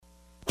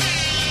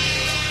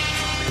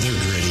They're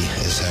gritty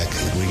as heck.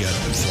 We got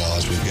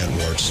flaws, we've got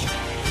warts.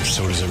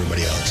 So does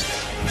everybody else.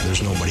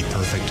 There's nobody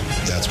perfect.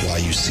 That's why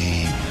you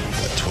see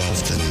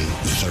 12th and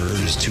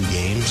 3rd is 2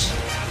 games.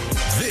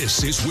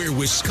 This is where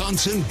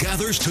Wisconsin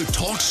gathers to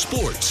talk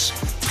sports.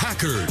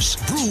 Packers,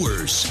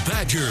 Brewers,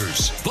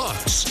 Badgers,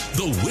 Bucks.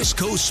 The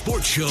Wisco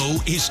Sports Show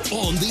is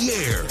on the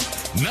air.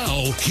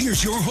 Now,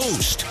 here's your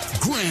host,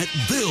 Grant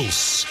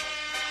Bills.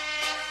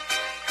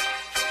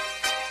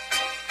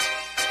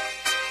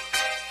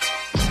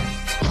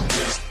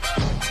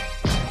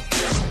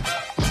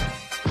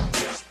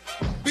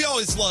 We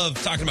always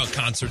love talking about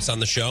concerts on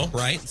the show,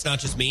 right? It's not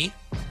just me.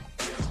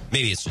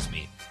 Maybe it's just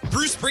me.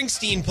 Bruce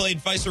Springsteen played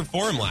Fiserv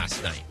Forum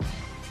last night.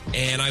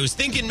 And I was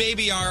thinking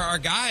maybe our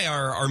guy,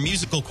 our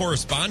musical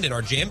correspondent,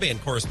 our jam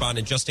band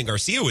correspondent, Justin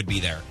Garcia, would be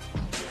there.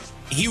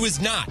 He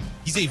was not.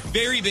 He's a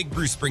very big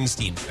Bruce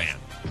Springsteen fan.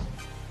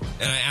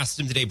 And I asked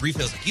him today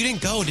briefly, I was like, you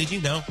didn't go, did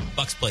you? No.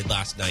 Bucks played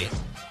last night.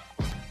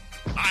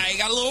 I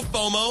got a little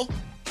FOMO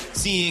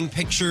seeing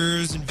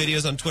pictures and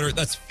videos on Twitter.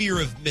 That's fear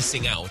of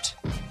missing out,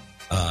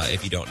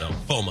 if you don't know.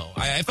 FOMO.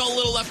 I felt a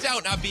little left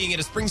out not being at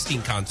a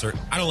Springsteen concert.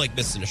 I don't like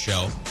missing a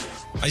show.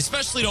 I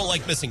especially don't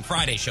like missing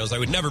Friday shows. I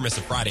would never miss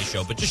a Friday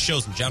show, but just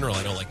shows in general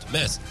I don't like to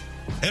miss.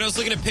 And I was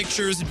looking at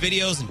pictures and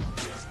videos, and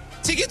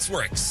tickets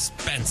were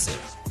expensive.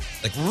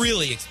 Like,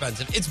 really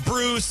expensive. It's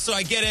Bruce, so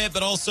I get it,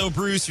 but also,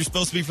 Bruce, you're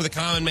supposed to be for the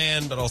common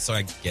man, but also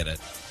I get it.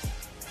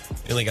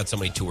 You only got so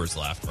many tours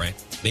left, right?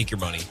 Make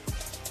your money.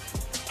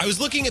 I was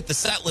looking at the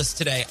set list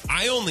today.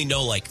 I only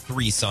know like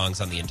 3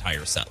 songs on the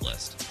entire set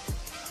list.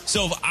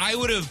 So if I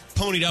would have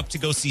ponied up to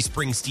go see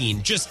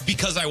Springsteen just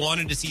because I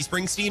wanted to see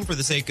Springsteen for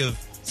the sake of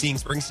seeing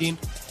Springsteen,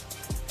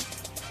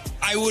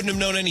 I wouldn't have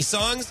known any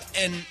songs.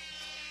 And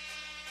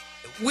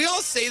we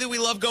all say that we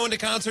love going to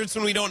concerts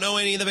when we don't know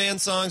any of the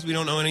band songs, we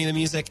don't know any of the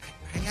music.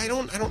 I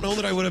don't know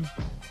that I would have.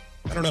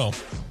 I don't know.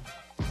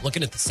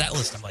 Looking at the set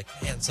list, I'm like,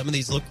 man, some of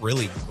these look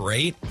really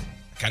great.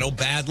 Like, I know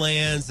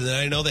Badlands, and then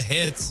I know the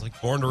hits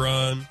like Born to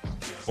Run,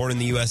 Born in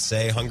the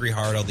USA, Hungry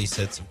Heart, all these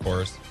hits, of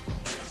course.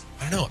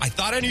 I don't know. I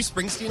thought I knew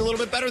Springsteen a little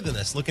bit better than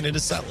this, looking at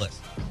his set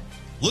list.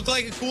 Looked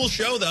like a cool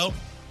show, though.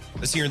 I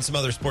was hearing some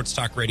other sports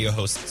talk radio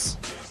hosts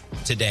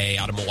today,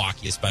 out of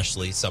Milwaukee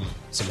especially. Some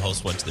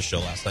hosts went to the show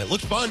last night.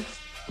 Looked fun.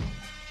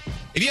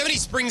 If you have any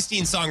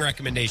Springsteen song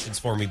recommendations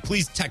for me,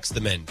 please text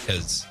them in,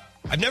 because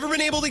I've never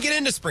been able to get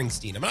into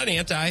Springsteen. I'm not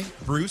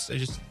anti-Bruce. I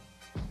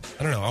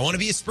don't know. I want to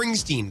be a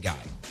Springsteen guy.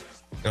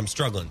 I'm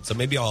struggling, so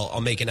maybe I'll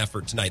make an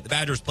effort tonight. The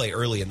Badgers play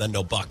early and then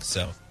no Bucks,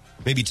 so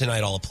maybe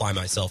tonight I'll apply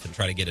myself and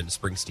try to get into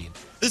Springsteen.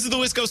 This is the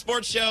Wisco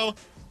Sports Show.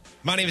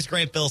 My name is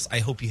Grant Bills. I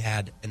hope you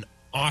had an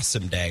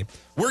awesome day.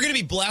 We're going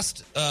to be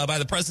blessed by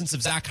the presence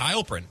of Zach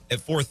Heilprin at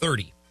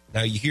 4:30.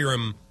 Now, you hear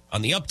him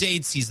on the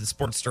updates. He's the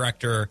sports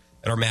director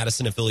at our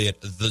Madison affiliate,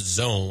 The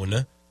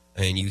Zone,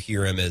 and you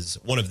hear him as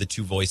one of the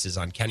 2 voices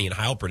on Kenny and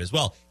Heilprin as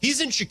well.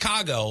 He's in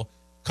Chicago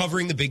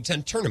covering the Big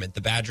Ten tournament. The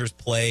Badgers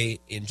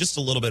play in just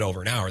a little bit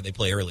over an hour. They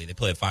play early. They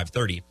play at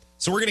 5:30.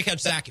 So we're going to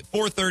catch Zach at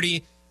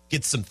 4:30,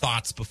 get some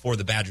thoughts before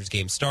the Badgers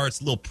game starts,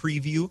 a little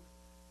preview,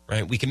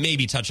 right? We can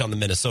maybe touch on the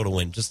Minnesota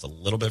win just a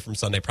little bit from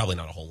Sunday, probably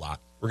not a whole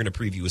lot. We're going to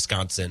preview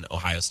Wisconsin,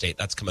 Ohio State.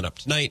 That's coming up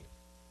tonight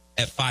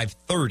at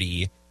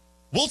 5:30.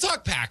 We'll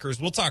talk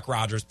Packers. We'll talk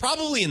Rodgers,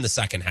 probably in the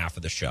second half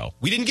of the show.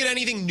 We didn't get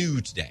anything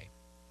new today.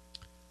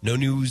 No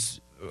news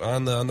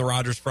on the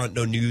Rodgers front.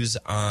 No news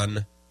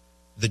on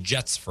the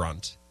Jets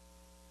front.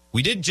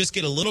 We did just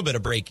get a little bit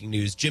of breaking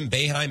news. Jim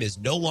Boeheim is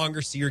no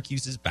longer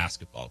Syracuse's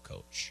basketball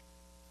coach.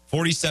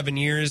 47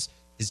 years,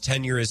 his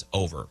tenure is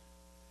over.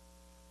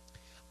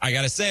 I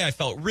got to say, I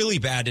felt really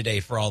bad today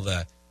for all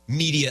the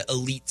media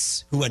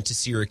elites who went to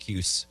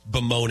Syracuse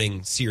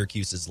bemoaning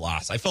Syracuse's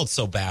loss. I felt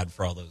so bad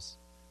for all those,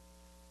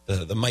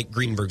 the Mike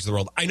Greenbergs of the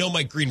world. I know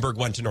Mike Greenberg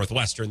went to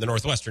Northwestern. The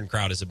Northwestern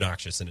crowd is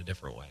obnoxious in a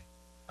different way.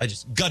 I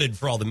just gutted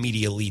for all the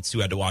media elites who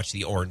had to watch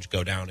the Orange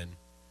go down in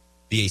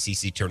the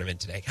ACC tournament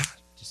today. God,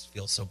 just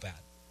feels so bad.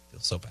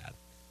 Feels so bad.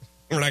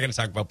 We're not going to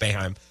talk about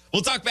Boeheim.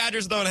 We'll talk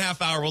Badgers, though, in a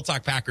half hour. We'll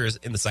talk Packers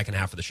in the second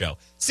half of the show.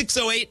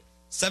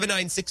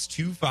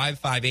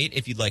 608-796-2558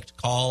 if you'd like to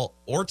call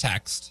or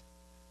text.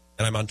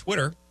 And I'm on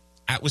Twitter,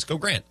 at Wisco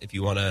Grant, if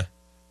you want to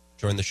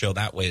join the show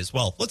that way as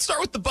well. Let's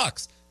start with the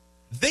Bucks.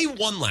 They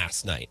won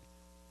last night.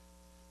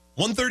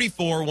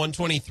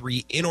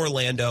 134-123 in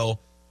Orlando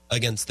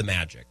against the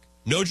Magic.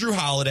 No Drew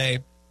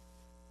Holiday.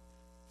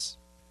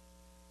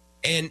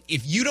 And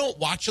if you don't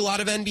watch a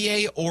lot of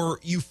NBA, or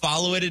you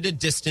follow it at a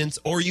distance,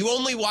 or you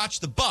only watch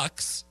the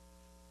Bucks,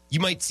 you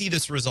might see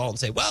this result and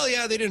say, well,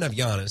 yeah, they didn't have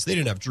Giannis, they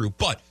didn't have Drew,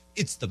 but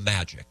it's the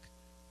Magic.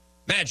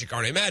 Magic,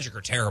 aren't they? Magic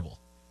are terrible.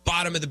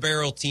 Bottom of the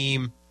barrel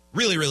team,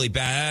 really, really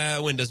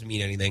bad. Win doesn't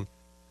mean anything.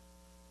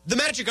 The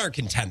Magic aren't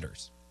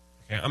contenders.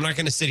 Okay? I'm not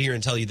going to sit here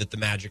and tell you that the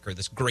Magic are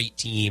this great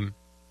team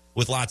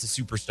with lots of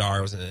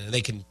superstars and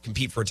they can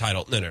compete for a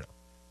title. No.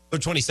 They're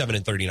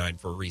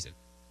 27-39 for a reason.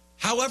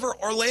 However,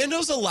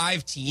 Orlando's a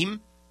live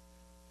team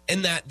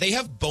in that they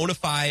have bona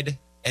fide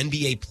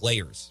NBA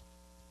players.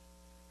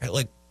 Right?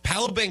 Like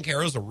Paolo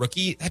Banchero's a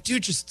rookie. That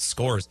dude just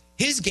scores.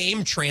 His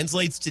game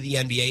translates to the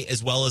NBA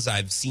as well as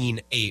I've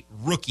seen a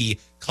rookie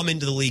come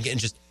into the league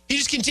and he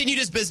just continued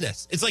his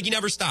business. It's like he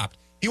never stopped.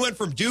 He went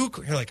from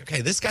Duke. You're like,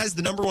 okay, this guy's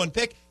the number one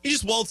pick. He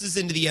just waltzes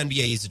into the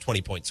NBA. He's a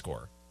 20-point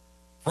scorer.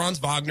 Franz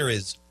Wagner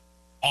is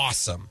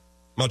awesome.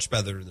 Much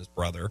better than his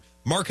brother.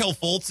 Markelle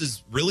Fultz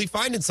is really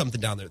finding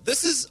something down there.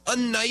 This is a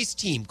nice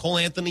team. Cole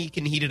Anthony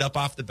can heat it up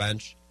off the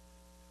bench.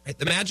 Right?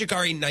 The Magic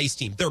are a nice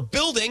team. They're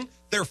building.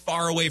 They're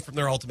far away from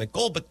their ultimate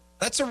goal, but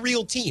that's a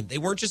real team. They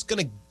weren't just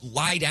going to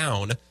lie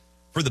down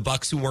for the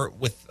Bucks who weren't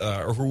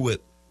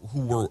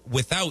who were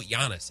without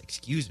Giannis.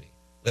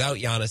 Without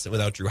Giannis and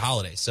without Jrue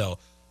Holiday. So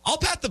I'll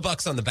pat the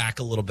Bucks on the back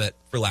a little bit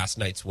for last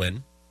night's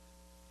win.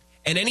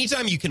 And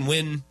anytime you can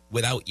win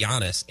without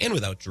Giannis and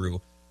without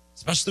Jrue,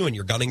 especially when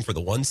you're gunning for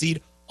the 1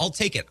 seed, I'll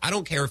take it. I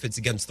don't care if it's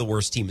against the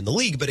worst team in the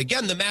league. But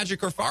again, the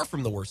Magic are far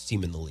from the worst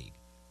team in the league.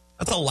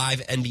 That's a live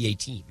NBA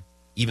team,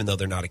 even though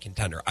they're not a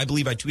contender. I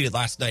believe I tweeted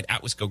last night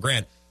at Wisco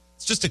Grant.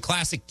 It's just a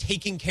classic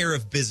taking care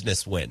of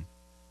business win. You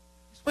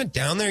just went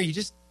down there. You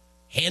just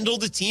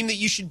handled a team that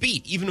you should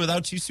beat, even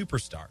without 2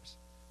 superstars.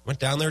 Went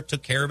down there,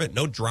 took care of it.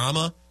 No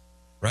drama,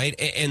 right?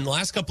 And the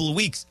last couple of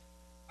weeks,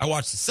 I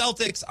watched the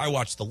Celtics. I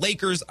watched the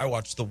Lakers. I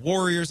watched the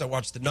Warriors. I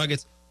watched the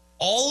Nuggets.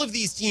 All of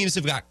these teams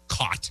have got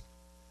caught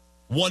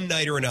one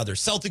night or another.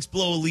 Celtics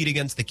blow a lead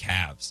against the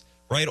Cavs,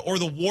 right? Or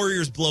the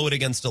Warriors blow it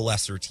against a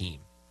lesser team.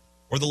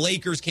 Or the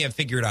Lakers can't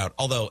figure it out.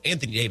 Although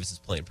Anthony Davis is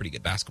playing pretty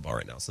good basketball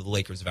right now. So the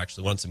Lakers have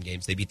actually won some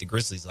games. They beat the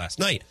Grizzlies last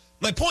night.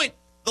 My point,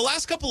 the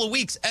last couple of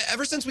weeks,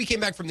 ever since we came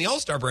back from the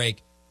All-Star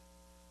break,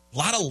 a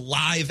lot of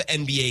live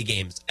NBA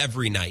games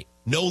every night.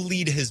 No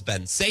lead has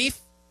been safe,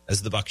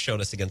 as the Bucks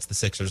showed us against the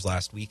Sixers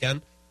last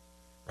weekend.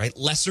 Right?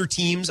 Lesser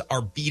teams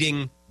are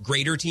beating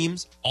greater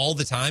teams all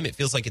the time. It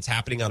feels like it's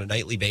happening on a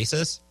nightly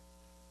basis.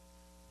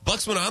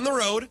 Bucks went on the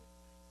road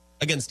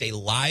against a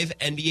live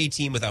NBA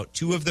team without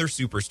 2 of their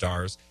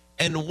superstars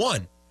and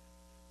won.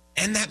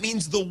 And that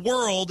means the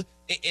world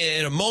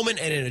in a moment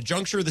and in a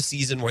juncture of the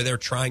season where they're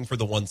trying for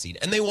the 1 seed.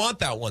 And they want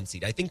that 1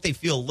 seed. I think they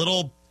feel a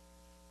little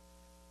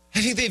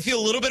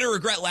bit of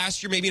regret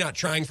last year, maybe not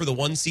trying for the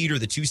 1 seed or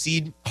the 2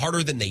 seed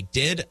harder than they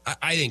did.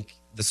 I think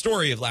the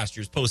story of last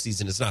year's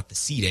postseason is not the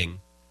seeding,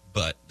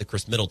 but the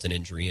Chris Middleton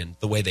injury and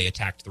the way they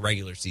attacked the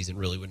regular season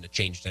really wouldn't have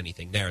changed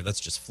anything there. That's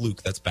just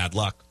fluke. That's bad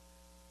luck.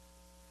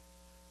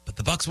 But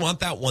the Bucks want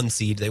that 1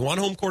 seed. They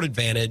want home court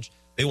advantage.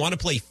 They want to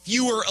play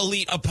fewer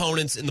elite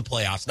opponents in the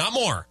playoffs, not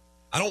more.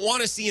 I don't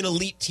want to see an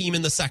elite team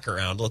in the second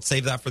round. Let's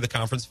save that for the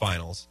conference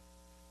finals.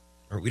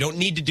 We don't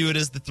need to do it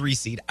as the 3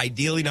 seed.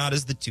 Ideally not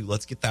as the 2.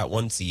 Let's get that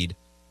 1 seed.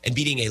 And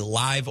beating a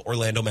live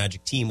Orlando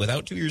Magic team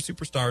without 2 of your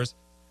superstars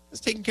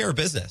is taking care of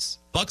business.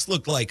 Bucks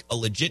looked like a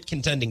legit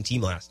contending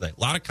team last night. A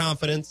lot of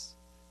confidence,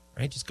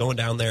 right? Just going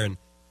down there and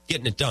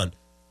getting it done.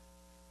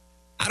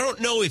 I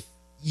don't know if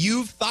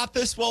you've thought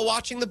this while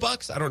watching the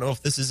Bucks. I don't know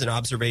if this is an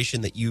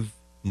observation that you've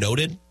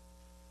noted.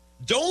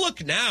 Don't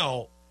look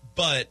now,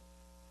 but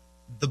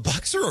the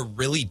Bucks are a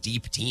really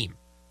deep team.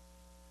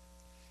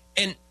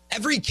 And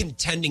every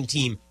contending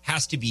team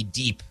has to be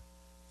deep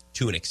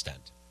to an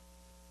extent,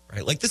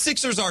 right? Like the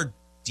Sixers are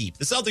deep.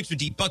 The Celtics are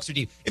deep. Bucks are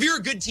deep. If you're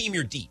a good team,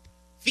 you're deep.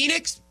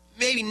 Phoenix,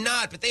 maybe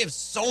not, but they have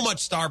so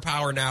much star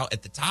power now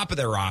at the top of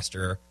their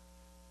roster.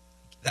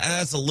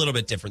 That's a little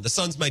bit different. The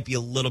Suns might be a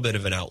little bit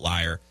of an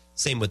outlier.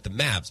 Same with the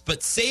Mavs.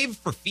 But save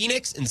for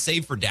Phoenix and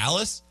save for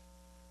Dallas,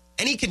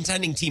 any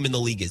contending team in the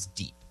league is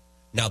deep.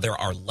 Now, there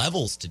are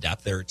levels to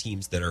depth. There are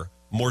teams that are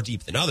more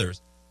deep than others.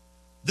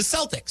 The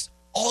Celtics,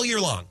 all year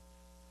long,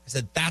 I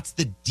said that's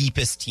the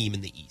deepest team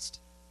in the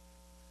East.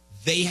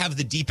 They have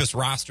the deepest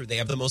roster. They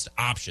have the most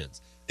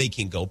options. They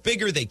can go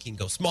bigger. They can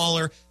go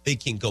smaller. They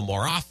can go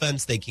more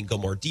offense. They can go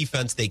more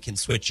defense. They can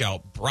switch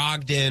out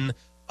Brogdon,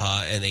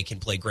 and they can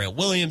play Grant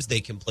Williams.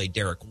 They can play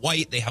Derek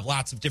White. They have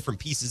lots of different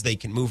pieces they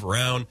can move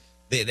around.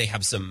 They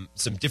have some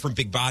different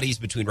big bodies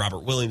between Robert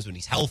Williams when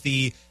he's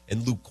healthy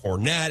and Luke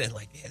Cornett. And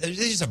they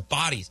just have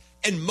bodies.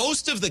 And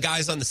most of the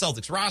guys on the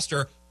Celtics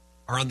roster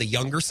are on the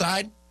younger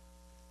side,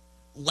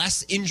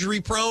 less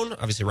injury prone.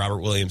 Obviously, Robert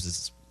Williams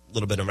is a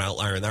little bit of an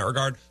outlier in that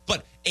regard,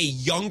 but a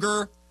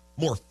younger,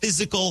 more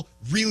physical,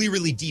 really,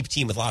 really deep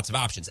team with lots of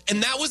options.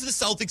 And that was the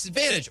Celtics'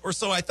 advantage, or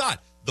so I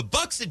thought. The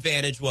Bucks'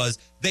 advantage was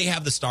they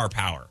have the star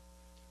power,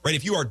 right?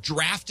 If you are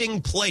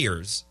drafting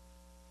players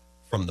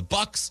from the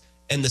Bucks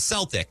and the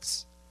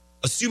Celtics,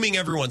 assuming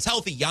everyone's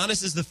healthy,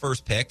 Giannis is the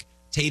first pick,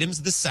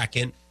 Tatum's the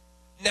second.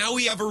 Now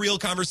we have a real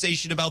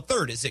conversation about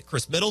third. Is it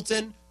Chris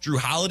Middleton, Jrue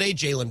Holiday,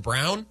 Jaylen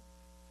Brown?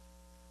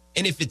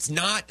 And if it's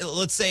not,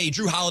 let's say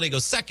Jrue Holiday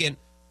goes second,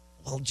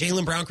 well,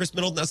 Jaylen Brown, Chris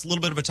Middleton, that's a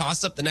little bit of a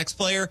toss-up. The next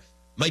player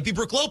might be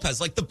Brook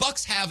Lopez. Like the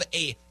Bucks have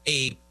a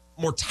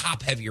more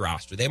top-heavy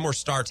roster. They have more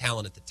star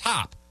talent at the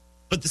top.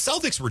 But the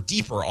Celtics were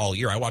deeper all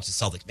year. I watched the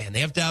Celtics. Man,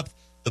 they have depth.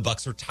 The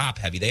Bucks are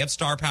top-heavy. They have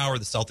star power.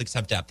 The Celtics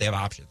have depth. They have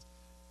options.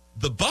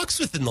 The Bucks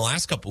within the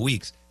last couple of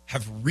weeks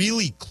have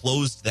really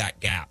closed that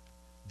gap,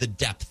 the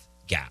depth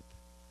gap.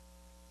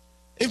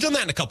 They've done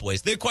that in a couple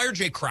ways. They acquired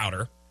Jay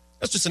Crowder.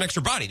 That's just an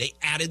extra body. They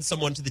added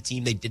someone to the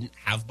team they didn't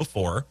have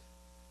before.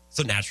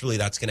 So naturally,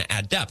 that's going to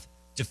add depth,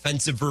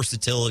 defensive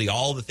versatility,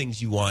 all the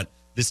things you want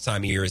this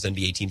time of year as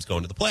NBA teams go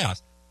into the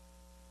playoffs.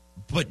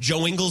 But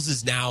Joe Ingles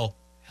is now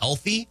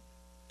healthy,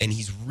 and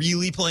he's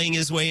really playing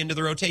his way into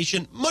the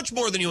rotation much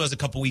more than he was a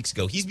couple weeks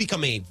ago. He's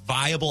become a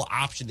viable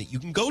option that you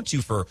can go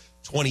to for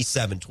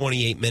 27,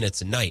 28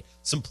 minutes a night.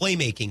 Some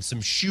playmaking,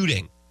 some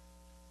shooting.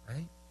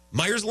 Right?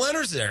 Myers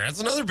Leonard's there. That's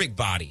another big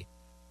body.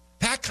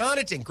 Pat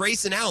Connaughton,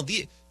 Grayson Allen.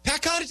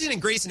 Pat Connaughton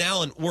and Grayson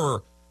Allen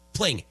were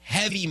playing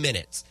heavy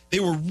minutes. They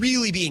were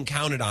really being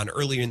counted on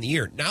earlier in the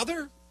year. Now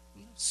they're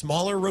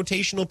smaller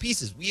rotational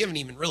pieces. We haven't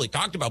even really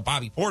talked about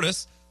Bobby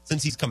Portis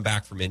since he's come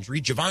back from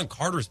injury. Javon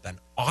Carter's been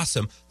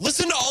awesome.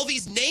 Listen to all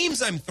these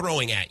names I'm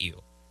throwing at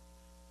you.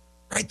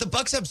 Right? The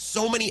Bucks have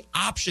so many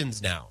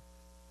options now.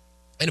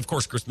 And of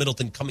course, Chris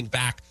Middleton coming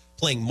back,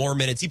 playing more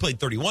minutes. He played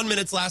 31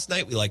 minutes last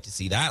night. We like to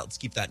see that. Let's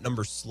keep that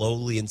number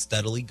slowly and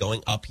steadily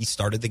going up. He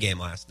started the game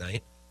last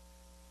night.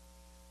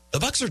 The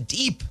Bucks are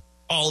deep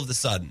all of a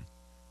sudden.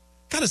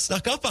 Kind of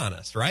snuck up on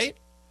us, right?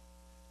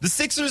 The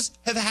Sixers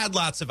have had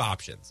lots of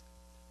options,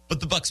 but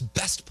the Bucks'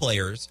 best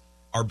players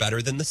are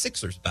better than the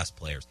Sixers' best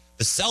players.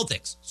 The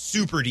Celtics,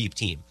 super deep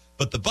team,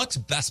 but the Bucks'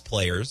 best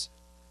players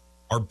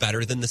are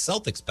better than the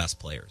Celtics' best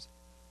players.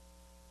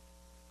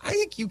 I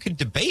think you could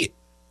debate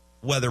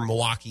whether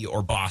Milwaukee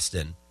or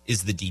Boston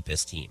is the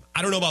deepest team.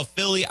 I don't know about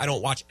Philly. I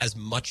don't watch as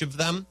much of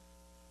them.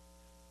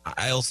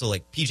 I also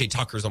like PJ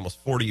Tucker's almost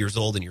 40 years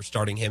old, and you're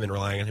starting him and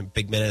relying on him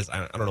big minutes.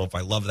 I don't know if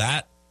I love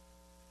that.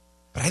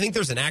 But I think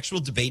there's an actual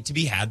debate to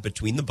be had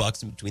between the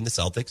Bucks and between the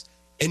Celtics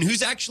and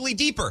who's actually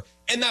deeper.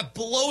 And that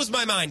blows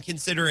my mind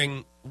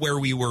considering where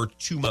we were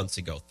 2 months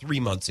ago, 3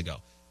 months ago.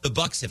 The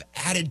Bucks have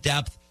added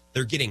depth.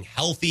 They're getting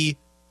healthy.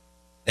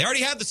 They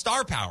already had the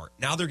star power.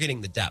 Now they're getting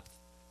the depth.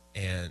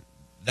 And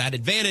that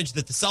advantage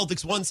that the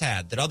Celtics once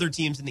had, that other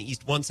teams in the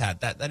East once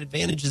had, that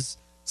advantage is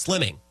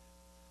slimming.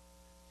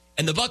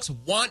 And the Bucks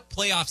want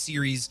playoff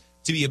series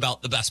to be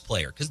about the best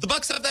player because the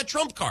Bucks have that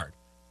trump card,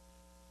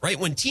 right?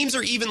 When teams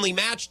are evenly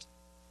matched,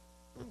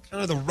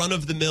 kind of the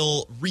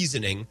run-of-the-mill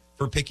reasoning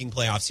for picking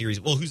playoff series.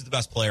 Well, who's the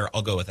best player?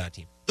 I'll go with that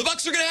team. The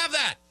Bucks are going to have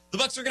that. The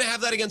Bucks are going to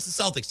have that against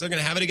the Celtics. They're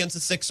going to have it against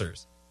the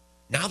Sixers.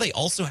 Now they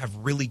also have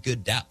really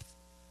good depth.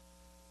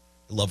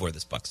 I love where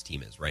this Bucks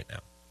team is right now.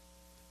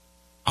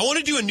 I want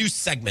to do a new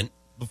segment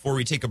before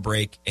we take a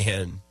break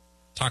and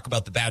talk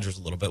about the Badgers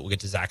a little bit. We'll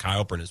get to Zach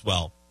Heilprin as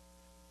well.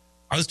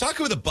 I was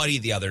talking with a buddy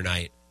the other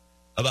night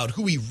about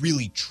who we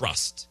really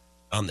trust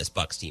on this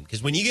Bucks team.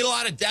 Because when you get a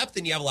lot of depth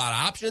and you have a lot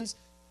of options,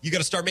 you got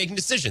to start making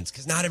decisions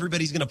because not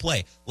everybody's going to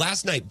play.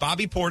 Last night,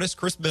 Bobby Portis,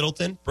 Chris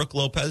Middleton, Brook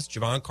Lopez,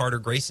 Javon Carter,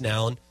 Grayson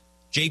Allen,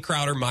 Jay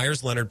Crowder,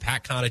 Myers Leonard,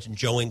 Pat Connaughton,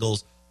 Joe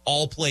Ingles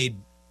all played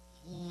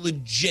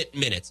legit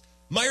minutes.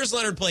 Myers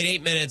Leonard played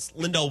 8 minutes.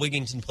 Lindell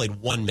Wigington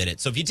played 1 minute.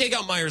 So if you take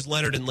out Myers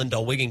Leonard and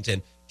Lindell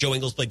Wigington, Joe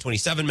Ingles played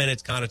 27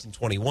 minutes, Connaughton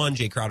 21,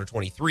 Jay Crowder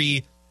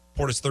 23,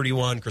 Portis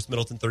 31, Chris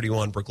Middleton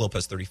 31, Brook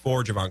Lopez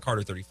 34, Javon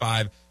Carter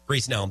 35,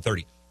 Grayson Allen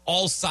 30.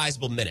 All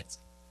sizable minutes.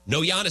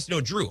 No Giannis,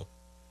 no Drew.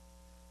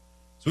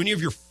 So when you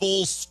have your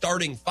full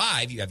starting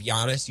five, you have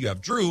Giannis, you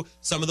have Drew,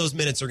 some of those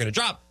minutes are going to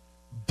drop.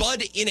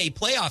 Bud in a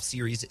playoff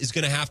series is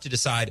going to have to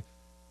decide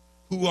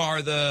who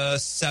are the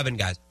 7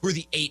 guys, who are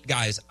the 8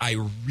 guys I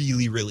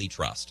really, really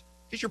trust.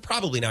 Because you're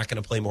probably not going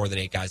to play more than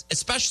 8 guys,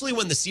 especially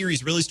when the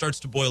series really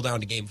starts to boil down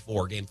to game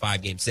 4, game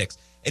 5, game 6,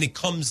 and it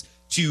comes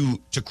to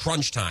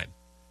crunch time,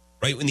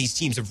 right? When these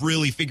teams have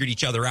really figured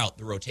each other out,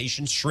 the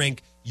rotations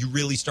shrink, you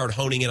really start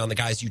honing in on the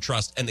guys you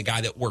trust and the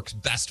guy that works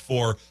best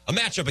for a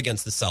matchup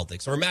against the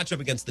Celtics or a matchup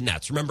against the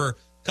Nets. Remember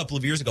a couple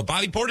of years ago,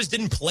 Bobby Portis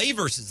didn't play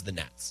versus the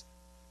Nets.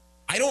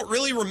 I don't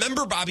really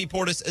remember Bobby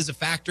Portis as a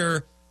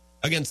factor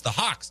against the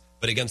Hawks,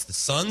 but against the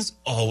Suns,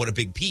 oh, what a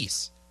big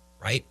piece,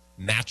 right?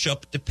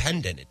 Matchup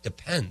dependent. It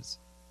depends.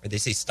 Right? They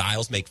say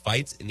styles make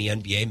fights. In the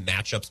NBA,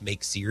 matchups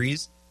make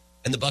series.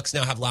 And the Bucks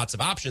now have lots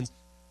of options.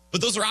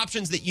 But those are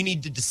options that you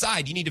need to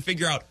decide. You need to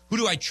figure out, who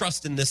do I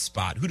trust in this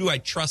spot? Who do I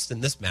trust in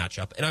this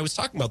matchup? And I was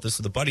talking about this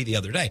with a buddy the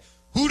other day.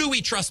 Who do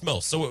we trust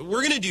most? So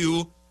we're going to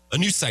do a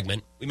new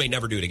segment. We may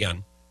never do it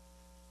again.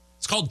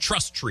 It's called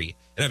Trust Tree.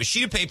 And I have a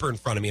sheet of paper in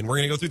front of me, and we're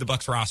going to go through the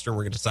Bucks roster, and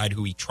we're going to decide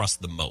who we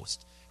trust the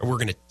most. And we're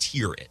going to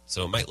tier it.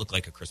 So it might look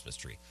like a Christmas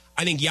tree.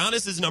 I think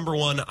Giannis is number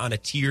 1 on a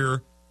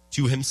tier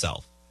to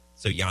himself.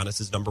 So Giannis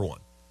is number 1.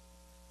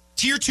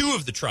 Tier 2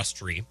 of the Trust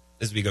Tree,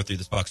 as we go through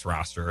this Bucks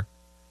roster,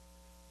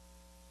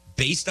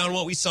 based on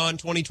what we saw in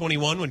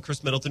 2021 when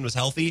Chris Middleton was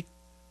healthy,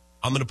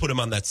 I'm going to put him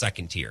on that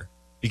second tier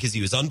because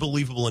he was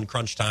unbelievable in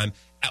crunch time.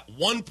 At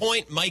one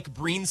point, Mike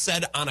Breen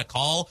said on a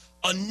call,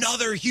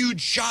 another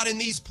huge shot in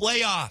these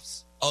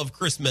playoffs of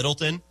Chris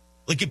Middleton.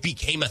 Like it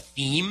became a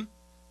theme.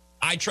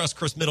 I trust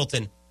Chris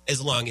Middleton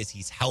as long as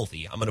he's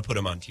healthy. I'm going to put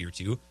him on tier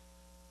 2.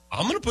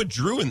 I'm going to put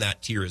Drew in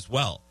that tier as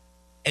well.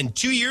 And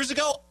 2 years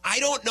ago, I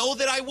don't know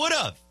that I would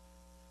have.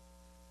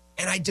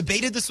 And I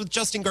debated this with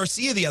Justin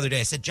Garcia the other day.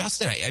 I said,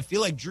 Justin, I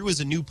feel like Drew is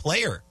a new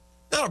player.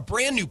 Not a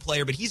brand new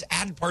player, but he's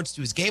added parts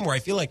to his game where I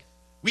feel like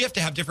we have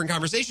to have different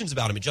conversations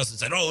about him. And Justin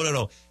said, oh,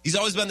 no. He's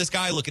always been this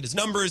guy. Look at his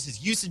numbers.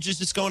 His usage is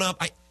just going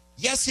up.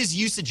 Yes, his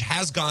usage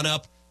has gone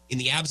up in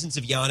the absence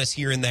of Giannis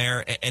here and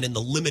there, and in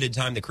the limited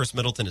time that Chris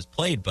Middleton has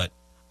played, but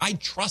I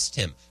trust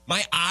him.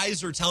 My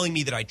eyes are telling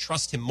me that I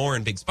trust him more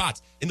in big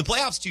spots. In the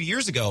playoffs 2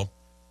 years ago,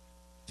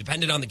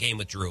 depended on the game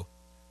with Drew.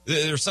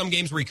 There were some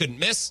games where he couldn't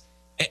miss,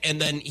 and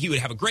then he would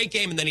have a great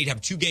game, and then he'd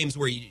have 2 games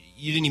where you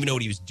didn't even know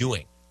what he was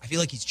doing. I feel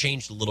like he's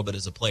changed a little bit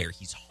as a player.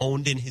 He's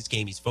honed in his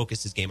game. He's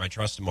focused his game. I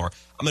trust him more.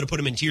 I'm going to put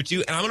him in tier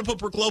 2, and I'm going to put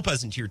Brook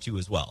Lopez in tier 2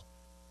 as well.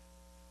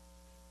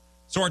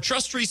 So our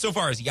trust tree so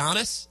far is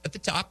Giannis at the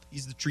top.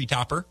 He's the tree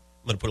topper.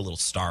 I'm going to put a little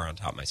star on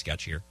top of my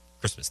sketch here.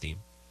 Christmas theme.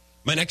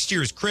 My next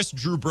tier is Chris,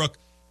 Drew, Brook.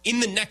 In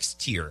the next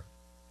tier,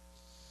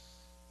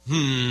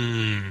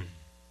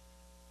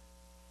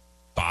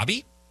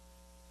 Bobby?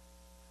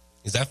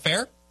 Is that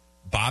fair?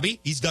 Bobby?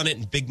 He's done it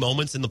in big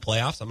moments in the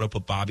playoffs. I'm going to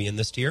put Bobby in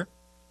this tier.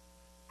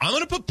 I'm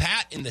going to put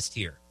Pat in this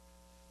tier.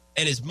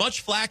 And as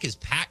much flack as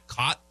Pat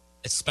caught,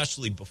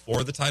 especially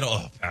before the title,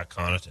 Pat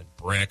Connaughton,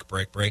 brick.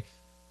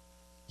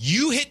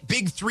 You hit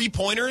big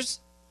 3-pointers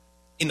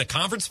in the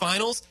conference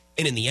finals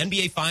and in the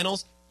NBA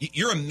finals,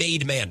 you're a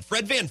made man.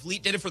 Fred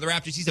VanVleet did it for the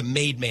Raptors. He's a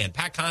made man.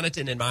 Pat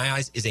Connaughton, in my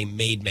eyes, is a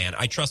made man.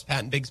 I trust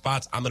Pat in big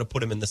spots. I'm going to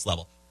put him in this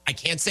level. I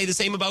can't say the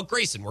same about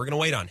Grayson. We're going to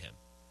wait on him.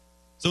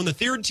 So in the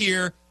third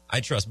tier,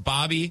 I trust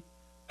Bobby.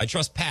 I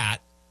trust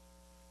Pat.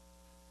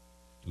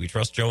 Do we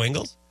trust Joe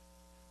Ingles?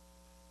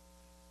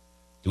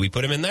 Do we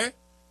put him in there? And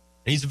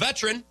he's a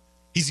veteran.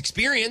 He's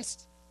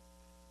experienced.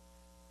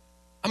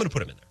 I'm going to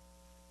put him in there.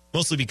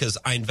 Mostly because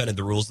I invented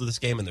the rules of this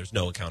game and there's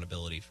no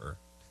accountability for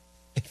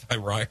if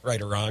I'm right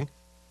or wrong.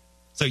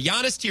 So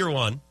Giannis, tier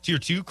 1. Tier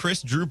 2,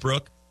 Chris, Drew,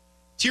 Brook.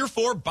 Tier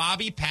 4,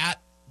 Bobby,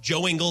 Pat,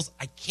 Joe Ingles.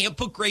 I can't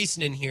put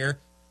Grayson in here.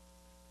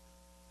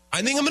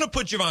 I think I'm going to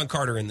put Javon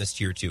Carter in this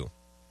tier 2.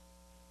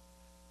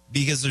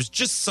 Because there's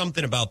just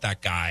something about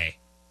that guy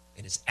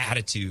and his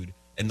attitude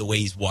and the way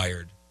he's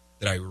wired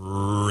that I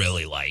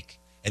really like.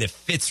 And it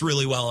fits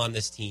really well on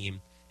this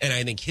team. And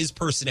I think his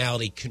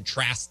personality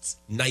contrasts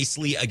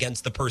nicely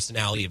against the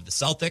personality of the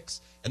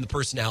Celtics and the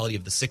personality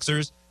of the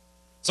Sixers.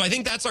 So I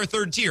think that's our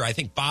third tier. I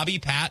think Bobby,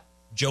 Pat,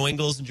 Joe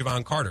Ingles, and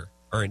Javon Carter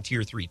are in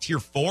tier 3. Tier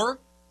 4,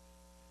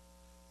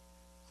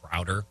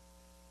 Crowder.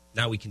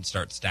 Now we can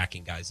start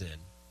stacking guys in. I'm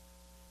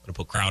going to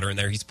put Crowder in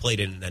there. He's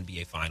played in an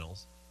NBA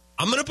Finals.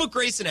 I'm going to put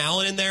Grayson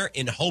Allen in there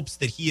in hopes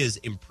that he has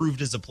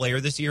improved as a player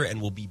this year and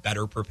will be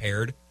better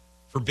prepared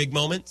for big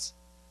moments.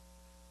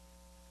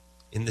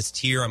 In this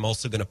tier, I'm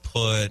also going to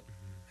put,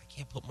 I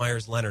can't put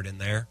Myers Leonard in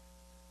there.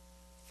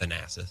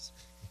 Thanasis.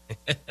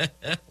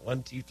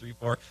 1, 2, 3,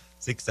 4,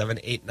 6, 7,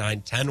 8,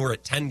 9, 10. We're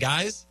at 10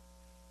 guys.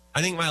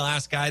 I think my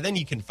last guy, then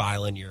you can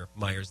file in your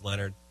Myers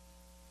Leonard.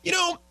 You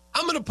know,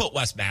 I'm going to put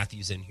Wes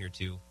Matthews in here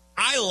too.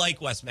 I like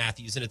Wes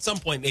Matthews, and at some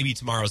point, maybe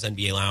tomorrow's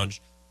NBA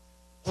Lounge,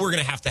 we're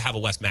going to have a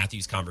Wes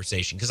Matthews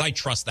conversation because I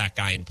trust that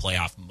guy in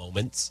playoff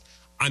moments.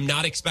 I'm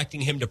not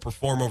expecting him to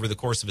perform over the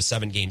course of a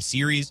 7-game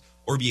series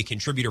or be a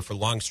contributor for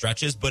long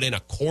stretches, but in a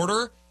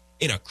quarter,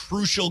 in a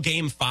crucial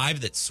game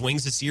 5 that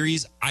swings a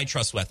series, I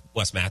trust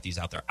Wes Matthews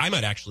out there. I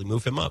might actually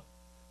move him up.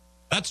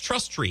 That's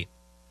Trust Tree.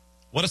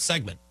 What a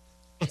segment.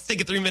 Let's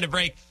take a 3-minute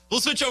break.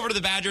 We'll switch over to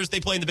the Badgers. They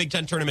play in the Big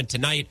Ten tournament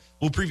tonight.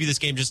 We'll preview this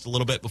game just a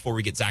little bit before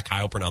we get Zach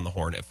Heilprin on the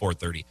horn at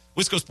 4:30.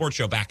 Wisco Sports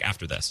Show back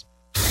after this.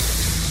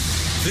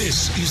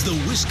 This is the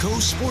Wisco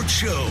Sports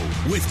Show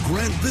with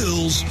Grant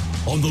Bills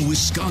on the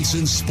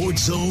Wisconsin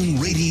Sports Zone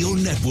Radio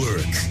Network.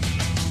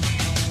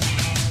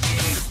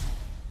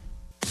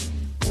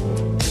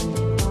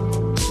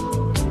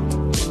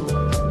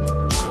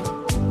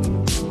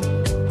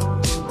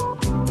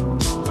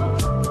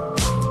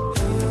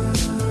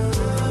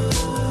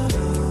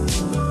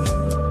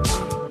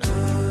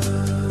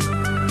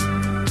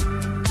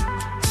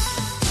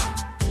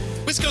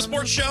 Wisco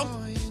Sports Show.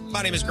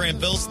 My name is Grant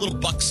Bills. Little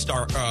Bucks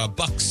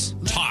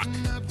talk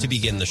to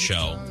begin the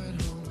show.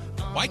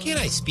 Why can't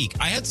I speak?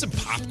 I had some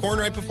popcorn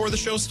right before the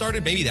show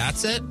started. Maybe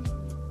that's it.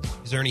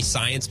 Is there any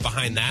science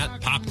behind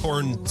that?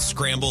 Popcorn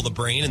scramble the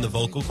brain and the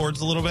vocal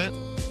cords a little bit?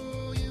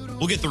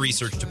 We'll get the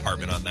research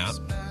department on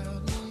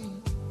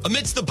that.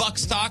 Amidst the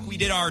Bucks talk, we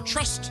did our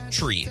Trust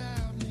Tree,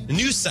 a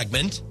news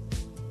segment.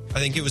 I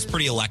think it was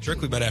pretty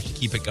electric. We might have to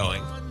keep it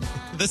going.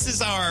 This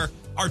is our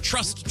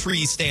Trust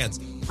Tree stance.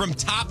 From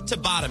top to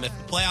bottom, if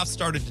the playoffs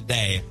started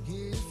today,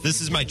 this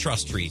is my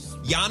Trust Tree.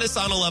 Giannis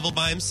on a level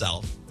by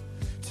himself.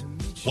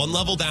 One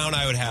level down,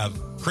 I would have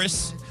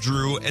Chris,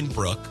 Drew, and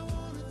Brook.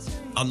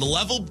 On the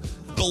level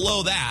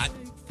below that,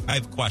 I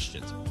have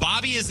questions.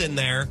 Bobby is in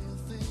there.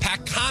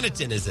 Pat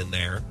Connaughton is in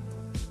there.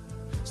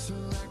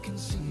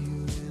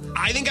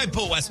 I think I'd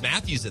put Wes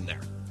Matthews in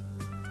there.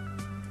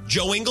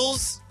 Joe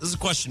Ingles, this is a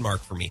question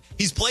mark for me.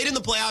 He's played in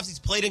the playoffs. He's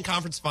played in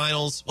conference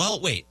finals. Well,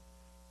 wait.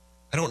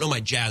 I don't know my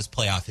Jazz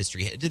playoff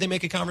history. Did they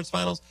make a conference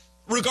finals?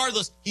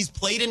 Regardless, he's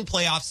played in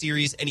playoff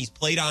series and he's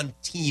played on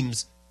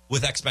teams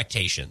with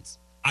expectations.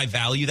 I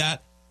value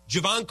that.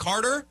 Javon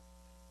Carter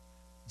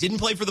didn't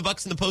play for the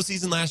Bucks in the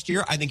postseason last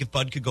year. I think if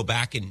Bud could go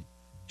back and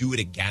do it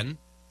again,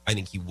 I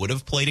think he would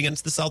have played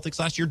against the Celtics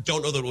last year.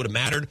 Don't know that it would have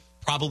mattered.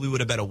 Probably would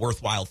have been a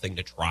worthwhile thing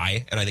to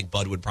try, and I think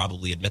Bud would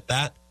probably admit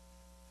that.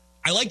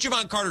 I like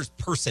Javon Carter's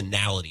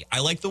personality. I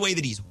like the way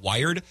that he's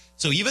wired.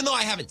 So even though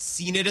I haven't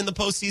seen it in the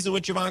postseason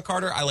with Javon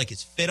Carter, I like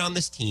his fit on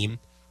this team.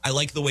 I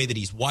like the way that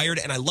he's wired,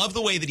 and I love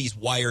the way that he's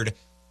wired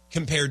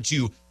compared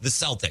to the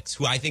Celtics,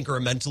 who I think are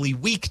a mentally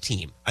weak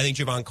team. I think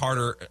Javon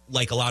Carter,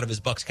 like a lot of his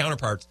Bucks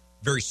counterparts,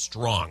 very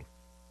strong,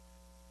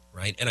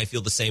 right? And I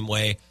feel the same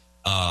way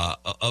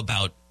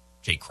about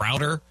Jay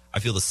Crowder. I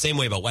feel the same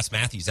way about Wes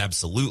Matthews,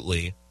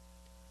 absolutely.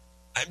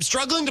 I'm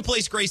struggling to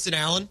place Grayson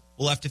Allen.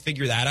 We'll have to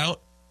figure that out.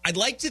 I'd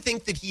like to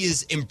think that he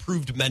has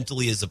improved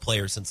mentally as a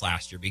player since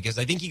last year, because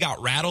I think he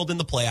got rattled in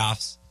the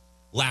playoffs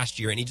last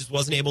year and he just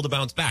wasn't able to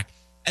bounce back.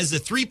 As a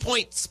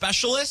three-point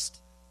specialist,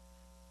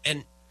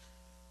 and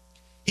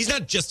he's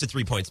not just a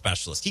three-point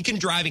specialist. He can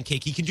drive and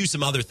kick. He can do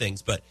some other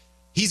things, but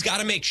he's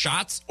got to make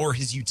shots or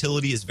his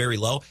utility is very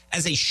low.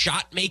 As a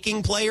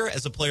shot-making player,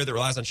 as a player that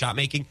relies on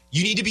shot-making,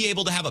 you need to be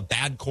able to have a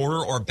bad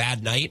quarter or a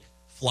bad night,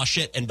 flush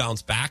it, and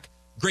bounce back.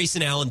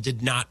 Grayson Allen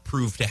did not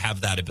prove to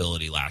have that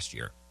ability last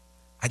year.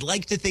 I'd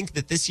like to think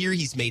that this year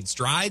he's made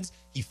strides.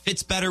 He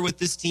fits better with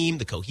this team.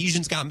 The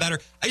cohesion's gotten better.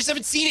 I just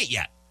haven't seen it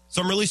yet.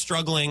 So I'm really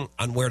struggling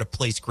on where to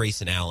place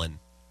Grayson Allen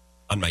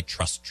on my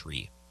trust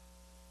tree.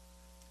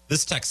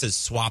 This text says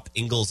swap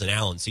Ingles and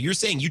Allen. So you're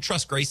saying you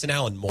trust Grayson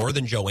Allen more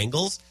than Joe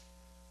Ingles?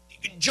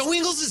 Joe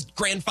Ingles is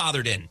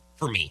grandfathered in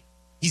for me.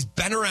 He's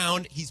been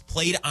around. He's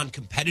played on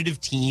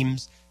competitive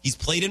teams. He's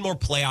played in more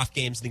playoff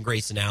games than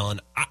Grayson Allen.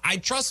 I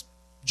trust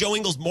Joe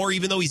Ingles more,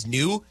 even though he's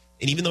new.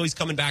 And even though he's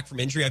coming back from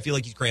injury, I feel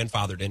like he's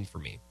grandfathered in for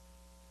me.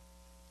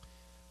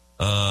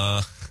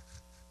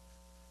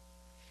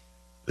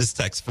 This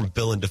text from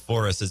Bill in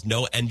DeForest says,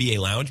 no NBA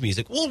lounge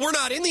music. Well, we're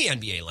not in the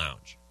NBA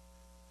lounge.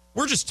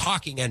 We're just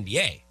talking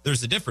NBA.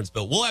 There's a difference,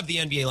 Bill. We'll have the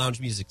NBA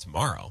lounge music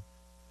tomorrow.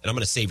 And I'm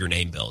going to save your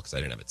name, Bill, because I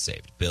didn't have it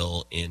saved.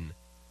 Bill in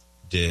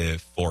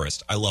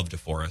DeForest. I love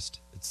DeForest.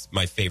 It's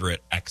my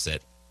favorite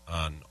exit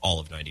on all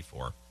of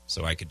 94.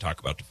 So I could talk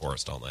about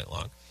DeForest all night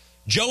long.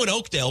 Joe in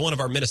Oakdale, one of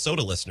our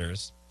Minnesota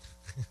listeners,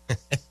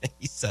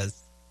 he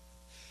says,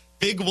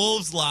 big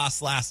Wolves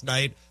loss last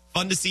night.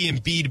 Fun to see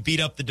Embiid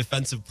beat up the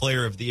defensive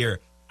player of the year.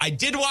 I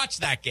did watch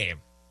that game.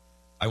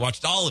 I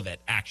watched all of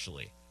it,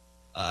 actually,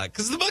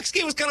 because the Bucks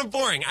game was kind of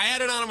boring. I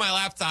had it on my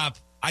laptop.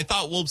 I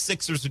thought Wolves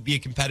Sixers would be a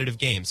competitive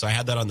game, so I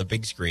had that on the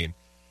big screen,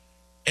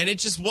 and it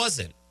just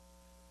wasn't.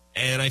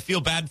 And I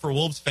feel bad for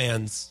Wolves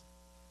fans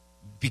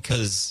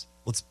because,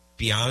 let's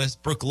be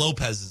honest, Brook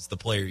Lopez is the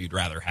player you'd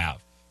rather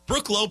have.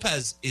 Brook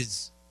Lopez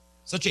is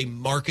such a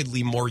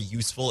markedly more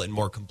useful and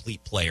more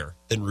complete player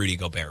than Rudy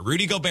Gobert.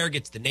 Rudy Gobert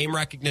gets the name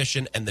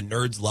recognition and the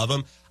nerds love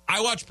him.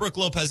 I watch Brook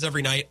Lopez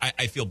every night.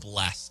 I feel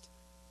blessed.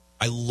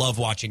 I love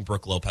watching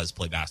Brook Lopez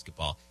play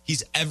basketball.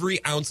 He's every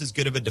ounce as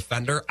good of a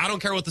defender. I don't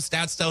care what the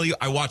stats tell you.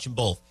 I watch them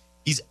both.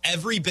 He's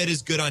every bit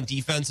as good on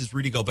defense as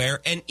Rudy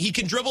Gobert, and he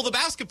can dribble the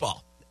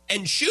basketball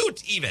and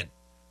shoot even.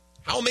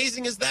 How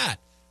amazing is that?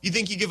 You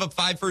think you give up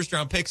 5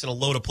 first-round picks and a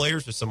load of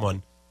players for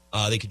someone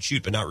they could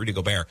shoot, but not Rudy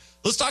Gobert.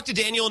 Let's talk to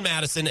Daniel and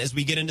Madison as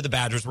we get into the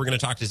Badgers. We're going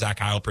to talk to Zach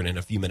Heilprin in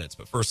a few minutes,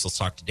 but first let's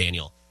talk to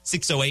Daniel.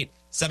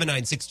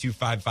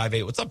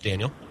 608-796-2558. What's up,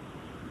 Daniel?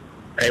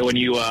 Hey, when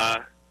you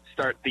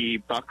start off the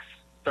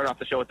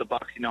show with the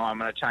Bucks, you know I'm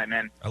going to chime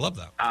in. I love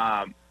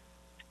that.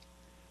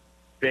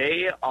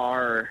 They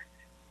are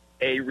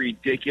a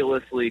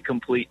ridiculously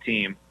complete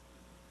team,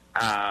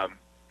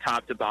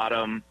 top to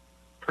bottom,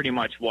 pretty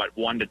much,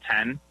 1 to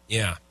 10?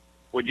 Yeah.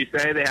 Would you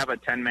say they have a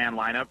 10-man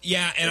lineup?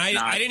 Yeah, and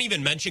I didn't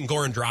even mention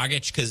Goran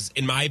Dragic because,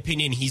 in my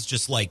opinion, he's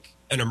just like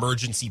an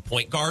emergency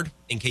point guard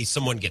in case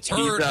someone gets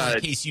hurt, or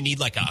in case you need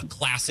like a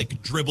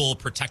classic dribble,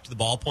 protect the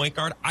ball point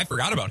guard. I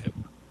forgot about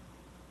him.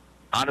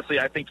 Honestly,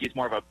 I think he's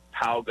more of a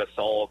Pau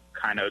Gasol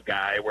kind of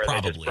guy where they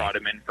just brought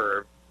him in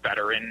for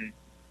veteran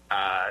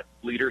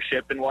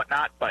leadership and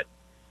whatnot. But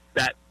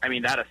that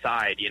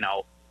aside, you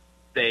know,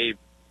 they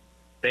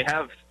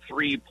have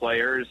 3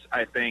 players,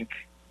 I think,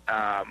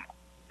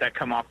 that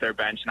come off their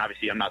bench, and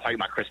obviously I'm not talking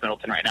about Chris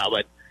Middleton right now,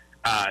 but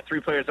 3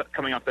 players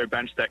coming off their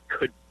bench that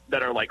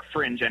are like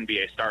fringe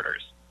NBA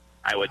starters,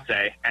 I would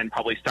say, and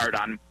probably start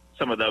on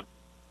some of the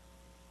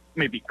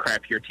maybe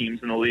crappier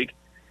teams in the league.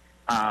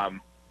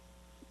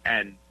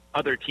 And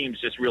other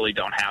teams just really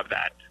don't have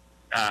that,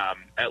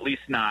 at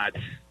least not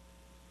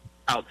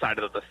outside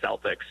of the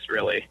Celtics,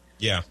 really.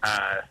 Yeah.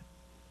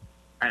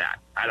 And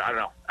I don't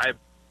know.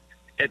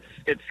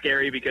 It's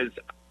scary because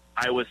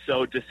I was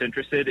so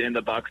disinterested in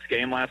the Bucks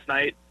game last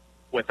night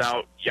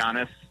without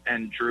Giannis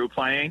and Drew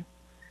playing,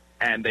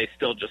 and they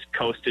still just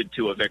coasted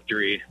to a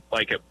victory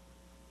like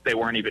they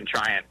weren't even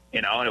trying,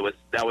 you know. And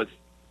I was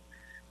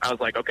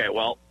like, okay,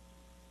 well,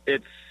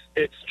 it's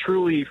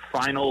truly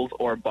finals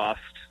or bust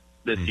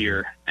this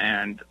year,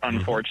 and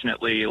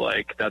unfortunately,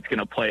 like, that's going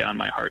to play on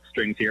my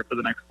heartstrings here for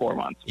the next 4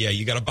 months. Yeah,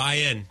 you got to buy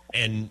in,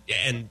 and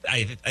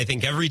I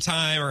think every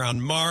time around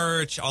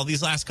March, all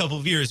these last couple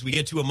of years, we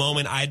get to a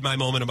moment. I had my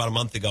moment about a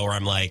month ago where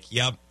I'm like,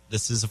 yep,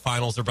 this is a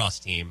finals or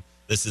bust team.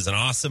 This is an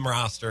awesome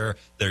roster.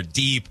 They're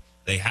deep.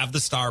 They have the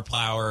star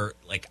power.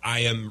 Like, I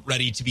am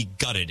ready to be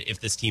gutted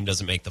if this team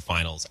doesn't make the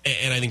finals,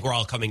 and I think we're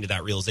all coming to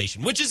that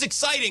realization, which is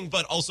exciting,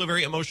 but also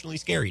very emotionally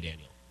scary,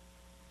 Daniel.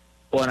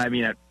 Well, and I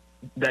mean,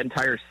 that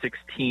entire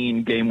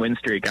 16-game win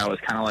streak, I was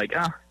kind of like,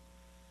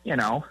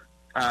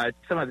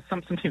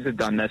 some teams have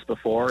done this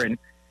before, and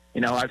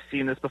I've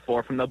seen this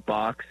before from the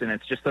Bucks, and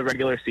it's just the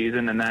regular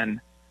season, and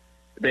then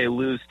they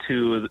lose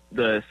to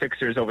the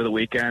Sixers over the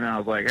weekend, and I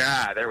was like,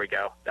 there we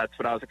go. That's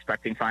what I was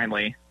expecting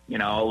finally. A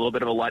little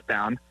bit of a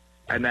letdown,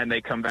 and then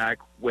they come back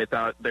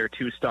without their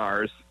 2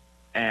 stars,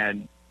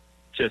 and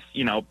just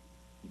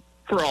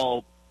for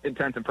all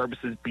intents and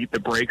purposes, beat the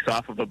brakes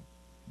off of a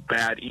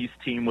bad East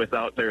team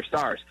without their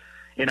stars.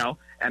 And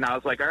I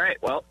was like, all right,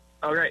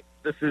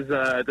 this is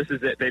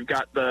it. They've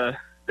got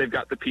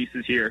the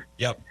pieces here.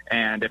 Yep.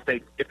 And if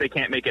they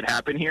can't make it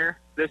happen here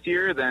this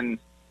year, then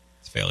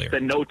it's failure.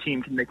 Then no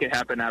team can make it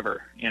happen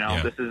ever.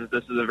 This is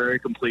a very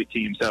complete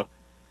team. So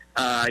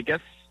I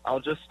guess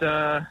I'll just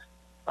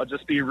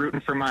be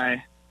rooting for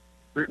my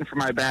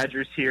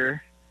Badgers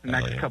here the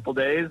next couple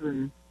days,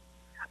 and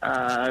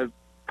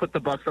put the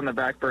Bucks on the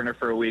back burner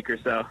for a week or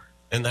so.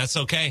 And that's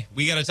okay.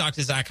 We got to talk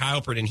to Zach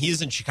Heilprin, and he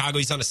is in Chicago.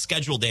 He's on a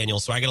schedule, Daniel,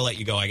 so I got to let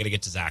you go. I got to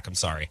get to Zach. I'm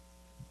sorry.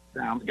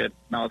 Sounds good.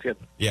 No, it's good.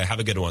 Yeah, have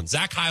a good one.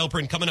 Zach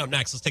Heilprin coming up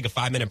next. Let's take a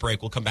 5-minute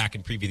break. We'll come back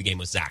and preview the game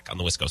with Zach on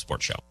the Wisco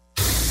Sports Show.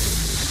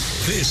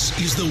 This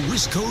is the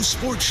Wisco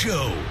Sports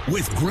Show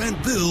with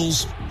Grant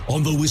Bills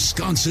on the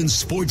Wisconsin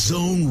Sports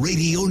Zone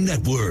Radio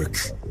Network.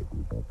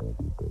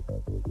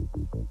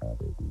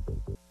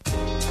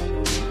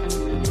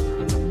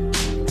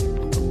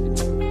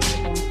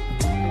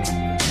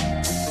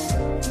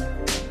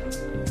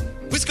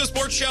 Wisco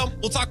Sports Show.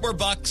 We'll talk more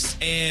Bucks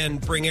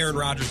and bring Aaron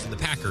Rodgers and the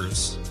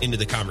Packers into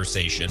the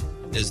conversation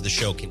as the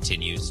show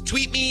continues.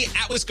 Tweet me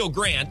at Wisco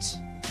Grant.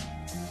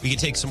 We can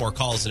take some more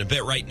calls in a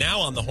bit. Right now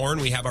on the horn,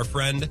 we have our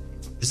friend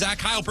Zach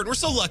Heilprin. We're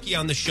so lucky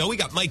on the show. We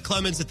got Mike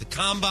Clemens at the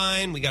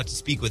Combine. We got to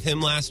speak with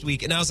him last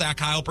week. And now Zach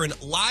Heilprin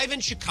live in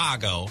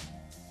Chicago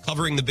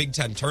covering the Big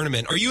Ten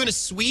tournament. Are you in a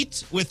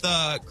suite with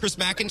Chris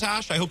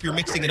McIntosh? I hope you're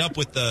mixing it up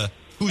with the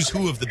who's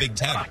who of the Big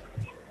Ten.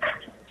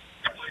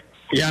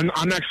 Yeah,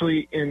 I'm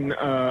actually in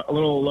a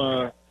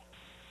little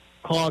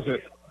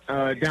closet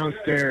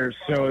downstairs,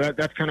 so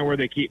that's kind of where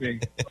they keep me.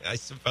 I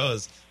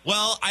suppose.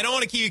 Well, I don't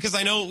want to keep you because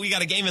I know we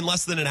got a game in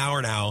less than an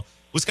hour now.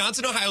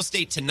 Wisconsin, Ohio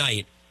State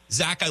tonight.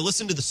 Zach, I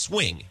listened to The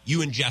Swing.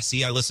 You and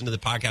Jesse, I listened to the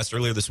podcast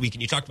earlier this week,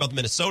 and you talked about the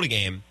Minnesota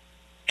game.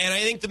 And I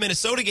think the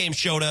Minnesota game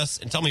showed us,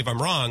 and tell me if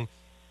I'm wrong,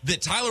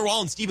 that Tyler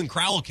Wall and Steven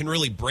Crowell can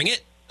really bring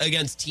it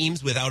against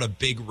teams without a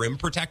big rim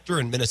protector,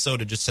 and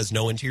Minnesota just has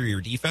no interior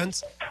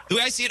defense. The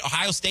way I see it,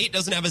 Ohio State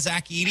doesn't have a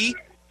Zach Edey,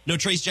 no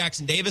Trace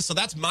Jackson-Davis, so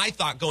that's my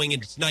thought going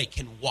into tonight.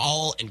 Can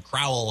Wall and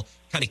Crowell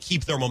kind of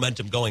keep their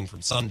momentum going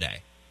from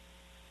Sunday?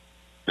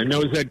 And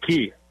no Zed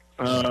Key,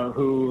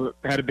 who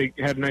had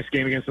a nice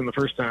game against them the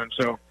first time.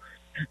 So,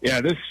 yeah,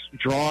 this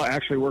draw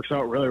actually works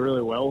out really,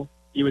 really well.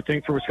 You would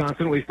think for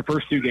Wisconsin, at least the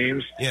first 2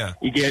 games. Yeah.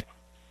 You get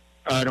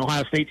an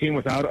Ohio State team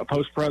without a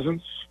post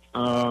presence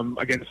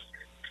against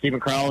Steven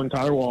Crowell and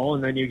Tyler Wall,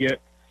 and then you get,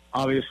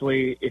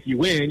 obviously, if you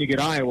win, you get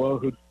Iowa,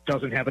 who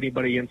doesn't have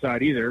anybody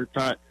inside either.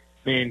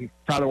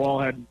 Tyler Wall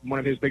had one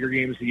of his bigger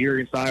games of the year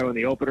against Iowa in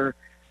the opener.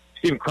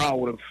 Steven Crowell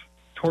would have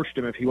torched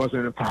him if he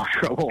wasn't in foul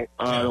trouble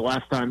the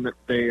last time that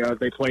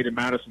they played in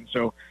Madison.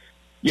 So,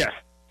 yes,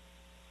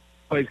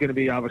 play is going to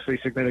be obviously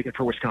significant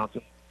for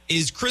Wisconsin.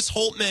 Is Chris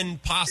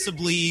Holtmann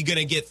possibly going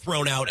to get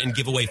thrown out and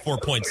give away 4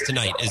 points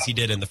tonight as he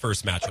did in the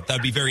first matchup? That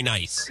would be very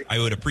nice. I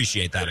would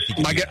appreciate that if he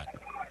could do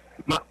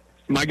that.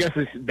 My guess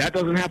is that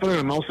doesn't happen, and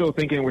I'm also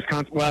thinking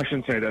Wisconsin. Well, I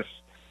shouldn't say this.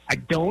 I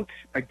don't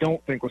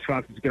think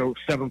Wisconsin's going to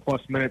go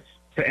 7+ minutes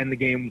to end the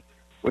game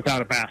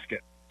without a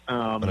basket.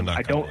 I'm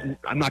not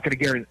going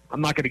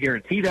to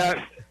guarantee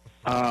that.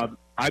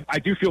 I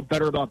do feel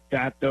better about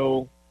that,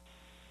 though.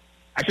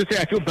 I should say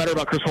I feel better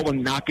about Chris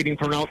Holtmann not getting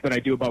thrown out than I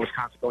do about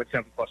Wisconsin going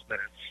 7+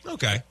 minutes.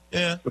 Okay.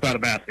 Yeah. Without a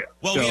basket.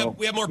 Well, so,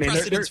 we have more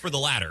precedents for the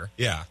latter.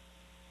 Yeah.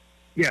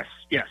 Yes.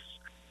 Yeah.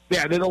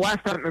 The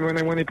last time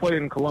when they played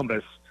in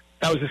Columbus,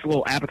 that was just a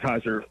little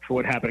appetizer for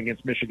what happened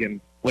against Michigan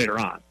later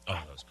on. Oh,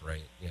 that was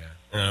great. Yeah.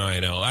 Oh, I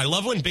know. I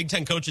love when Big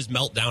Ten coaches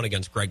melt down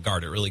against Greg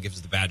Gard. It really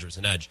gives the Badgers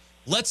an edge.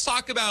 Let's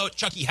talk about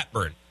Chucky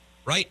Hepburn,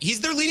 right?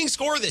 He's their leading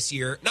scorer this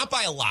year. Not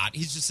by a lot.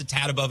 He's just a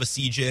tad above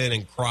Essegian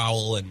and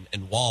Crowell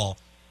and Wall.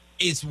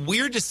 It's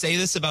weird to say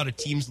this about a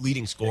team's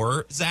leading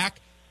scorer, Zach,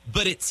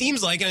 but it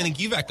seems like, and I think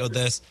you've echoed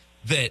this,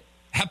 that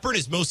Hepburn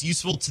is most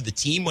useful to the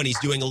team when he's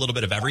doing a little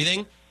bit of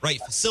everything,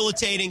 right?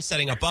 Facilitating,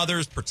 setting up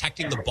others,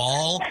 protecting the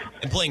ball,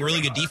 and playing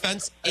really good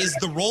defense. Is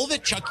the role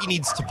that Chucky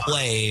needs to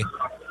play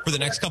for the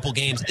next couple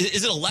games,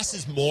 is it a less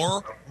is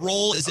more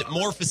role? Is it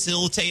more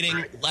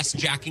facilitating, less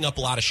jacking up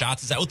a lot of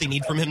shots? Is that what they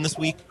need from him this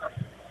week?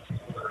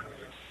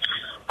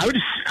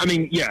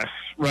 Yes,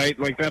 right?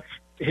 Like, that's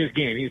his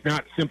game. He's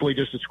not simply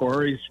just a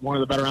scorer. He's one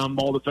of the better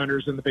on-ball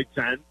defenders in the Big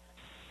Ten.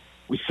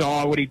 We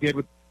saw what he did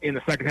in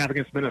the second half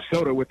against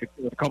Minnesota with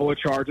a couple of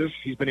charges.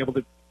 He's been able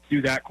to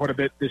do that quite a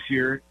bit this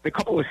year. The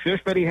couple of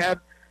assists that he had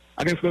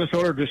against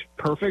Minnesota are just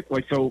perfect,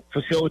 so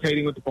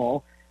facilitating with the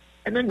ball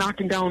and then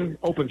knocking down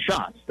open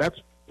shots. That's,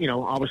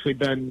 obviously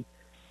been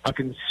a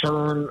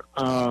concern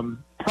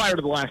prior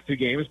to the last two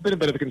games. It's been a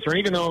bit of a concern,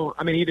 even though,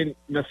 I mean, he didn't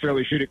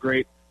necessarily shoot it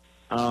great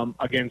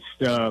against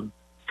the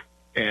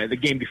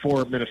game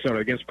before Minnesota,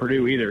 against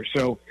Purdue either.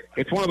 So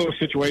it's one of those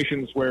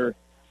situations where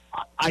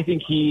I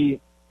think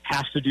he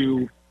has to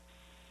do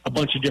a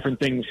bunch of different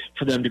things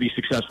for them to be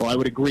successful. I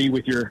would agree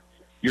with your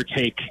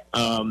take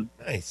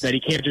Nice. that he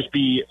can't just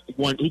be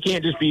one. He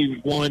can't just be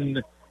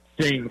one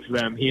thing for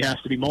them. He has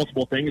to be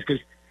multiple things,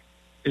 because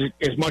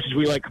as much as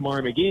we like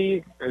Kamari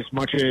McGee, as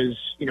much as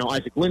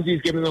Isaac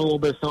Lindsey's giving them a little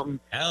bit of something,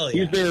 Hell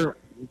yeah. he's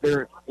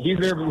their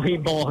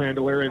lead ball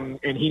handler, and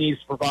he needs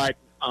to provide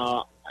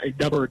a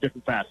number of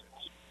different facets.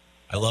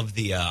 I love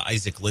the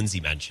Isaac Lindsey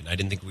mention. I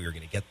didn't think we were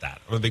going to get that.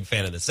 I'm a big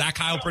fan of this. Zach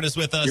Heilprin is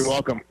with us. You're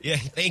welcome. Yeah,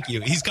 thank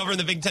you. He's covering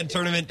the Big Ten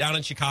tournament down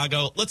in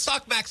Chicago. Let's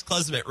talk Max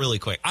Klesmit really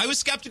quick. I was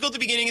skeptical at the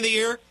beginning of the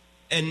year,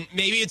 and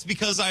maybe it's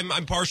because I'm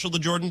partial to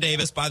Jordan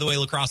Davis. By the way,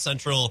 Lacrosse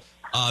Central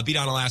beat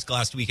on Alaska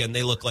last weekend.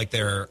 They look like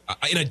they're,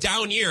 in a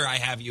down year, I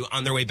have you,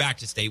 on their way back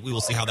to state. We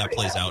will see how that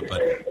plays out.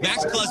 But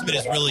Max Klesmit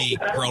has really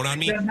grown on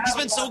me. He's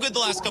been so good the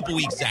last couple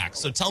weeks, Zach.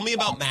 So tell me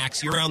about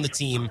Max. You're on the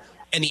team,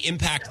 and the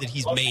impact that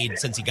he's made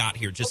since he got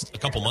here just a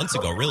couple months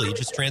ago, really. He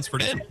just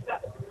transferred in.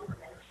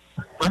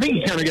 I think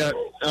he kind of got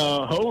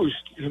hosed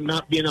from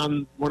not being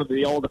on one of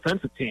the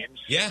all-defensive teams.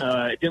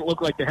 Yeah. It didn't look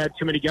like they had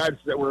too many guys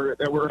that were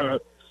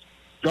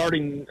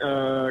guarding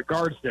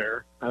guards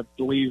there. I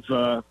believe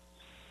they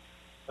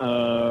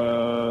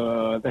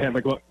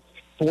had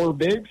four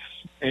bigs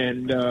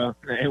and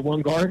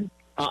one guard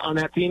on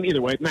that team.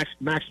 Either way, Max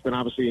has been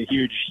obviously a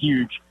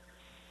huge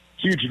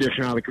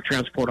addition out of the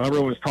transfer portal.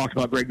 Everyone has talked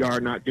about Greg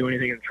Gard not doing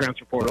anything in the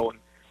transfer portal, and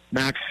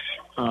Max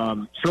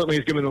certainly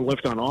has given the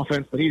lift on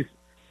offense, but he's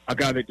a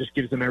guy that just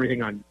gives them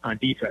everything on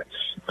defense.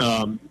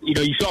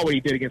 You saw what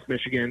he did against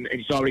Michigan, and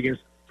you saw what he did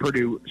against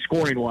Purdue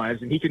scoring-wise,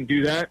 and he can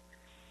do that.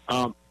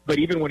 But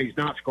even when he's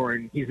not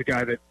scoring, he's a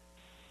guy that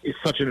is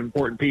such an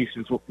important piece.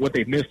 It's what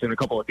they've missed in a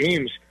couple of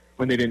games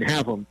when they didn't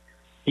have him.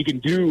 He can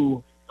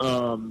do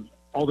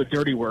all the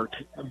dirty work.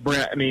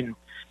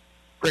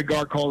 Greg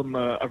Gard called him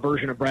a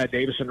version of Brad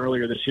Davison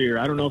earlier this year.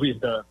 I don't know if he's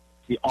the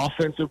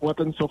offensive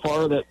weapon so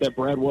far that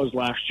Brad was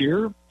last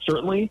year,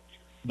 certainly,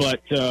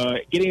 but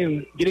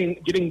getting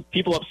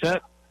people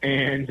upset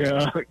and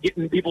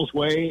getting in people's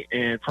way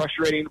and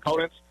frustrating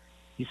opponents,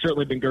 he's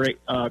certainly been great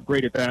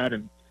at that.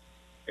 And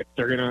if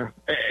they're gonna,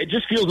 it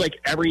just feels like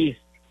every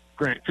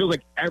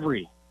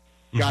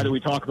guy that we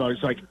talk about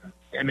is like,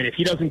 if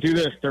he doesn't do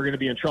this, they're going to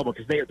be in trouble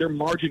because their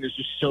margin is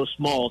just so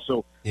small.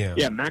 So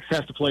yeah, Max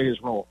has to play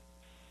his role.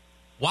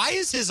 Why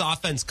has his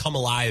offense come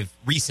alive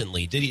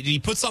recently? Did he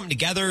put something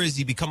together? Has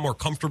he become more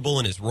comfortable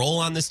in his role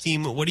on this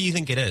team? What do you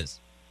think it is?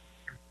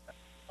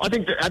 I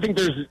think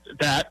there's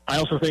that. I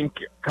also think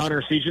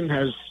Connor Seaton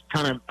has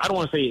kind of, I don't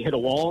want to say hit a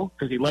wall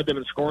because he led them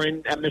in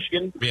scoring at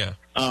Michigan. Yeah.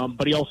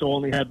 But he also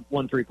only had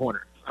one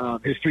 3-pointer.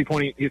 His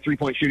three-point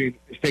shooting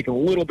has taken a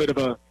little bit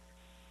of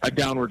a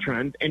downward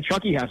trend, and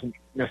Chucky hasn't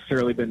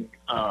necessarily been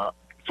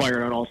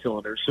firing on all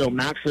cylinders. So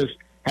Max has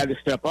had to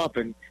step up,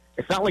 and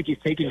it's not like he's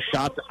taking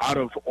shots out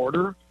of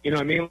order. You know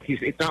what I mean?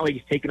 It's not like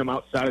he's taking them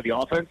outside of the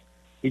offense.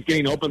 He's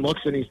getting open looks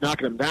and he's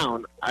knocking them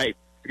down.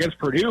 Against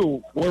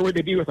Purdue, where would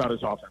they be without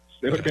his offense?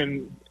 They would have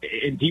been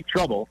in deep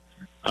trouble.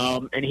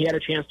 And he had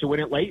a chance to win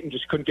it late and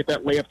just couldn't get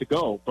that layup to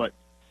go. But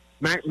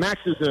Max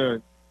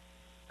is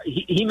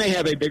he may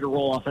have a bigger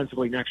role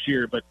offensively next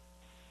year, but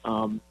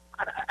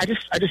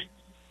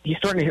he's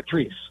starting to hit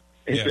threes.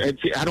 Yeah.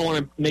 I don't want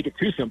to make it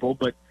too simple,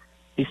 but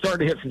he's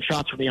starting to hit some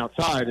shots from the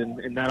outside,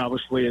 and that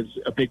obviously is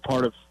a big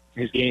part of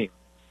his game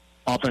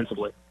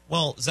offensively.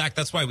 Well, Zach,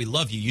 that's why we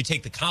love you. You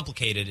take the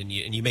complicated and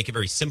you make it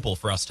very simple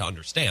for us to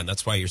understand.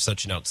 That's why you're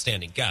such an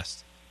outstanding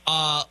guest.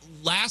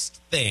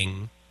 Last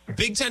thing,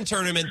 Big Ten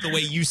tournament, the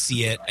way you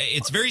see it,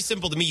 it's very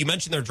simple to me. You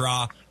mentioned their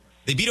draw.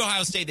 They beat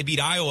Ohio State. They beat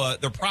Iowa.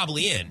 They're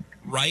probably in,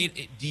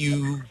 right? Do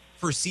you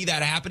foresee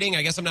that happening?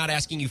 I guess I'm not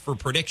asking you for a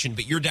prediction,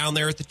 but you're down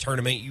there at the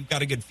tournament. You've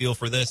got a good feel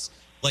for this.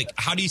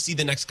 How do you see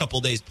the next couple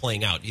of days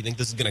playing out? Do you think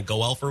this is going to go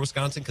well for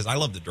Wisconsin? Because I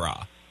love the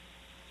draw.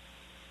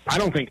 I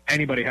don't think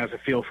anybody has a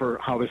feel for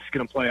how this is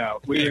going to play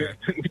out. We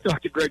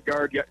talked to Greg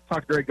Gard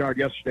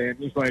yesterday, and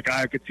he's like,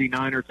 I could see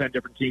 9 or 10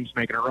 different teams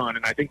making a run,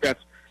 and I think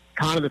that's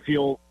kind of the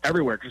feel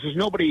everywhere because there's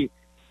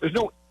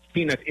no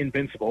team that's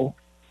invincible,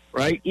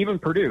 right? Even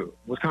Purdue,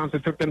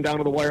 Wisconsin took them down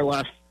to the wire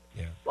last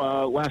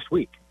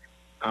week,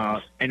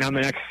 and on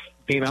the next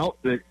game out,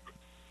 the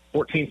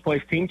 14th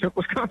place team took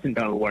Wisconsin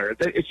down to the wire.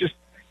 It's just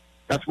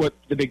that's what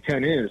the Big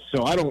Ten is.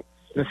 So I don't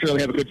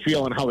necessarily have a good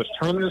feel on how this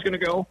tournament is going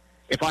to go.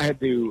 If I had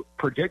to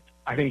predict,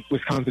 I think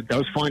Wisconsin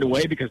does find a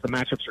way because the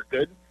matchups are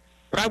good.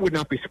 But I would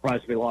not be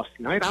surprised if they lost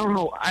tonight. I don't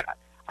know. I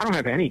don't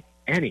have any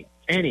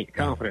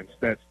confidence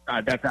that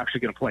that's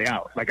actually going to play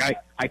out.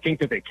 I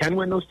think that they can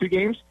win those two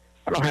games.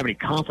 I don't have any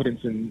confidence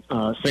in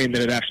saying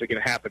that it's actually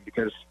going to happen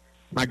because,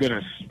 my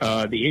goodness,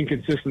 the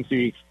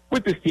inconsistency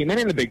with this team and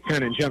in the Big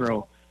Ten in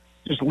general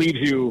just leaves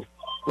you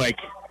I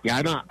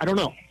don't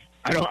know.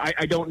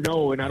 I don't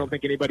know, and I don't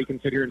think anybody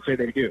can sit here and say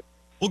they do.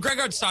 Well, Greg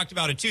Hart's talked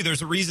about it, too.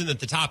 There's a reason that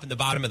the top and the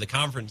bottom of the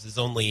conference is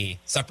only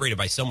separated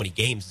by so many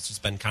games. It's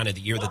just been kind of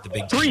the year that the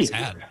big teams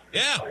had.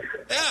 Yeah.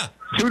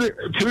 2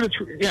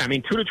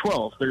 to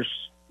 12. There's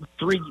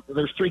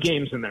three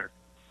games in there.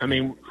 I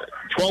mean,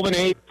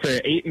 12-8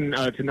 to 8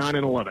 to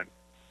 9-11.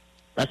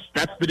 That's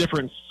the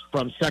difference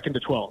from 2nd to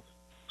 12.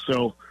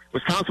 So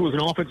Wisconsin was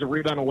an offensive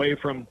rebound away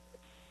from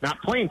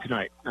not playing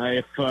tonight.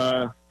 If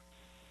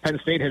Penn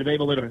State had been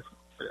able to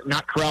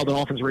not corral the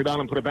offensive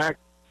rebound and put it back,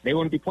 they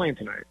wouldn't be playing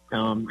tonight.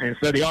 And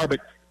so they are, but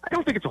I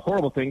don't think it's a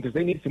horrible thing because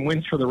they need some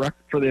wins for the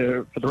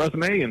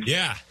resume and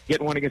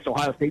getting one against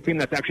Ohio State team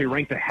that's actually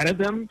ranked ahead of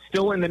them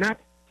still in the net.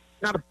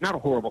 Not a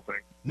horrible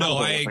thing. No,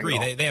 I agree.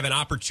 They have an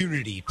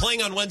opportunity.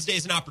 Playing on Wednesday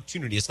is an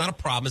opportunity. It's not a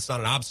problem. It's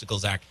not an obstacle,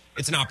 Zach.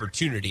 It's an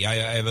opportunity. I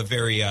have a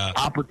very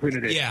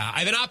opportunity. Yeah, I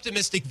have an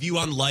optimistic view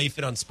on life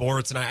and on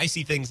sports, and I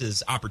see things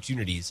as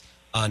opportunities,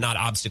 not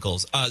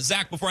obstacles.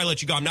 Zach, before I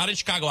let you go, I'm not in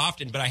Chicago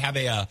often, but I have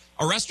a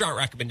restaurant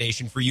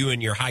recommendation for you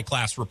and your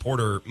high-class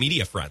reporter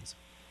media friends.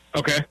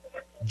 Okay.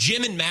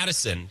 Jim in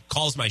Madison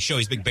calls my show.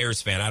 He's a big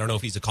Bears fan. I don't know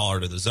if he's a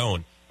caller to the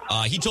Zone.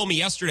 He told me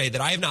yesterday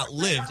that I have not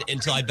lived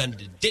until I've been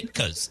to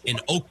Ditka's in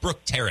Oak Brook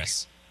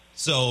Terrace.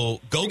 So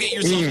go get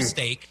yourself a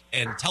steak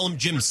and tell him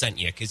Jim sent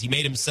you because he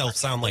made himself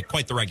sound like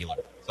quite the regular.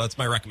 So that's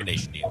my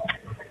recommendation to you.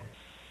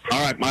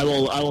 All right, I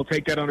will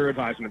take that under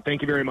advisement.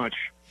 Thank you very much.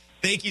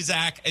 Thank you,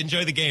 Zach.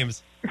 Enjoy the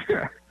games.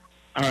 All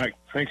right.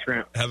 Thanks,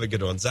 Grant. Have a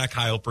good one. Zach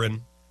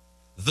Heilprin.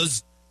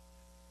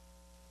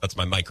 That's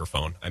my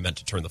microphone. I meant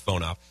to turn the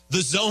phone off.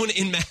 The Zone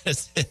in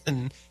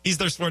Madison. He's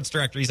their sports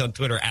director. He's on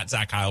Twitter at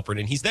Zach Heilprin,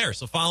 and he's there.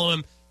 So follow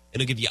him,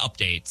 and he'll give you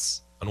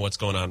updates on what's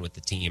going on with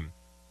the team.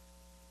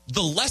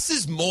 The less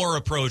is more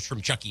approach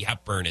from Chucky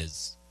Hepburn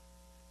is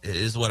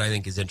what I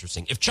think is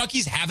interesting. If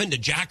Chucky's having to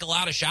jack a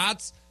lot of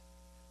shots,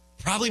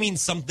 probably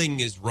means something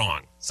is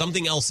wrong.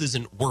 Something else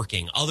isn't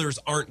working. Others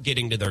aren't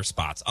getting to their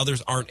spots.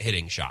 Others aren't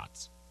hitting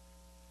shots.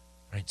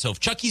 Right? So if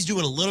Chucky's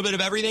doing a little bit of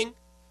everything,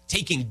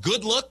 taking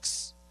good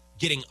looks,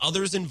 getting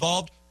others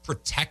involved,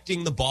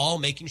 protecting the ball,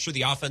 making sure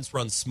the offense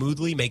runs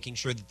smoothly, making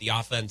sure that the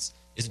offense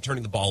isn't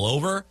turning the ball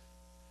over,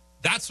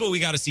 that's what we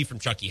got to see from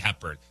Chucky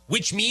Hepburn,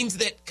 which means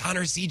that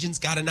Connor Sejan's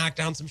got to knock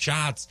down some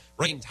shots,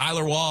 right? And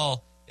Tyler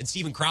Wall and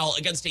Steven Crowell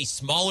against a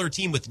smaller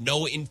team with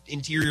no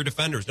interior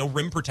defenders, no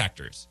rim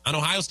protectors on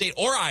Ohio State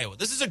or Iowa.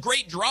 This is a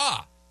great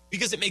draw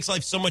because it makes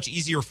life so much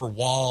easier for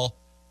Wall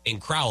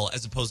and Crowell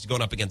as opposed to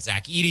going up against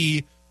Zach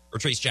Edey or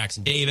Trace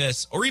Jackson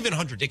Davis or even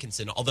Hunter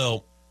Dickinson,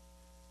 although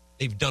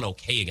they've done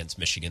okay against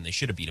Michigan. They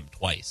should have beat him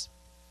twice.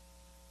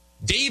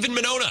 Dave in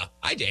Monona.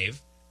 Hi, Dave.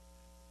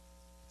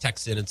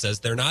 Texts in and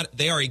says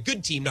they are a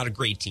good team, not a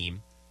great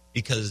team,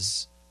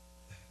 because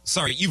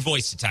sorry, you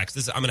voiced a text.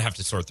 I'm going to have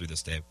to sort through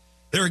this, Dave.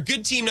 They're a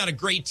good team, not a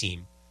great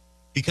team,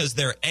 because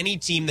they're any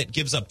team that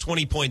gives up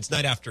 20 points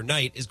night after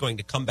night is going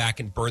to come back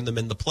and burn them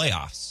in the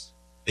playoffs.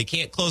 They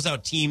can't close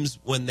out teams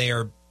when they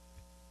are.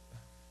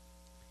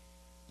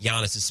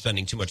 Giannis is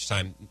spending too much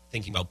time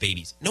thinking about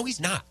babies. No, he's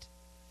not.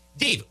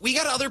 Dave, we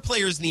got other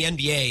players in the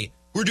NBA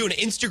who are doing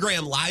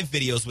Instagram live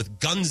videos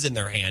with guns in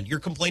their hand. You're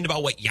complaining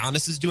about what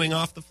Giannis is doing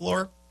off the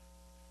floor?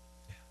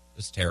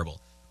 It's terrible.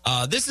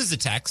 This is a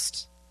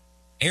text.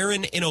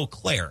 Aaron in Eau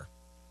Claire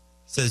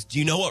says, do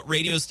you know what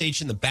radio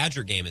station the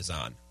Badger game is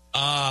on?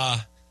 I'm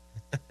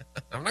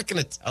not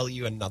going to tell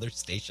you another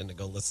station to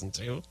go listen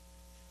to.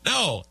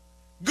 No.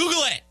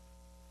 Google it.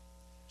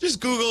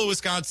 Just Google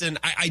Wisconsin.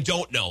 I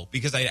don't know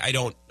because I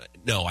don't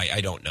know. I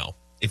don't know.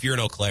 If you're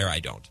in Eau Claire, I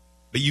don't.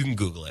 But you can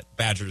Google it.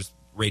 Badgers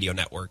Radio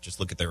Network. Just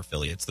look at their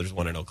affiliates. There's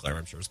one in Eau Claire,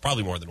 I'm sure. There's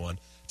probably more than one.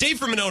 Dave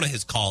from Monona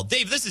has called.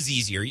 Dave, this is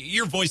easier.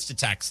 Your voice to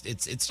text,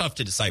 it's tough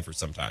to decipher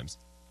sometimes.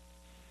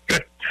 Hey,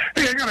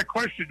 I got a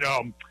question.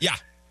 Yeah.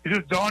 It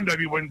just dawned on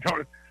me when...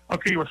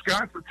 Okay,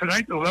 Wisconsin,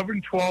 tonight,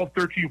 11, 12,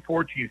 13,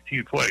 14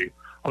 teams play.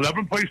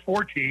 11 plays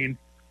 14,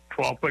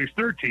 12 plays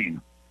 13.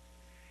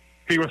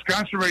 Okay,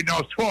 Wisconsin right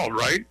now is 12,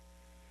 right?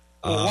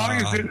 Well, why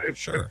is it...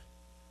 Sure.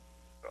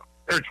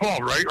 They're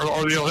 12, right? Or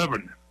are they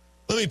 11?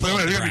 Let me pull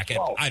up the bracket.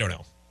 I don't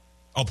know.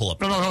 I'll pull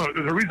up. No.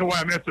 The reason why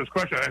I'm asking this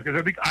question is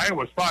because I think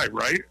Iowa's 5,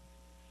 right?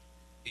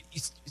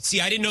 See,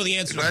 I didn't know the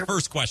answer to the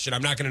first question.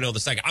 I'm not going to know the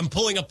second. I'm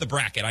pulling up the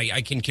bracket.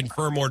 I can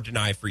confirm or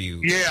deny for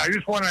you. Yeah, I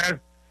just want to ask.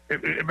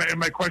 And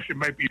my question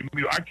might be,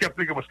 I kept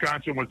thinking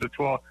Wisconsin was the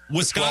 12.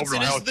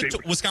 Wisconsin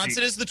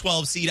is the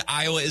 12 seed.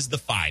 Iowa is the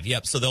 5.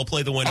 Yep. So they'll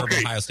play the winner of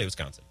Ohio State,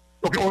 Wisconsin.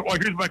 Okay. Well,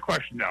 here's my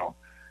question now.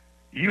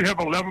 You have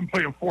 11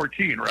 playing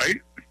 14,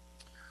 right?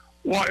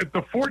 Well, if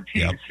the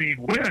 14 seed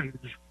wins,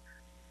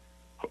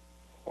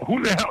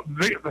 who the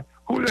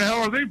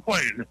hell are they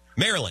playing?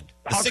 Maryland,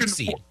 the 6th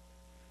seed.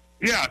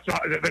 Yeah,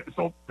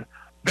 so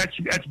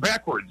that's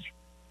backwards.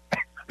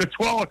 The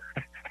 12.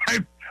 I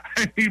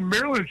mean,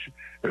 Maryland.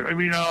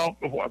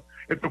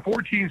 If the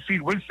 14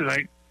 seed wins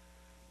tonight,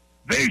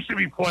 they should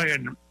be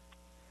playing.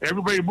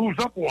 Everybody moves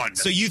up one.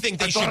 So you think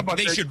they should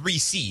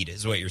reseed,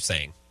 is what you're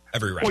saying?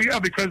 Every round. Well, yeah,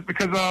 because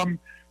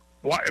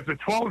if the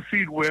 12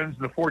 seed wins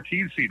and the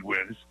 14 seed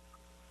wins,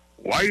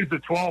 why is the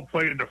 12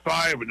 playing the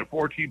 5 and the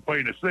 14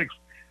 playing the 6?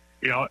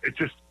 It's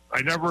just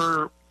I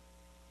never.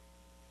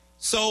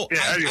 So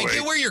I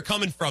get where you're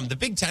coming from. The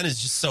Big Ten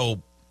is just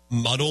so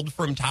muddled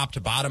from top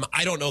to bottom.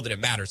 I don't know that it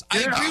matters. I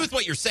agree with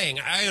what you're saying.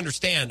 I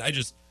understand. I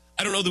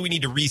don't know that we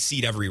need to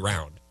reseed every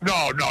round.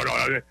 No.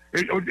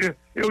 It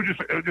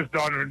was just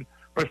done.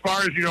 But as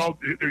far as, you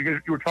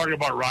were talking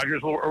about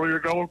Rogers a little earlier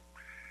ago,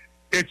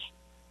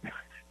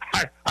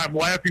 I'm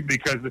laughing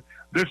because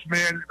this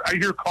man, I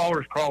hear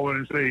callers call in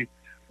and say,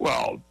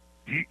 well,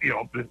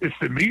 it's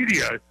the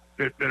media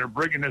that are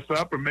bringing this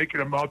up and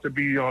making him out to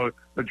be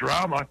the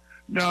drama.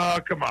 No,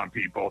 come on,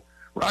 people.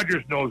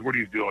 Rogers knows what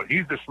he's doing.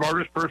 He's the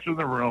smartest person in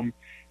the room.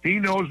 He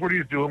knows what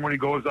he's doing when he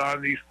goes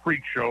on these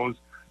freak shows,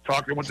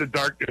 talking with the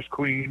Darkness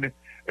Queen,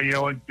 and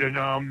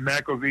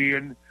McAfee,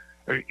 and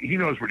he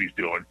knows what he's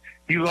doing.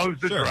 He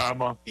loves the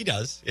drama. He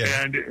does.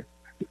 Yeah. And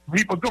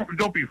people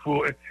don't be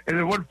fooled. And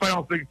then one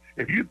final thing: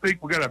 if you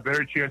think we got a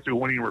better chance of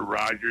winning with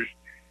Rogers,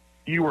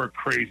 you are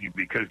crazy.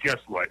 Because guess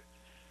what?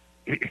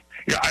 And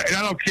I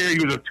don't care.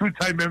 He was a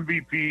 2-time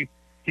MVP.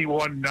 He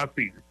won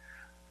nothing.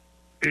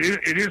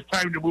 It is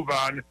time to move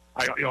on.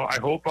 I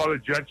hope all the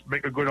Jets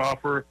make a good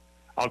offer.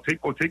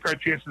 We'll take our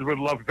chances with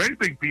love. If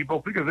anything,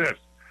 people, think of this.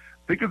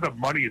 Think of the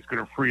money it's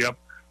going to free up,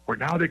 where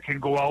now they can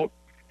go out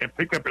and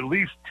pick up at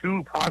least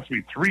 2,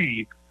 possibly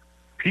 3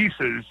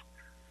 pieces,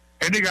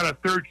 and they got a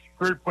third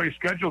place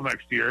schedule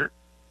next year.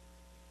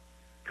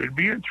 Could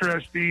be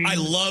interesting. I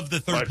love the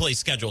third place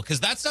schedule because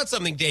that's not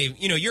something, Dave.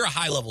 You're a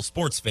high level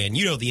sports fan.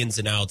 You know the ins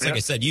and outs. Like I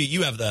said,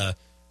 you have the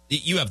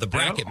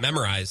bracket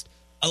memorized.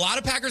 A lot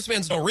of Packers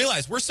fans don't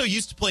realize we're so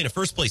used to playing a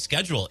first place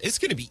schedule. It's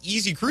going to be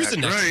easy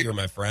cruising next year,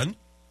 my friend.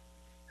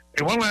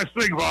 And one last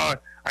thing, I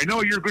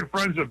know you're good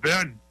friends with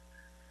Ben.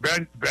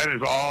 Ben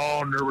is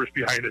all nervous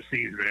behind the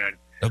scenes, man.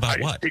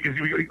 About what? Because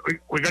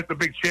we got the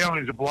big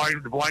challenge, the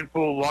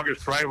blindfold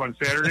longest drive on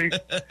Saturday.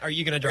 Are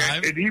you going to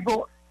drive? And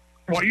Ebo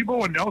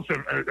and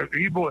Nelson,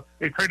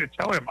 they tried to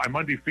tell him, I'm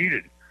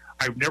undefeated.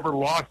 I've never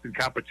lost in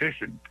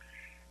competition.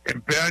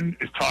 And Ben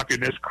is talking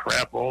this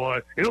crap.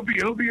 It'll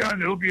be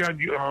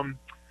on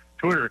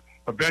Twitter.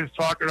 But Ben's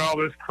talking all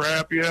this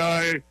crap.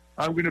 Yeah,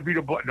 I'm going to beat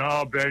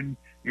No, Ben,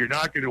 you're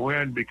not going to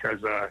win because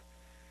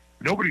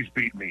nobody's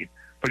beat me.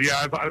 But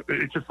yeah,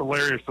 it's just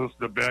hilarious to listen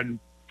to Ben.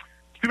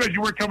 Too bad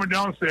you weren't coming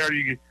down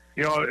Saturday.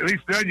 At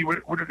least then you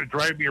wouldn't have to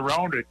drive me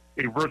around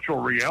a virtual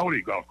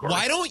reality golf course.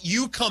 Why don't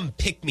you come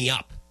pick me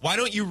up? Why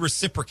don't you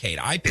reciprocate?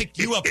 I picked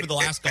you up for the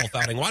last golf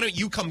outing. Why don't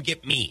you come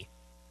get me?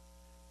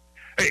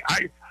 Hey,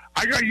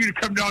 I got you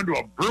to come down to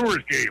a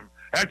Brewers game.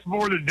 That's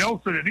more than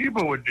Nelson and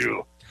Ebo would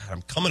do. God,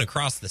 I'm coming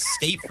across the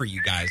state for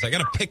you guys. I got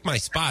to pick my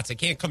spots. I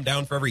can't come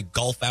down for every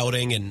golf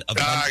outing and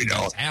event you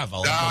guys have.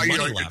 I'll have no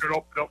money left.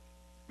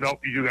 Nope,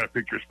 you do got to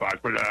pick your spots.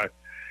 But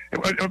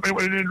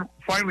and then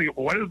finally,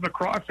 why doesn't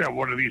lacrosse have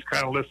one of these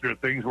kind of listener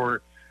things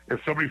where if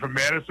somebody from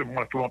Madison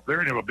wants to come up there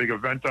and have a big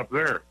event up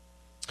there?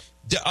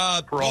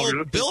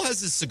 Bill has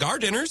his cigar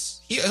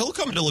dinners. He'll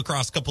come to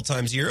lacrosse a couple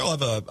times a year. He'll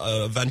have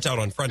a event out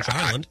on French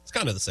Island. It's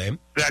kind of the same.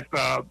 That's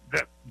out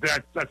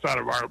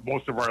of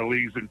most of our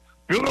leagues. And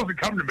Bill doesn't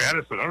come to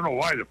Madison. I don't know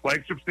why. The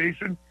flagship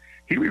station,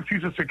 he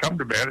refuses to come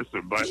to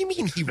Madison. But what do you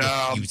mean he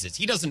refuses?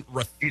 He doesn't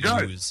refuse. He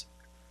does.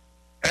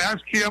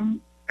 Ask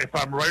him if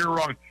I'm right or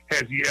wrong.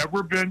 Has he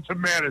ever been to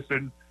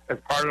Madison as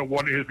part of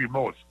one of his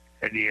remotes?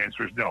 And the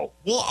answer is no.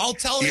 Well, I'll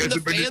tell him the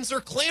fans are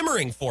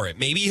clamoring for it.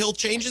 Maybe he'll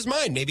change his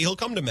mind. Maybe he'll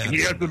come to Madison.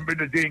 He hasn't been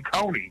to Dane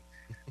County.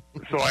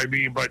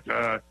 Anyway,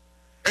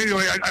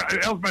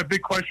 that was my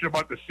big question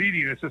about the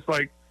seeding. It's just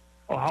like,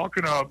 well, how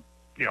can a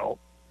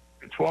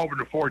 12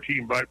 and a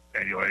 14? But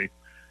anyway,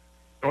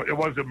 it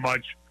wasn't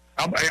much.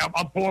 I'm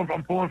pulling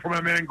for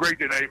my man Greg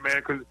tonight,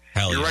 man, because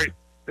you're right.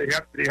 They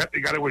got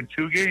to win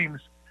 2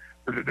 games,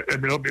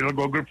 and it'll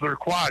go good for their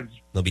quads.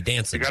 They'll be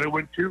dancing. They got to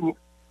win 2.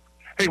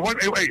 Hey,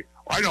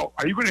 I know.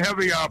 Are you going to have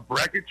a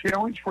bracket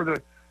challenge for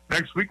the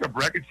next week? A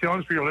bracket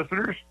challenge for your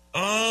listeners?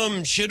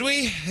 Should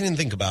we? I didn't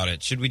think about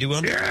it. Should we do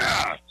one?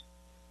 Yeah. Right,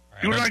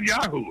 do it on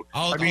Yahoo.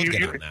 I'll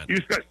get on that. You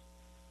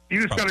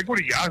just got to go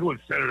to Yahoo and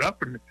set it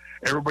up, and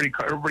everybody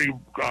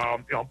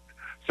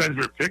sends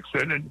their picks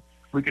in, and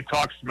we can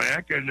talk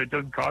smack, and it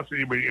doesn't cost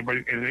anybody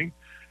anything.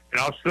 And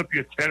I'll slip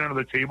you 10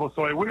 under the table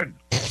so I win.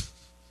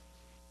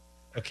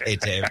 Okay,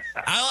 Dave.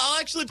 I'll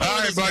actually put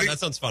this together. That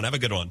sounds fun. Have a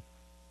good one.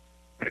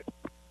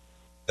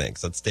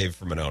 Thanks. That's Dave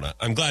from Monona.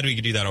 I'm glad we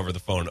could do that over the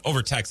phone.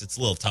 Over text, it's a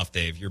little tough,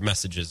 Dave. Your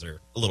messages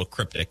are a little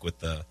cryptic with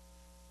the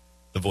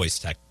voice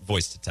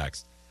to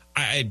text.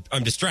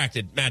 I'm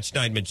distracted. Matt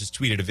Schneidman just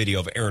tweeted a video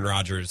of Aaron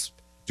Rodgers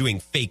doing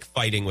fake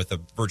fighting with a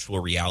virtual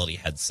reality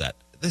headset.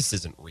 This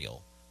isn't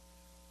real.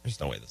 There's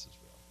no way this is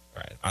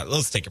real. All right,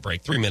 let's take a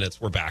break. 3 minutes.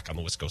 We're back on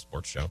the Wisco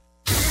Sports Show.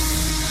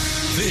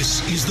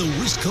 This is the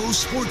Wisco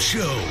Sports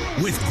Show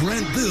with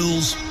Grant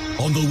Bills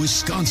on the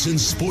Wisconsin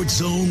Sports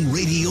Zone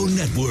Radio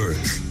Network.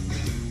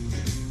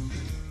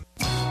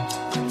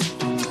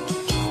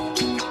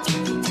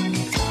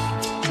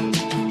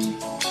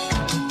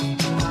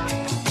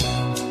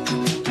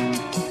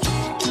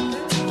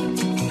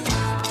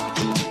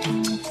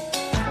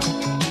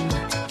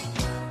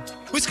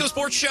 Wisco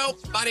Sports Show.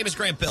 My name is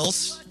Grant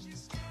Bills.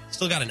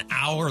 Still got an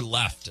hour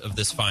left of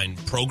this fine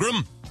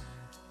program.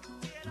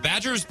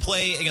 Badgers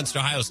play against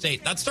Ohio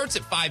State. That starts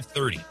at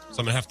 5:30, so I'm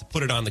going to have to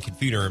put it on the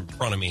computer in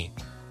front of me.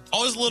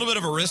 Always a little bit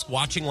of a risk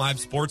watching live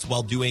sports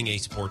while doing a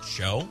sports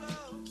show.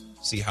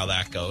 See how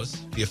that goes.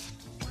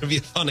 It'll be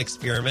a fun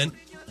experiment.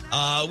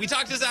 We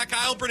talked to Zach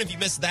Heilprin. If you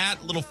missed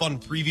that, a little fun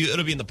preview.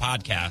 It'll be in the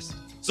podcast.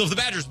 So if the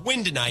Badgers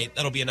win tonight,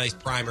 that'll be a nice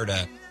primer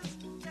to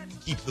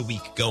keep the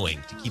week going,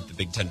 to keep the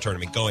Big Ten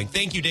tournament going.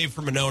 Thank you, Dave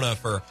from Monona,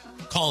 for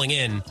calling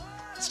in.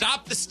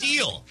 Stop the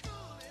steal,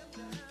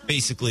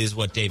 basically, is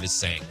what Dave is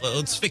saying.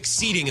 Let's fix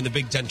seeding in the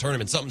Big Ten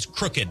tournament. Something's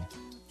crooked.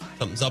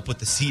 Something's up with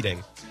the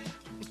seeding.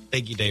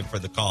 Thank you, Dave, for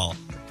the call.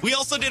 We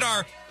also did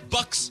our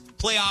Bucks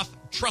playoff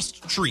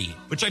trust tree,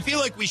 which I feel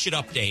like we should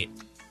update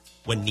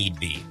when need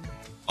be.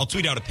 I'll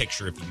tweet out a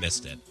picture if you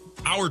missed it.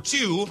 Hour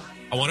 2,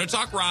 I want to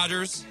talk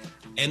Rodgers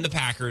and the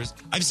Packers.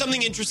 I have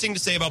something interesting to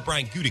say about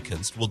Brian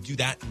Gutekunst. We'll do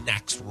that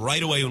next,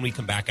 right away when we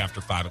come back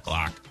after 5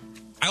 o'clock.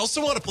 I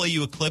also want to play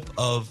you a clip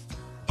of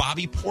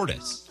Bobby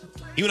Portis.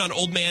 He went on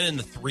Old Man in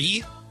the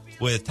 3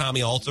 with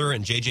Tommy Alter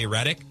and J.J.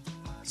 Redick.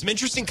 Some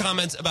interesting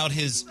comments about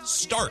his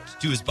start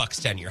to his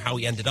Bucks tenure, how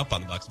he ended up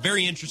on the Bucks.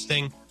 Very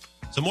interesting.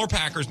 So more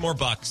Packers, more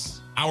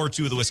Bucks. Hour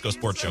 2 of the Wisco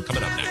Sports Show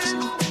coming up next.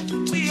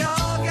 We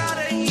all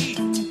gotta eat.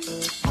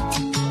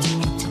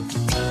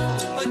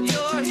 But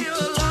you're here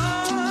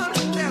alone.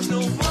 There's no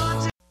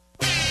one to...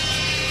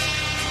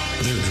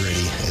 They're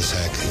gritty as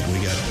heck. We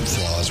got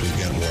flaws. We've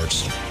got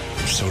warts.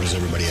 So does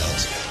everybody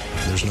else.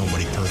 There's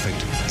nobody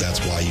perfect.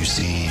 That's why you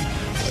see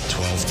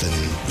 12th and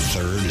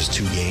 3rd is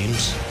 2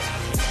 games.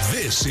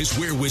 This is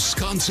where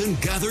Wisconsin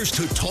gathers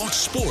to talk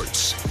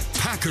sports.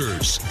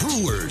 Packers,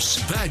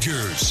 Brewers,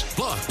 Badgers,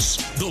 Bucks.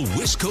 The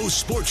Wisco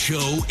Sports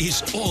Show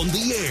is on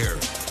the air.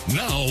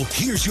 Now,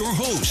 here's your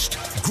host,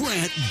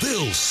 Grant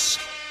Bills.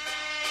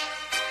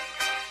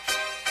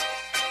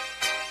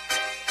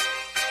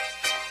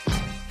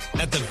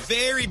 At the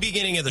very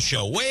beginning of the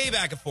show, way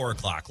back at 4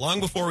 o'clock, long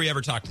before we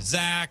ever talked to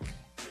Zach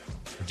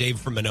or Dave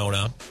from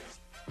Monona,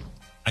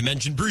 I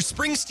mentioned Bruce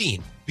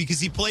Springsteen because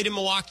he played in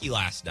Milwaukee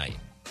last night.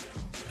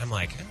 I'm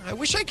like, I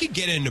wish I could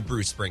get into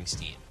Bruce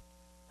Springsteen,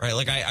 right?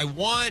 Like, I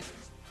want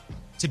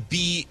to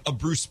be a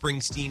Bruce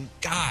Springsteen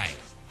guy,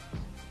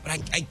 but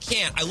I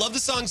can't. I love the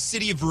song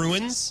City of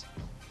Ruins.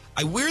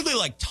 I weirdly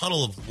like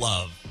Tunnel of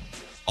Love,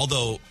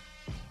 although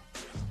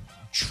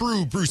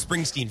true Bruce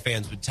Springsteen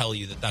fans would tell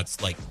you that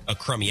that's like a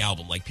crummy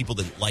album. Like, people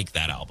didn't like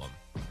that album.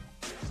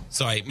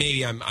 So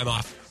I'm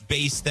off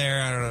base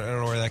there. I don't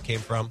know where that came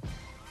from.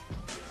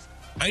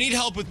 I need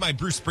help with my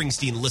Bruce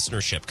Springsteen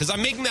listenership because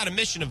I'm making that a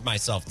mission of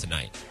myself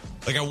tonight.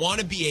 Like, I want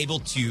to be able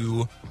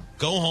to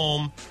go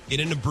home, get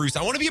into Bruce.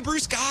 I want to be a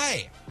Bruce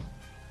guy,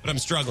 but I'm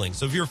struggling.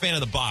 So if you're a fan of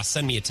The Boss,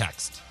 send me a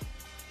text.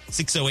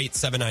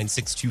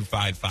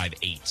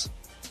 608-796-2558.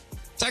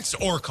 Text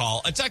or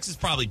call. A text is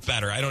probably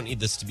better. I don't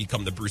need this to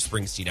become the Bruce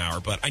Springsteen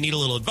hour, but I need a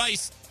little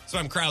advice, so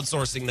I'm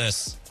crowdsourcing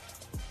this,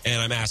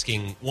 and I'm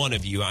asking one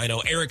of you. I know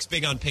Eric's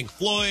big on Pink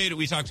Floyd.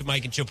 We talked to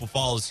Mike in Chippewa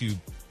Falls, who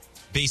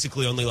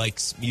basically only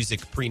likes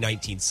music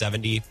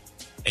pre-1970,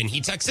 and he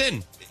texts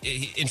in.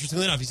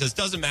 Interestingly enough, he says,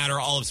 doesn't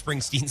matter, all of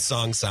Springsteen's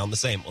songs sound the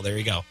same. Well, there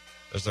you go.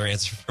 There's our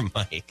answer from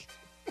Mike.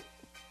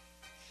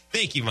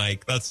 Thank you,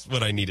 Mike. That's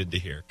what I needed to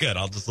hear. Good,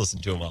 I'll just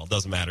listen to them all.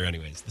 Doesn't matter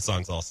anyways. The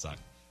songs all suck.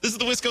 This is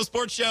the Wisco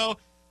Sports Show.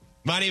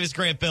 My name is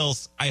Grant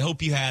Bills. I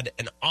hope you had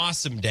an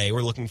awesome day.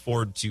 We're looking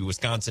forward to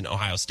Wisconsin,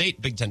 Ohio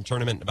State, Big Ten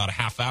tournament in about a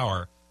half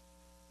hour.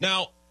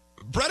 Now,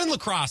 Brett in La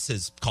Crosse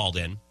has called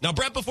in. Now,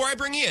 Brett, before I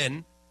bring you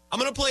in, I'm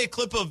going to play a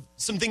clip of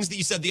some things that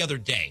you said the other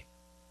day.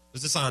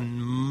 Was this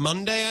on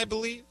Monday, I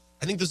believe?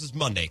 I think this is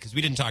Monday because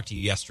we didn't talk to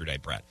you yesterday,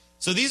 Brett.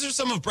 So these are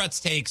some of Brett's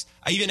takes.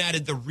 I even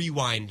added the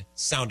rewind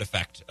sound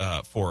effect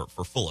for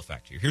full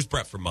effect here. Here's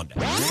Brett from Monday.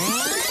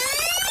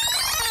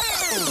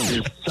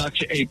 It's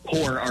such a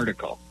poor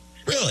article.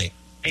 Really?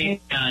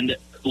 And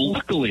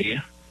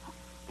luckily,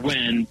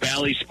 when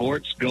Bally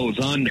Sports goes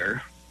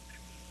under,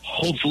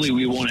 hopefully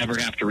we won't ever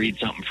have to read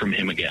something from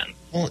him again.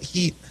 Well,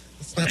 he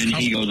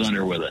goes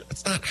under with it.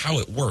 That's not how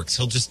it works.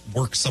 He'll just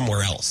work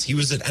somewhere else. He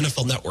was at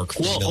NFL Network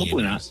for a million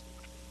hopefully years.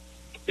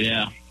 not.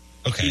 Yeah.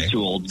 Okay. He's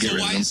too old.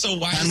 So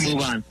why is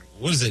move on.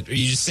 What is it? Are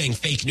you just saying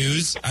fake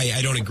news?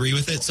 I don't agree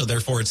with it, so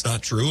therefore it's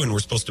not true, and we're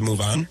supposed to move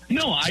on?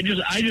 No, I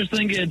just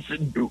think it's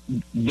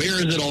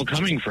where is it all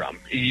coming from?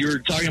 You're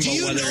talking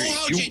about whether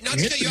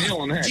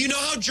do you know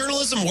how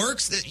journalism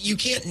works? That you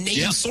can't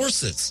name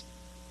sources.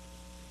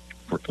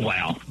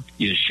 Wow,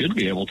 you should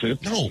be able to.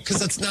 No, because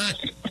that's not.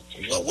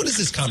 What is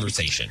this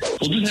conversation?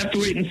 We'll just have to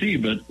wait and see.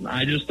 But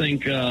I just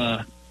think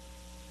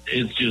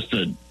it's just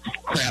a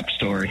crap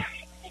story.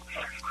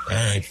 All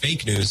right,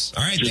 fake news.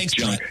 All right, just thanks,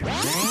 Brett.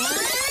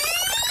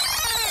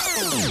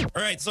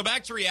 All right, so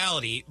back to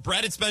reality.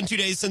 Brett, it's been 2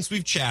 days since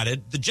we've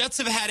chatted. The Jets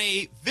have had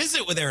a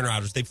visit with Aaron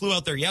Rodgers. They flew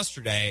out there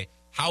yesterday.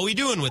 How are we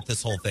doing with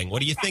this whole thing?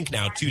 What do you think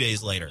now, 2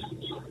 days later?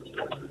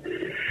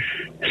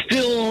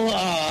 Still,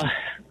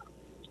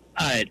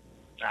 I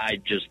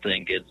just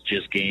think it's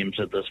just games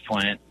at this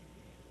point.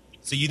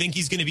 So you think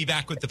he's going to be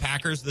back with the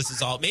Packers? This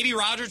is all. Maybe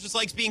Rodgers just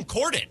likes being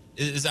courted.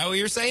 Is that what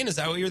you're saying? Is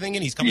that what you're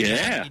thinking? He's coming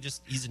back.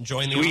 He's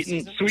enjoying the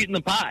offseason? Sweeten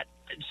the pot.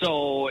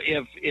 So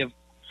if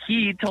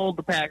he told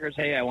the Packers,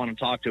 hey, I want to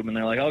talk to him, and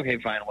they're like, okay,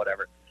 fine,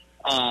 whatever.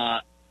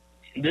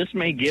 This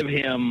may give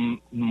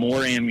him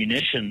more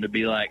ammunition to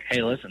be like,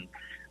 hey, listen,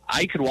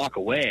 I could walk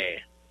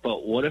away,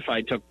 but what if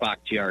I took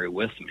Bakhtiari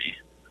with me?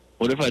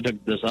 What if I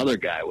took this other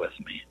guy with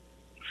me?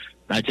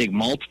 I take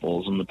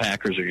multiples, and the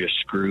Packers are just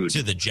screwed.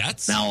 To the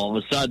Jets? Now, all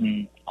of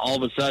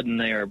a sudden,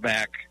 they are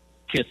back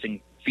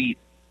kissing feet.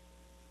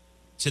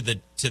 To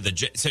the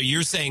Jets. So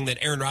you're saying that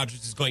Aaron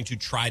Rodgers is going to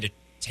try to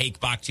take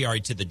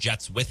Bakhtiari to the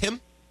Jets with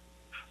him?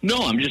 No,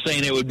 I'm just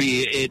saying it would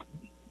be it.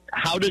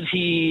 How does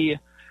he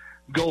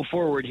go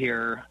forward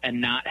here and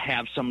not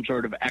have some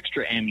sort of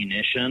extra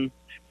ammunition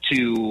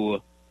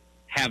to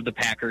have the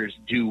Packers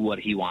do what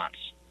he wants?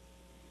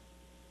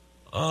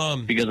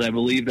 Because I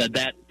believe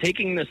that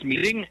taking this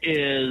meeting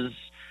is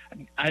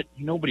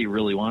nobody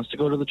really wants to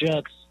go to the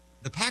Jets.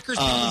 The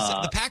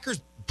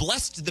Packers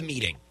blessed the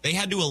meeting. They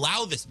had to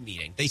allow this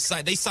meeting. They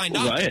signed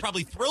up. Right. They're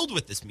probably thrilled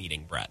with this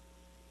meeting, Brett.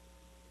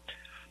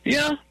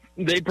 Yeah,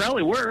 they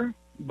probably were,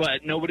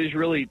 but nobody's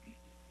really.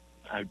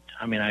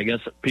 I mean, I guess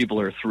people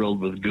are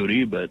thrilled with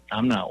Goody, but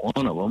I'm not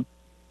one of them.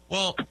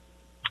 Well,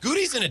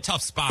 Goody's in a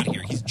tough spot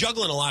here. He's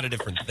juggling a lot of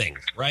different things,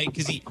 right?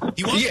 Because he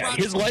wants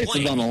Rodgers his life to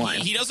play. is on the line.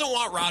 He doesn't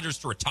want Rodgers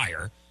to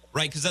retire,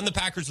 right? Because then the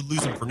Packers would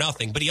lose him for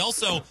nothing. But he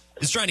also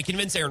is trying to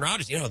convince Aaron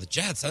Rodgers, the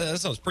Jets, that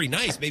sounds pretty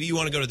nice. Maybe you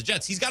want to go to the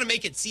Jets. He's got to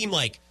make it seem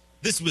like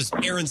this was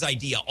Aaron's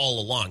idea all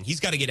along.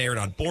 He's got to get Aaron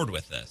on board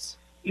with this.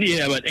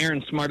 Yeah, but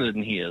Aaron's smarter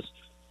than he is.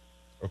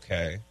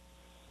 Okay.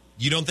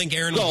 You don't think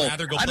Aaron would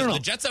rather go play? The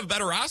Jets have a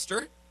better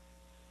roster.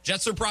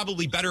 Jets are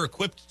probably better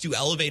equipped to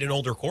elevate an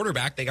older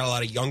quarterback. They got a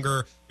lot of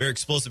younger, very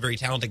explosive, very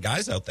talented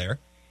guys out there.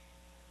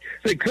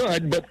 They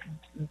could, but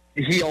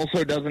he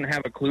also doesn't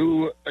have a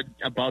clue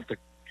about the.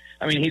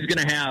 I mean, he's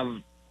going to have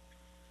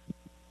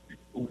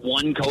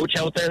one coach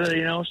out there that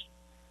he knows.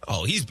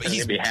 Oh, he's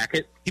maybe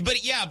Hackett.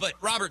 But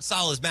Robert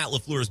Saleh is Matt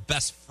LaFleur's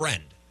best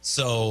friend.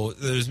 So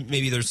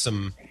there's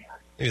some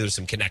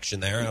connection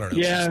there. I don't know.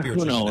 Yeah,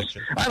 who knows?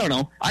 I don't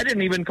know. I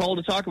didn't even call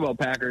to talk about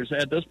Packers.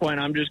 At this point,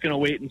 I'm just going to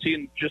wait and see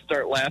and just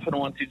start laughing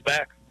once he's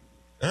back.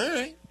 All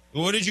right.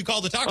 What did you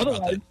call to talk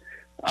about then?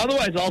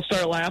 Otherwise, I'll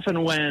start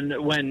laughing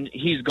when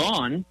he's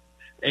gone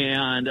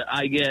and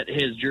I get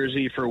his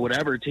jersey for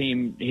whatever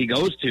team he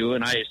goes to,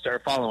 and I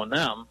start following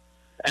them.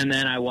 And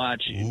then I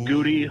watch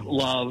Goody,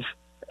 Love,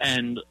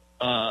 and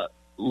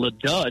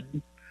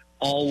LeDud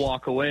all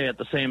walk away at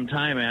the same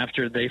time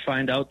after they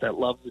find out that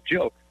Love's a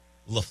joke.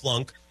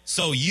 LaFlunk.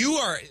 So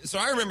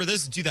I remember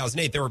this in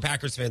 2008. There were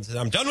Packers fans that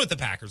I'm done with the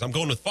Packers. I'm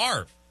going with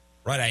Favre.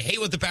 Right? I hate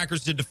what the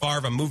Packers did to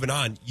Favre. I'm moving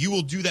on. You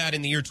will do that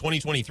in the year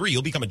 2023.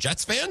 You'll become a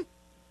Jets fan?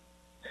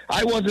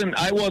 I wasn't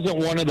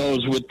one of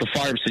those with the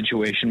Favre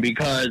situation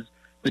because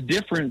the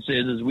difference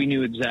is we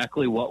knew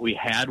exactly what we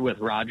had with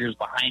Rodgers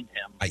behind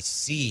him. I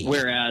see.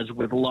 Whereas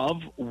with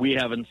Love, we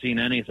haven't seen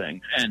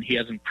anything, and he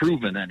hasn't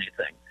proven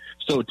anything.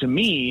 So to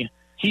me,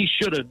 he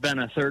should have been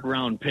a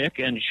third-round pick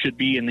and should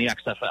be in the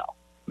XFL.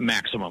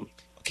 Maximum.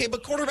 Okay,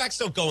 but quarterbacks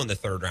don't go in the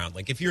third round.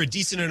 Like if you're a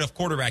decent enough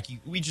quarterback,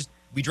 we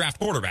draft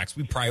quarterbacks.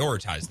 We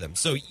prioritize them.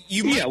 So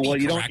you might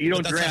you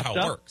don't draft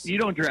up. Works. You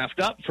don't draft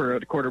up for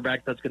a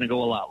quarterback that's going to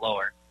go a lot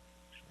lower.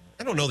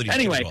 I don't know that.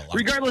 Anyway,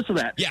 regardless of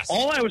that, yes.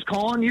 All I was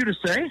calling you to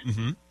say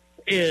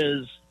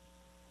is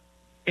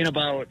in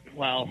about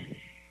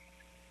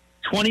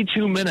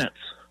 22 minutes.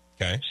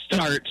 Okay.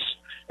 Starts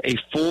a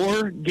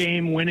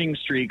 4-game winning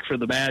streak for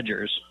the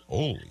Badgers.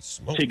 Holy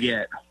smoke! To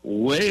get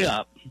way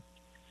up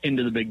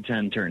into the Big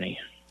Ten tourney,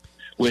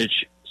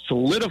 which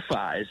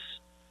solidifies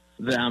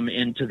them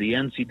into the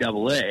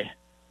NCAA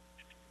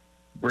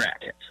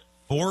bracket.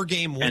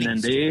 4-game winning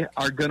and then they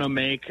are going to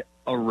make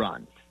a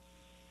run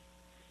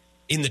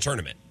in the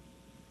tournament.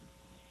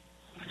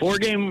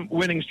 4-game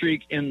winning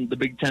streak in the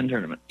Big Ten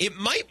tournament. It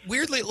might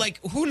weirdly,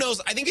 who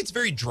knows? I think it's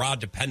very draw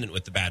dependent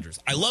with the Badgers.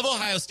 I love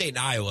Ohio State and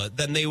Iowa.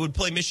 Then they would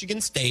play Michigan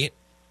State,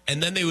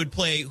 and then they would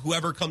play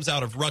whoever comes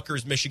out of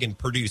Rutgers, Michigan,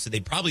 Purdue. So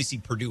they'd probably see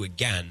Purdue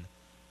again.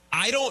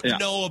 I don't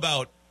know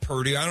about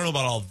Purdue. I don't know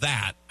about all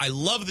that. I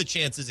love the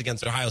chances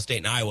against Ohio State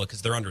and Iowa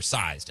because they're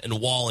undersized, and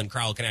Wall and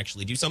Crowell can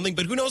actually do something.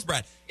 But who knows,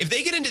 Brad? If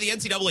they get into the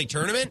NCAA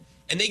tournament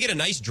and they get a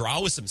nice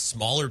draw with some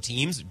smaller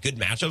teams, good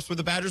matchups for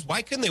the Badgers,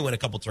 why couldn't they win a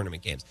couple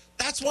tournament games?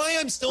 That's why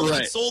I'm still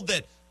not sold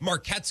that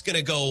Marquette's going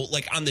to go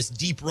on this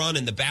deep run,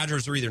 and the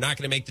Badgers are either not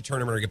going to make the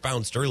tournament or get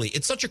bounced early.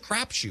 It's such a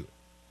crapshoot.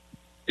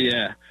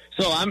 Yeah.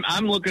 So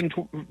I'm looking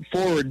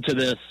forward to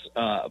this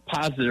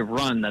positive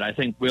run that I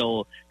think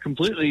will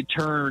completely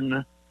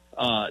turn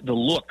the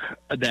look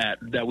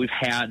that we've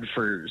had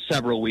for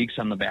several weeks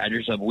on the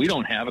Badgers of we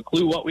don't have a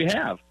clue what we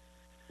have.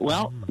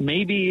 Well,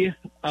 maybe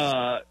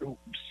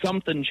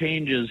something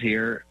changes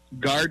here.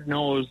 Gard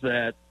knows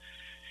that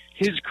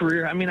his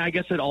career, I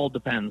guess it all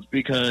depends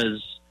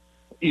because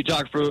you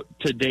talk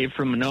to Dave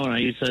from Monona,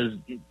 he says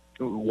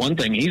one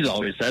thing he's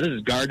always said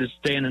is Gard is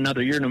staying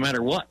another year no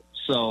matter what.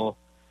 So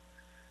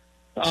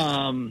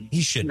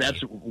he should.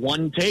 That's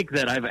one take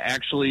that I've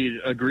actually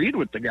agreed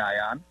with the guy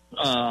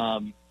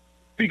on,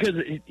 because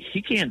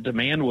he can't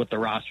demand what the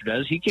roster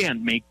does. He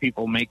can't make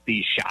people make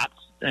these shots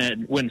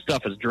and when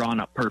stuff is drawn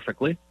up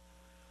perfectly.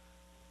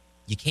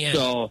 You can't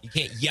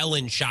yell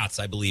in shots,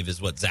 I believe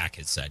is what Zach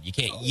has said. You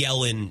can't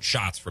yell in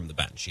shots from the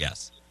bench,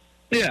 yes.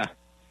 Yeah.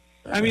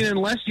 I mean,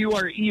 unless you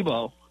are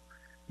Ebo,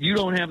 you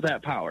don't have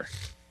that power.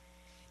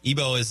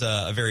 Ebo is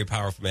a very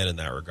powerful man in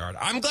that regard.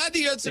 I'm glad that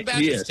you had some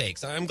Badgers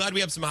takes. I'm glad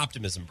we have some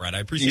optimism, Brett. I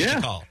appreciate the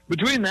call.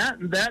 Between that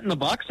and the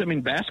Bucks, I mean,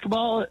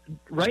 basketball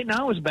right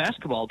now is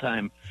basketball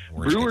time.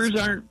 Brewers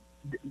aren't.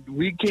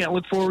 We can't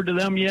look forward to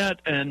them yet,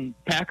 and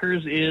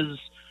Packers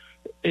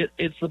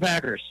it's the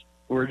Packers.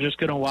 We're just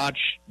going to watch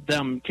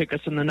them kick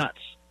us in the nuts.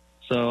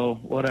 So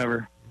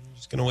whatever. I'm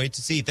just going to wait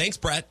to see. Thanks,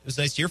 Brett. It was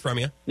nice to hear from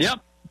you. Yep.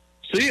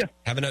 See ya.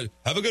 Have a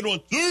good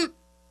one.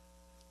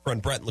 Friend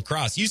Brett in La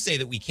Crosse, you say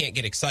that we can't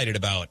get excited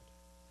about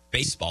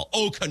baseball.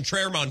 Oh,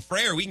 contraire mon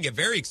frere, we can get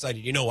very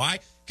excited. You know why?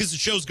 Because the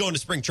show's going to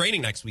spring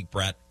training next week,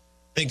 Brett.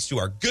 Thanks to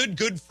our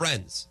good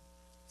friends,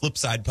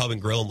 Flipside Pub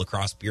and Grill and La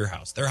Crosse Beer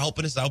House. They're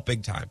helping us out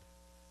big time.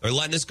 They're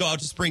letting us go out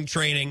to spring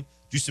training,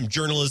 do some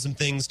journalism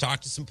things, talk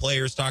to some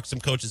players, talk to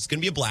some coaches. It's going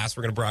to be a blast.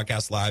 We're going to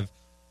broadcast live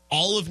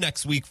all of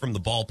next week from the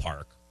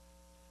ballpark.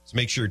 So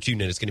make sure you're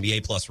tuned in. It's going to be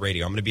A+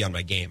 Radio. I'm going to be on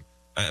my game.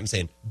 I'm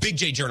saying Big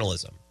J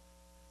Journalism.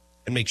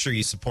 And make sure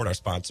you support our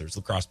sponsors,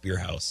 La Crosse Beer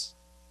House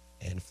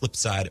and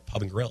Flipside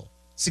Pub and Grill.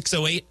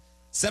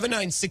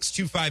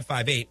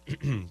 608-796-2558.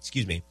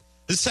 Excuse me.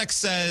 This text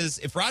says,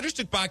 if Rodgers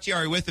took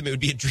Bakhtiari with him, it would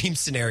be a dream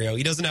scenario.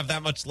 He doesn't have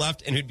that much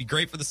left, and it would be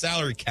great for the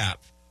salary cap.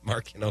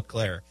 Mark in Eau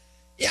Claire.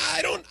 Yeah,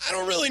 I don't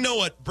really know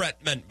what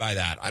Brett meant by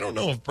that. I don't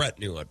know if Brett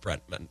knew what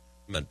Brett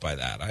meant by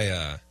that.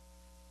 I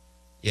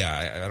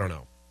don't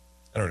know.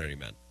 I don't know what he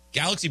meant.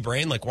 Galaxy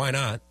Brain, like, why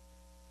not?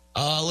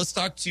 Let's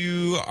talk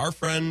to our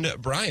friend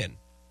Brian.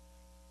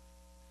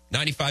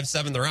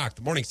 95.7 The Rock,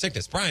 The Morning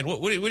Sickness. Brian,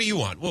 what do you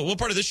want? What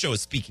part of this show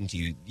is speaking to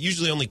you?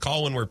 Usually only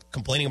call when we're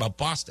complaining about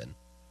Boston.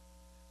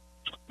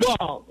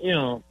 Well,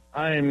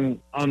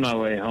 I'm on my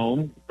way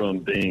home from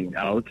being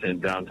out in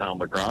downtown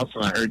La Crosse,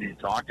 and I heard you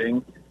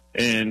talking,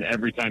 and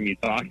every time you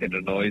talk, it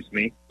annoys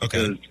me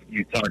because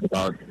you talk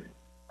about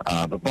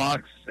the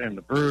Bucks and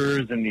the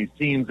Brewers and these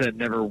teams that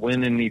never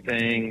win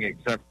anything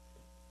except.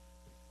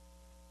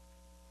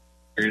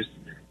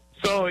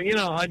 So,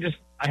 I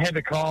had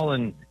to call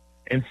and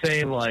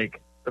say, like,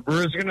 the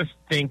Brewers are going to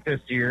stink this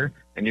year,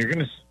 and you're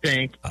going to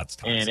stink,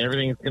 and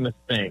everything's going to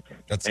stink.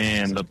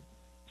 And the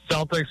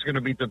Celtics are going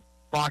to beat the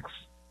Bucks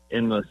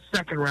in the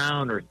second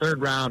round or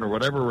third round or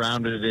whatever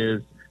round it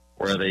is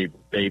where they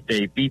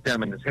beat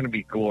them, and it's going to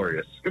be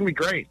glorious. It's going to be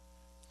great.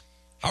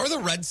 How are the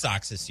Red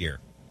Sox this year?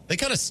 They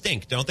kind of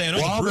stink, don't they? I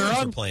know the Brewers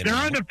are playing. They're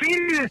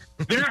undefeated.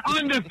 They're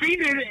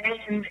undefeated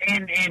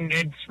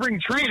in spring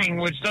training,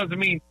 which doesn't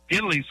mean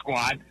diddly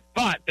squat,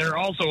 but they're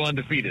also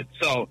undefeated.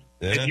 So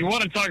if you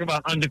want to talk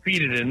about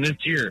undefeated in this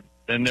year,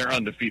 then they're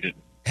undefeated.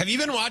 Have you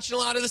been watching a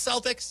lot of the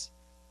Celtics?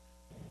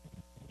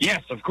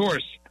 Yes, of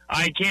course.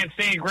 I can't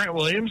stand Grant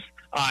Williams.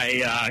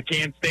 I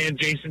can't stand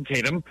Jason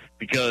Tatum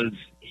because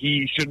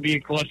he should be a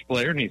clutch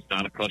player, and he's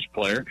not a clutch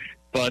player.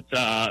 But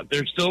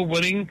they're still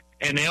winning,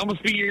 and they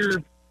almost beat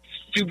your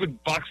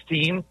stupid Bucks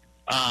team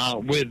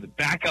with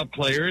backup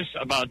players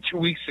about 2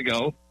 weeks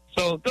ago.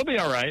 So they'll be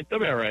all right. They'll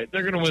be all right.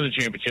 They're going to win the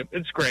championship.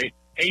 It's great.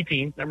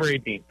 18, number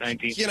 18,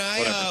 19.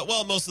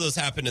 Well, most of those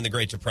happened in the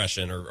Great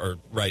Depression or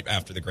right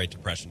after the Great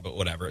Depression, but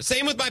whatever.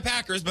 Same with my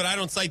Packers, but I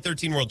don't cite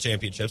 13 World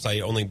Championships. I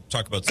only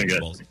talk about Super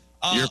Bowls.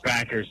 Your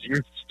Packers.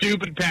 Your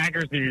stupid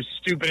Packers and your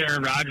stupid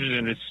Aaron Rodgers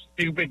and his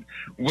stupid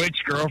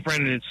witch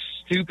girlfriend and his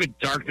stupid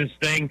darkness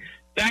thing.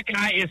 That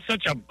guy is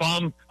such a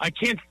bum. I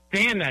can't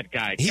stand that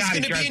guy. He's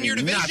going to be in your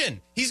division.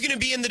 Nuts. He's going to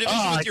be in the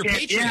division with your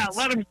Patriots. Yeah,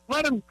 let him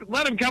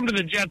come to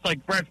the Jets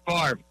like Brett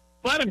Favre.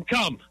 Let him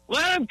come.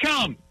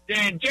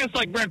 And just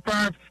like Brett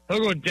Favre, he'll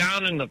go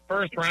down in the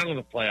first round of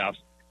the playoffs.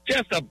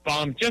 Just a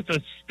bum. Just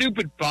a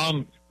stupid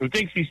bum who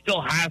thinks he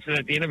still has it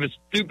at the end of his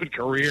stupid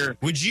career.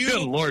 Would you?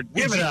 Good Lord,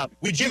 give it up.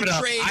 Give it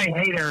up. I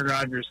hate Aaron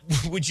Rodgers.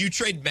 Would you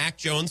trade Mac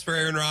Jones for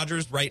Aaron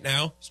Rodgers right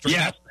now?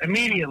 Yes,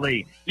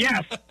 immediately.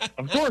 Yes,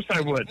 of course I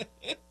would. Of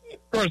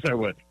course I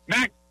would.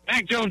 Mac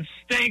Jones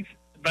stinks,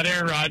 but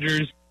Aaron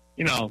Rodgers,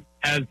 he's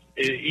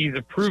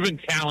a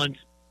proven talent.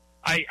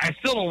 I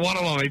still don't want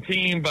him on my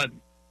team, but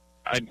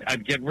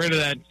I'd get rid of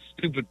that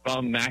stupid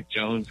bum Mac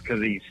Jones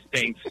because he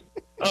stinks.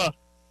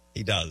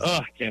 He does.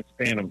 I can't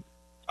stand him.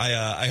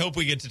 I hope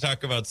we get to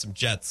talk about some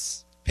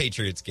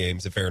Jets-Patriots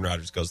games if Aaron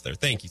Rodgers goes there.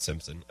 Thank you,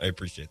 Simpson. I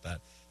appreciate that.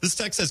 This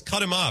text says,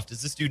 cut him off.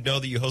 Does this dude know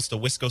that you host a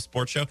Wisco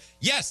sports show?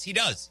 Yes, he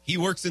does. He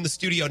works in the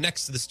studio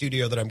next to the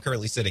studio that I'm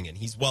currently sitting in.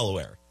 He's well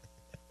aware.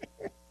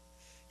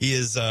 He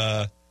is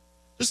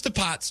just a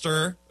pot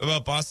stirrer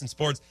about Boston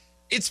sports.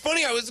 It's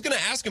funny. I was going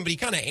to ask him, but he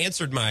kind of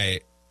answered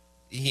my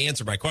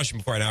question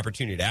before I had an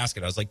opportunity to ask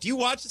it. I was like, do you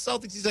watch the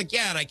Celtics? He's like,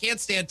 yeah, and I can't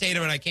stand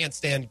Tatum and I can't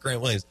stand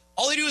Grant Williams.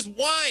 All they do is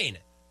whine.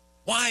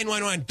 Whine.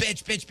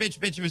 Bitch.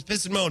 It was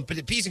piss and moan.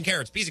 Peas and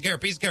carrots.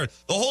 The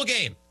whole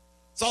game.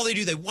 That's all they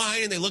do. They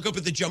whine and they look up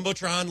at the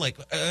Jumbotron like,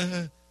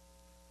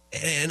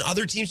 and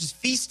other teams just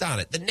feast on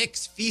it. The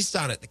Knicks feast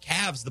on it. The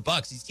Cavs, the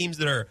Bucks, these teams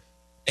that are,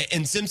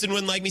 and Simpson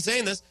wouldn't like me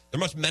saying this, they're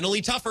much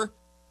mentally tougher,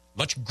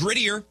 much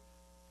grittier.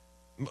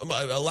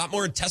 a lot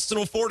more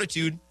intestinal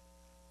fortitude,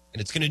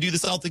 and it's going to do the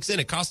Celtics in.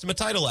 It cost them a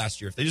title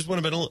last year. If they just would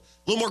have been a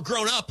little more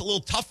grown up, a little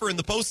tougher in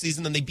the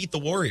postseason, then they beat the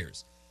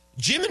Warriors.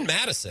 Jim and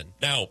Madison.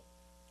 Now,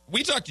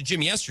 we talked to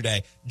Jim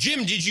yesterday. Jim,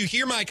 did you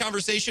hear my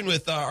conversation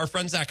with our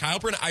friend Zach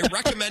Heilprin? I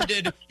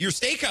recommended your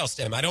steakhouse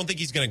to him. I don't think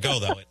he's going to go,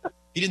 though.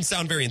 He didn't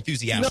sound very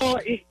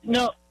enthusiastic.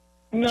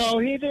 No,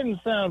 he didn't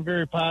sound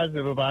very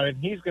positive about it.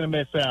 He's going to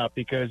miss out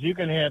because you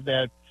can have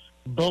that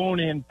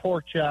bone-in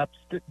pork chops,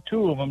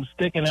 two of them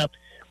sticking up.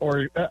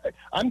 Or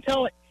I'm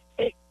telling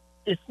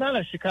it's not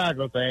a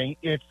Chicago thing.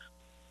 It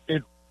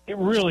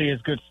really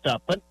is good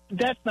stuff. But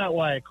that's not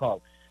why I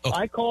called. Okay.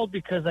 I called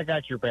because I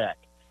got your back.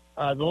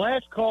 The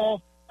last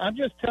call, I'm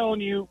just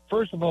telling you,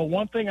 first of all,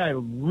 one thing I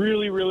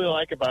really, really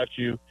like about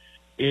you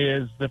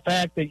is the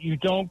fact that you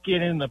don't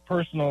get in the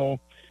personal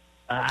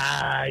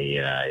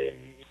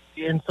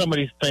in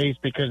somebody's face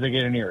because they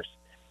get in ears.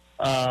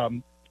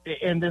 And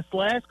this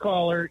last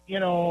caller,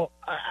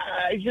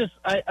 I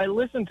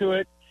listened to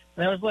it,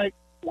 and I was like,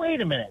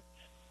 wait a minute.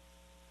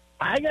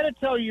 I got to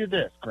tell you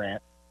this,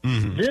 Grant.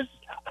 Mm-hmm.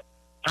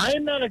 I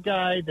am not a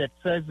guy that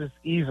says this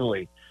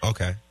easily.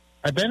 Okay.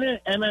 I've been in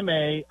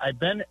MMA. I've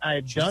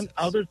done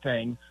other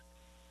things.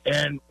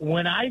 And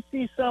when I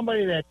see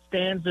somebody that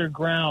stands their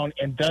ground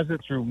and does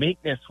it through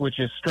meekness, which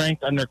is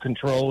strength under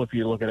control, if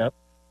you look it up.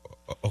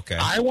 Okay.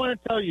 I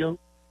want to tell you,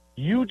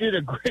 you did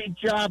a great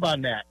job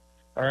on that.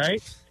 All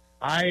right.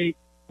 I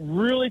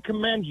really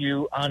commend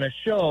you on a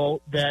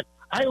show that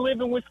I live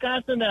in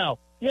Wisconsin now.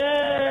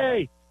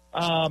 Yay!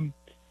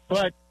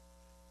 But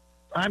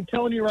I'm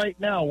telling you right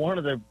now, one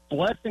of the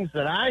blessings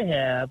that I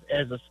have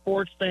as a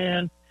sports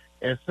fan,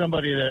 as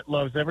somebody that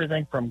loves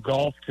everything from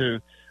golf to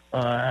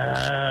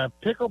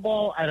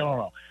pickleball, I don't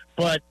know.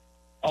 But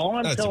all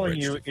I'm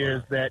telling you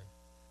is that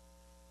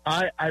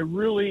I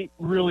really,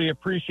 really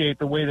appreciate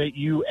the way that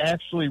you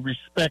actually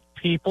respect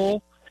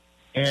people.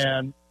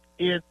 And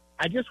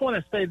I just want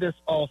to say this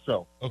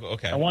also.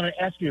 Okay. I want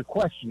to ask you a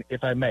question,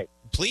 if I may.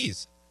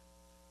 Please.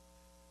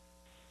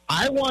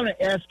 I want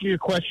to ask you a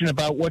question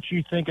about what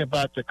you think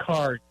about the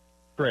Carr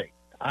trade.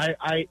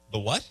 The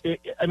what?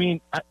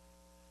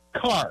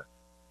 Carr.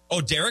 Oh,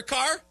 Derek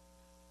Carr?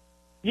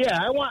 Yeah,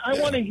 I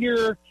want to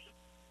hear.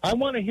 I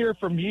want to hear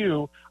from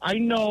you. I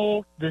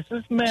know this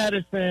is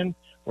Madison.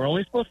 We're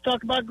only supposed to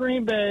talk about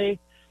Green Bay.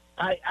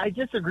 I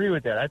disagree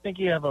with that. I think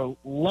you have a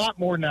lot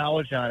more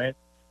knowledge on it,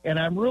 and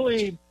I'm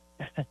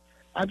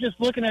just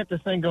looking at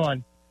this thing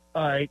going,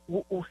 all right.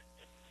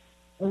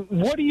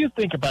 What do you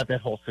think about that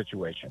whole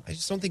situation? I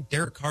just don't think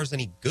Derek Carr's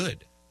any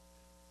good.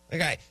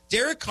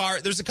 Derek Carr,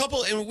 there's a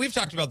couple, and we've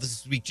talked about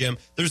this week, Jim.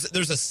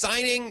 There's a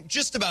signing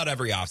just about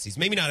every offseason,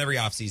 maybe not every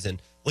offseason,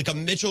 like a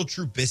Mitchell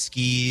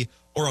Trubisky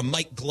or a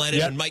Mike Glennon.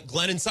 Yep. And Mike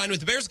Glennon signed with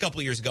the Bears a couple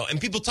of years ago,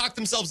 and people talked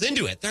themselves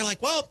into it. They're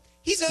like, well,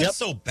 he's not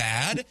so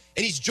bad,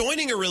 and he's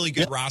joining a really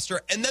good roster.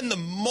 And then the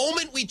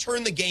moment we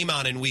turn the game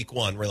on in week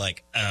one, we're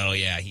like, oh,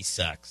 yeah, he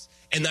sucks.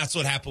 And that's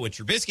what happened with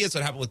Trubisky. That's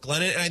what happened with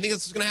Glennon, and I think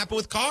that's what's going to happen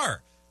with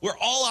Carr. We're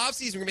all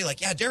offseason, we're going to be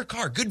like, yeah, Derek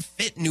Carr, good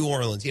fit in New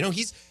Orleans.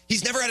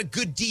 He's never had a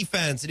good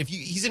defense, and if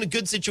he's in a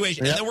good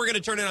situation, and then we're going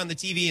to turn it on the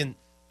TV, and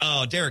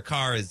Derek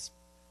Carr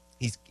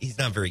he's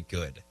not very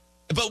good.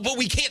 But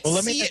we can't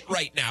see it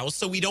right now,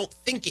 so we don't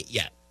think it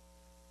yet.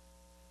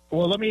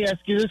 Well, let me ask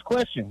you this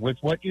question with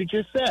what you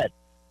just said.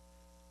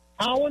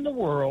 How in the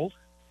world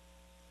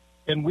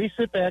can we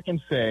sit back and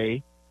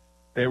say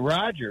that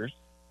Rodgers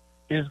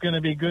is going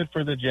to be good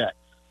for the Jets?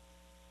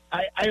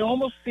 I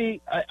almost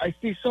see I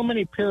see so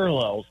many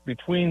parallels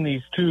between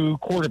these two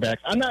quarterbacks.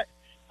 I'm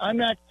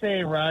not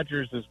saying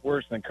Rodgers is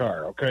worse than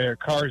Carr, okay, or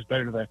Carr is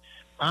better than.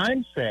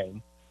 I'm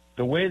saying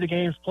the way the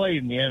game's played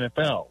in the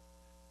NFL.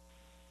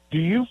 Do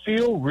you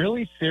feel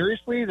really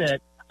seriously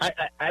that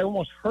I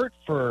almost hurt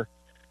for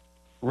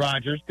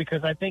Rodgers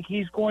because I think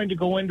he's going to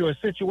go into a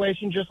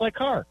situation just like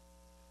Carr?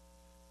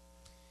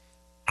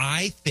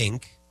 I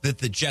think that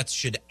the Jets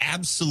should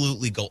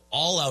absolutely go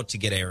all out to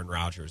get Aaron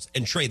Rodgers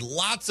and trade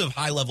lots of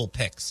high-level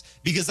picks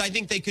because I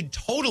think they could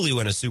totally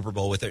win a Super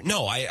Bowl with it.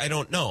 No, I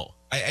don't know.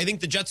 I think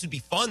the Jets would be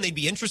fun. They'd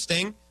be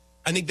interesting.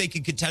 I think they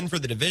could contend for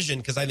the division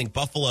because I think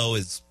Buffalo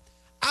is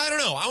 – I don't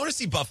know. I want to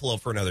see Buffalo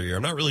for another year.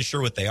 I'm not really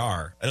sure what they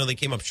are. I know they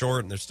came up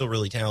short, and they're still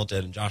really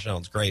talented, and Josh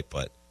Allen's great,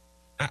 but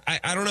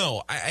I don't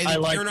know. I think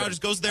Aaron Rodgers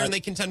goes there, and they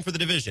contend for the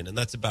division, and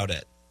that's about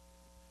it.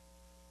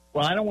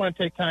 Well, I don't want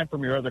to take time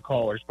from your other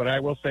callers, but I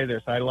will say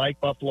this. I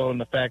like Buffalo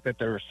and the fact that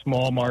they're a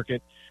small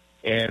market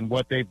and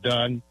what they've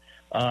done.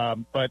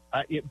 But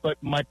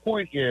my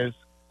point is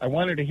I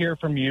wanted to hear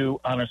from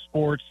you on a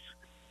sports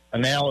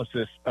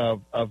analysis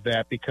of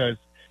that because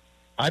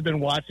I've been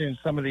watching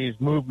some of these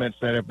movements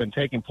that have been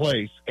taking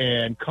place,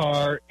 and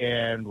Carr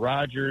and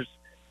Rodgers,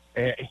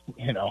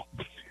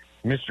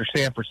 Mr.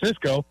 San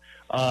Francisco.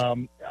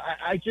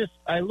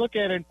 I look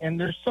at it, and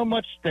there's so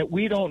much that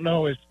we don't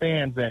know as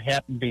fans that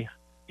happen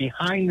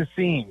behind the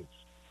scenes.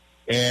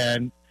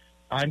 And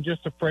I'm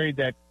just afraid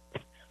that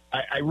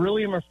I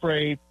really am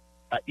afraid,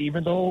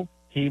 even though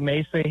he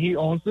may say he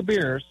owns the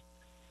Bears,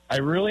 I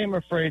really am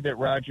afraid that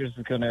Rodgers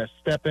is going to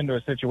step into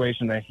a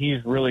situation that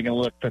he's really going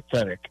to look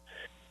pathetic.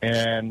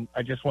 And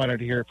I just wanted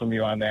to hear from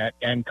you on that,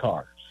 and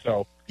Carr.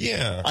 So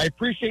yeah, I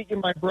appreciate you,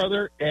 my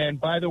brother. And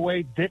by the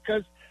way,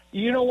 Dickas,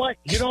 you know what?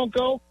 You don't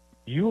go,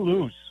 you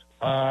lose.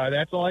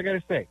 That's all I got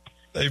to say.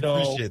 I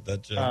appreciate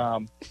that,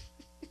 Jim.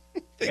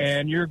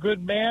 And you're a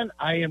good man.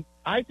 I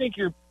think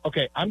you're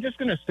okay. I'm just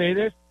going to say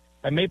this.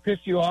 I may piss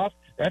you off.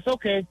 That's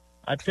okay.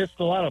 I pissed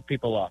a lot of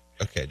people off.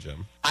 Okay,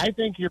 Jim. I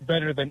think you're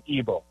better than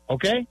Ebo.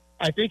 Okay?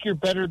 I think you're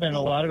better than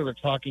a lot of the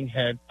talking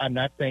heads. I'm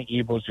not saying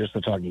Ebo's just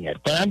a talking head,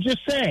 but I'm just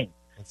saying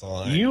that's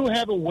all you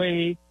have a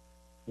way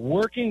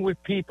working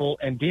with people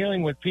and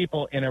dealing with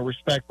people in a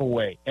respectful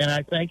way. And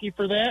I thank you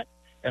for that,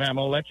 and I'm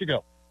going to let you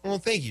go. Well,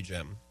 thank you,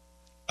 Jim.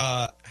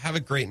 Have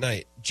a great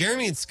night.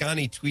 Jeremy and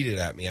Scotty tweeted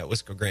at me at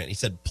Wisco Grant. He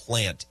said,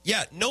 plant.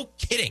 Yeah, no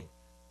kidding.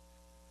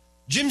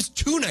 Jim's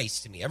too nice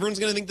to me. Everyone's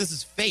going to think this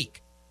is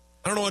fake.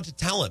 I don't know what to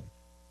tell him.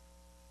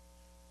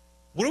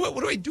 What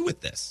do I do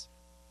with this?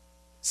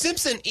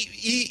 Simpson,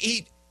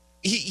 he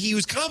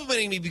was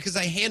complimenting me because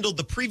I handled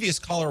the previous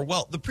caller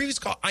well. The previous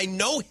call, I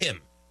know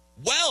him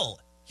well.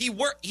 He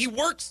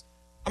works.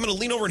 I'm going to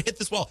lean over and hit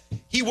this wall.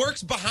 He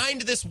works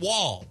behind this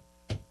wall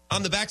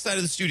on the backside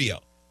of the studio.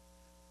 What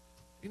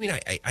do you mean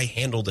I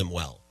handled him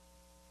well?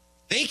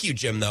 Thank you,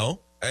 Jim, though.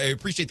 I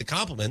appreciate the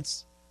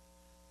compliments.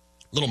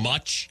 A little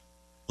much,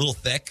 a little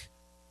thick,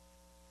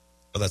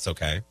 but that's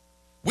okay.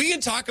 We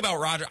can talk about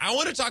Rodgers. I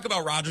want to talk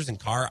about Rodgers and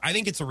Carr. I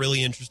think it's a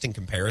really interesting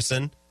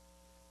comparison.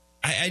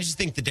 I just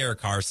think the Derek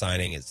Carr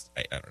signing is,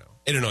 I don't know.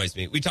 It annoys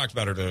me. We talked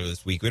about it earlier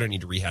this week. We don't need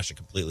to rehash it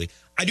completely.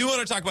 I do want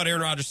to talk about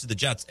Aaron Rodgers to the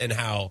Jets and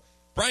how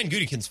Brian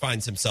Gutekunst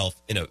finds himself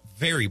in a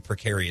very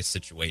precarious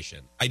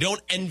situation. I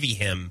don't envy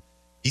him.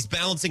 He's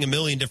balancing a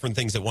million different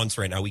things at once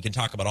right now. We can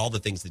talk about all the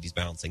things that he's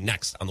balancing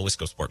next on the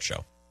Wisco Sports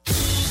Show.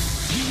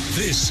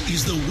 This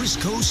is the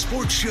Wisco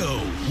Sports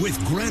Show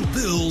with Grant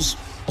Bills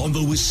on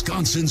the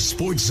Wisconsin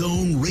Sports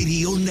Zone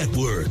Radio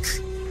Network.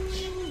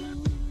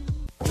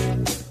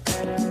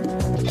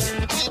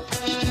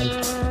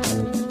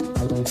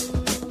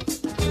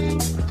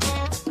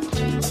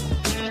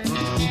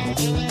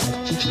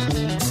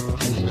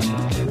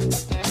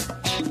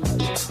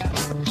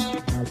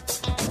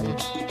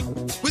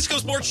 Wisco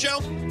Sports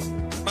Show.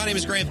 My name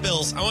is Grant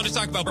Bills. I want to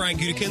talk about Brian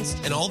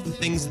Gutekunst and all the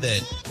things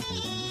that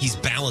he's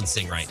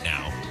balancing right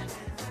now.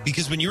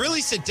 Because when you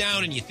really sit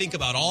down and you think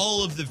about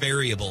all of the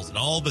variables and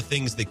all the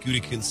things that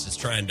Gutekunst is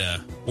trying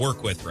to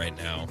work with right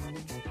now,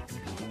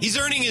 he's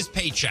earning his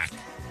paycheck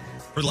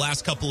for the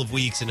last couple of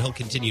weeks, and he'll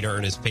continue to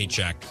earn his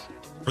paycheck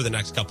for the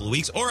next couple of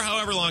weeks, or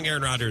however long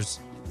Aaron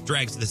Rodgers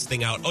drags this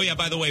thing out. Oh, yeah,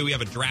 by the way, we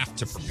have a draft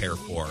to prepare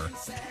for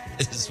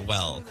as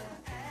well.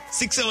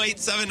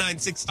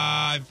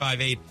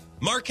 608-796-558.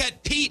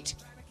 Marquette Pete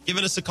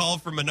giving us a call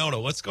from Monona.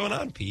 What's going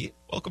on, Pete?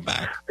 Welcome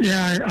back.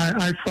 Yeah,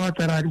 I thought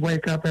that I'd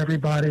wake up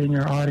everybody in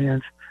your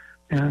audience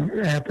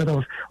after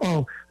those.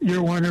 Oh,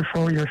 you're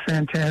wonderful. You're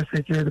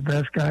fantastic. You're the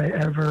best guy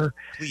ever.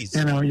 Please.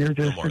 You know, you're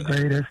just the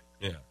greatest.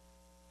 Yeah.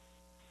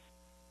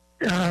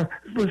 The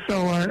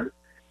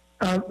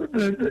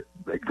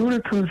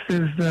Gutekunst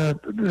is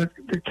the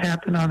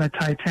captain on the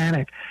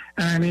Titanic.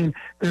 And I mean,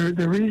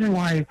 the reason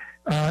why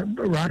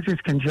Rodgers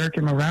can jerk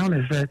him around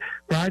is that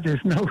Rodgers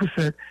knows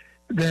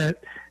that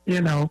you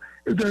know,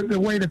 the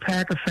way the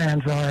Packer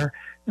fans are,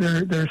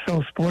 they're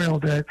so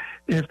spoiled that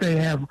if they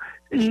have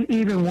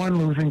even one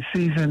losing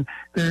season,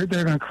 they're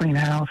going to clean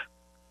house.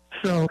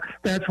 So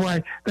that's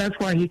why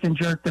he can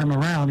jerk them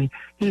around.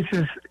 He's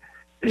just,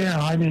 yeah.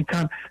 I mean,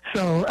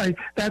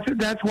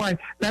 that's why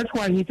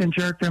he can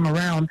jerk them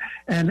around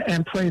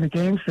and play the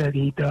games that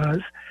he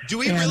does. Do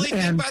we really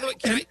think? By the way,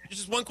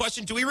 just one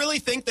question: do we really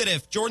think that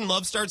if Jordan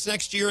Love starts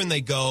next year and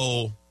they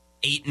go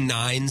 8-9,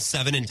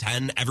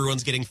 7-10,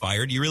 everyone's getting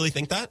fired? Do you really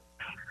think that?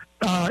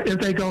 If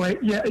they go,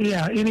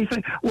 yeah,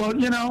 anything. Well,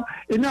 you know,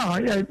 no,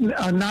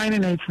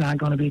 9-8's not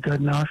going to be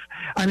good enough.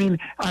 I mean,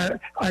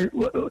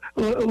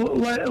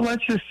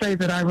 let's just say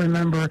that I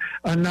remember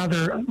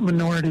another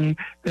minority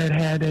that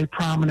had a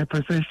prominent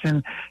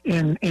position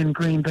in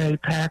Green Bay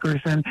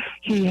Packers, and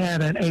he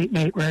had an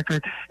 8-8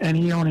 record, and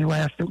he only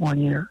lasted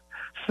 1 year.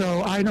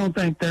 So I don't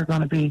think they're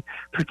going to be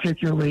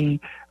particularly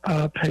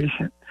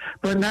patient.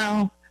 But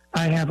now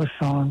I have a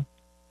song.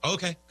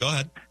 Okay, go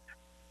ahead.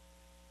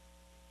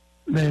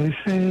 They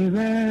say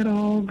that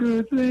all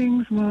good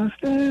things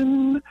must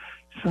end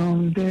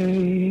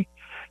someday,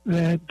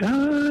 that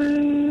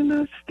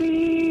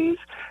dynasties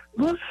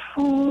must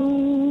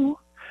fall.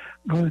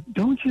 But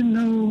don't you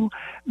know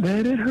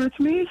that it hurts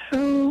me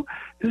so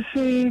to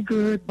say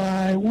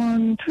goodbye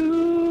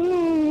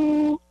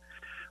 1-2?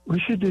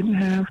 Wish it didn't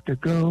have to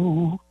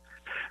go.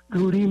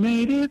 Goody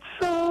made it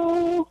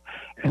so,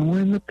 and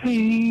when the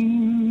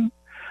pain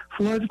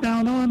floods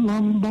down on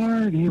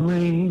Lombardy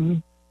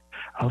Lane,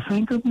 I'll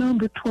think of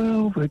number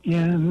 12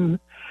 again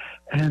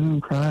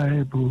and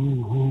cry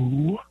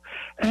boo,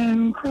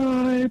 and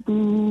cry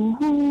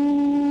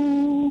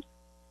boo.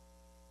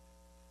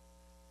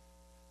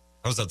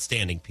 That was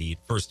outstanding, Pete,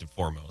 first and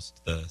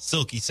foremost. The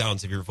silky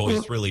sounds of your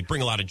voice really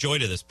bring a lot of joy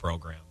to this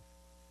program.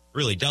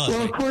 really does.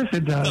 Well, of course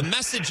it does. The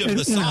message of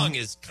the song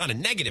is kind of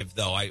negative,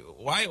 though.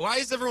 Why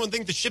does everyone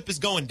think the ship is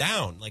going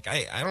down? Like,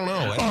 I don't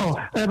know.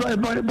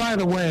 By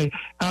the way,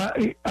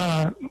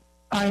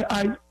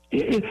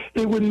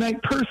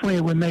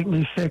 it would make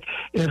me sick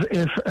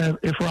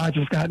if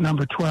Rodgers got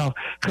number 12,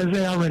 because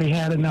they already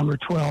had a number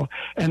 12,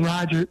 and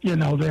Rodgers,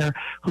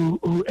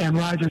 and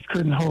Rodgers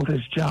couldn't hold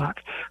his jock.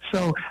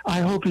 So I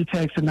hope he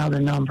takes another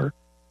number.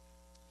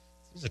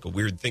 Seems like a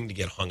weird thing to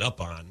get hung up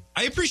on.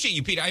 I appreciate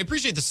you, Pete. I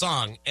appreciate the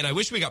song, and I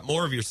wish we got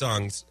more of your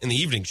songs in the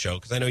evening show,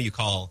 because I know you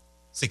call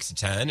 6 to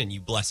 10, and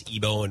you bless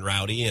Ebo and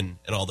Rowdy and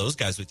all those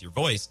guys with your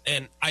voice.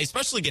 And I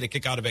especially get a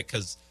kick out of it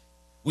because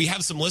we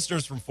have some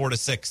listeners from 4 to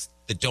 6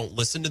 that don't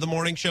listen to the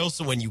morning show,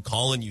 so when you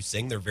call and you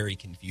sing, they're very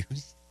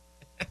confused,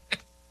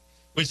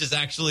 which is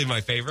actually my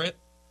favorite.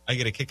 I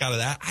get a kick out of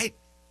that. I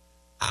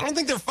don't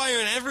think they're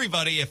firing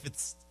everybody if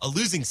it's a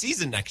losing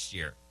season next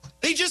year.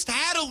 They just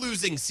had a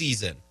losing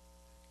season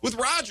with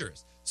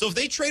Rodgers. So if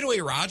they trade away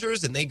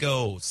Rodgers and they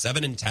go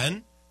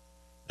 7-10,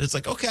 it's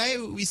like, okay,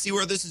 we see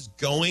where this is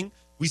going.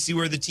 We see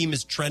where the team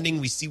is trending.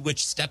 We see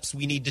which steps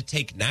we need to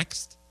take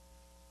next.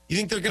 You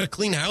think they're going to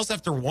clean house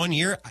after 1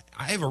 year?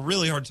 I have a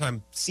really hard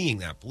time seeing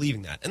that,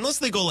 believing that. Unless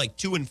they go like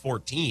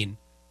 2-14, and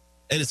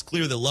it's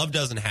clear that Love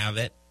doesn't have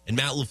it, and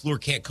Matt LaFleur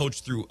can't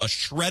coach through a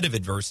shred of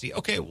adversity.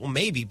 Okay, well,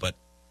 maybe, but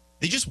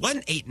they just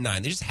went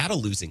 8-9. They just had a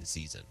losing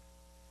season.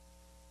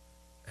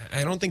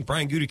 I don't think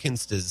Brian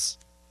Gutekunst is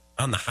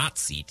on the hot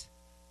seat.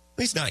 At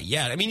least not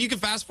yet. I mean, you can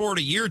fast forward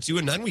a year or two,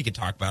 and then we could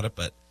talk about it,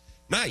 but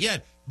not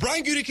yet.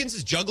 Brian Gutekunst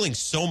is juggling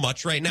so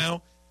much right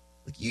now.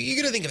 Like, you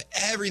got to think of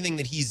everything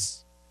that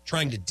he's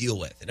trying to deal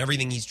with and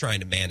everything he's trying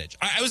to manage.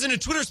 I was in a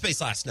Twitter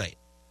space last night,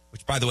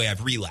 which, by the way,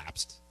 I've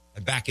relapsed.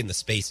 I'm back in the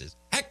spaces.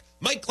 Heck,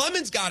 Mike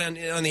Clemens got on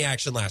the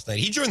action last night.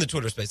 He joined the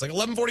Twitter space like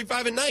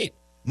 11:45 at night.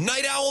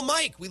 Night Owl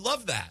Mike. We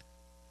love that.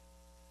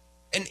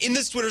 And in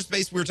this Twitter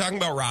space, we were talking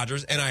about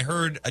Rodgers, and I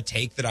heard a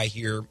take that I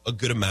hear a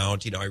good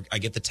amount. You know, I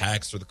get the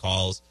texts or the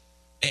calls,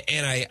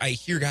 and I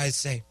hear guys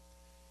say,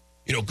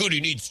 you know, Goody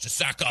needs to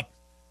sack up,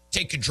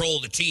 take control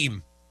of the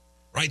team,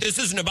 right? This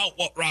isn't about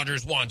what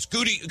Rodgers wants.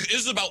 Goody, this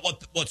is about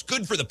what's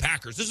good for the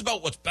Packers. This is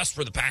about what's best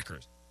for the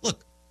Packers.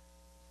 Look,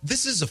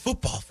 this is a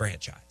football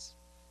franchise.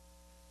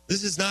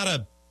 This is not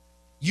a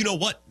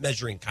you-know-what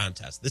measuring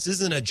contest. This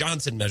isn't a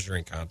Johnson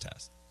measuring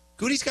contest.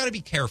 Goody's got to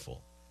be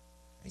careful.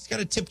 He's got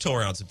to tiptoe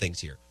around some things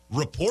here.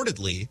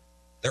 Reportedly,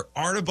 there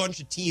aren't a bunch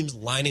of teams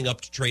lining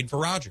up to trade for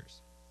Rodgers.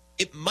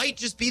 It might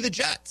just be the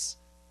Jets.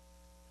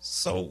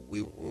 So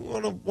we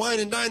want to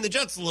wine and dine the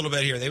Jets a little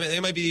bit here. They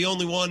might be the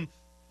only one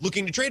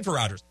looking to trade for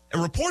Rodgers.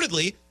 And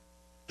reportedly,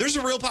 there's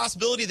a real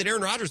possibility that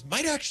Aaron Rodgers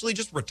might actually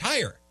just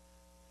retire,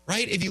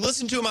 right? If you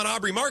listen to him on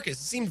Aubrey Marcus,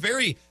 it seemed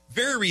very,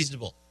 very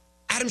reasonable.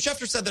 Adam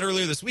Schefter said that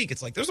earlier this week.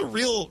 It's like there's a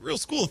real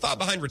school of thought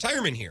behind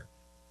retirement here.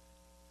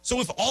 So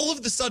if all of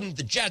a sudden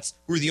the Jets,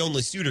 who are the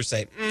only suitor,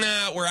 say,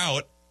 nah, we're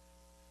out,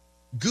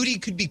 Goody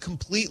could be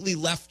completely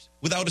left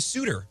without a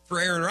suitor for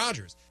Aaron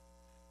Rodgers.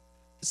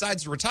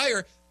 Decides to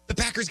retire, the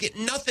Packers get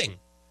nothing.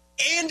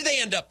 And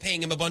they end up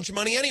paying him a bunch of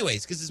money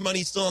anyways, because his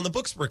money's still on the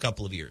books for a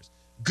couple of years.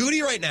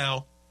 Goody right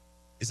now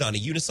is on a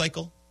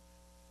unicycle,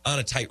 on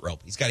a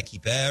tightrope. He's got to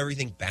keep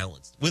everything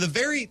balanced with a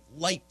very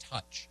light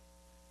touch,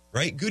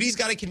 right? Goody's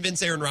got to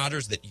convince Aaron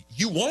Rodgers that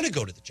you want to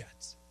go to the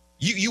Jets.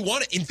 You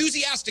want it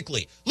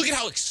enthusiastically. Look at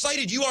how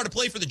excited you are to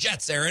play for the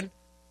Jets, Aaron.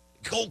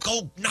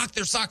 Go knock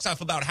their socks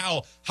off about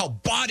how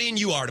bought in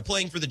you are to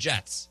playing for the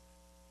Jets,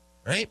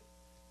 right?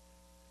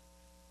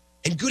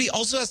 And Goody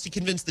also has to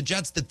convince the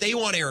Jets that they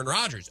want Aaron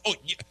Rodgers. Oh,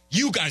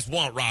 you guys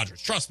want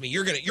Rodgers. Trust me,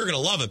 you're gonna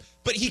love him.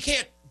 But he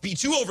can't be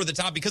too over the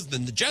top, because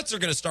then the Jets are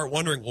going to start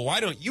wondering, well,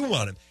 why don't you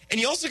want him? And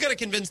you also got to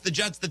convince the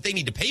Jets that they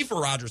need to pay for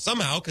Rodgers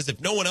somehow, because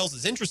if no one else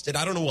is interested,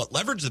 I don't know what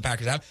leverage the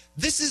Packers have.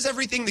 This is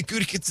everything that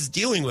Gutekunst is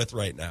dealing with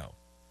right now.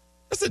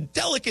 That's a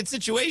delicate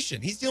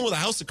situation. He's dealing with a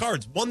house of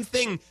cards. One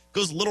thing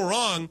goes a little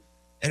wrong,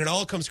 and it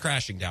all comes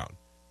crashing down.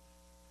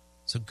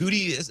 So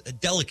Goody is a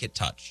delicate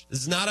touch.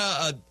 This is not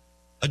a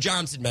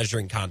Johnson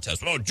measuring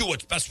contest. Oh, do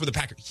what's best for the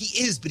Packers.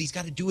 He is, but he's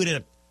got to do it in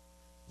a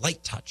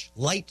light touch.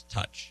 Light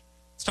touch.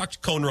 Let's talk to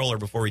Cone Roller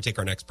before we take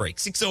our next break.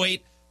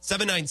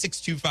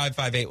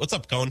 608-796-2558. What's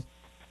up, Cone?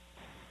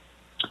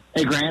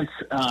 Hey, Grant.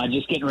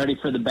 Just getting ready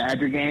for the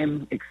Badger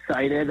game.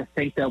 Excited. I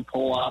think they'll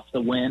pull off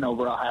the win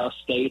over Ohio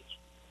State.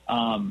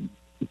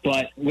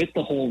 But with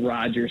the whole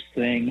Rodgers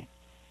thing,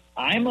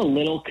 I'm a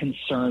little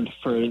concerned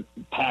for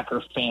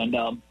Packer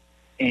fandom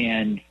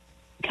and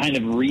kind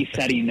of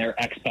resetting their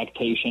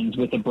expectations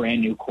with a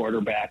brand new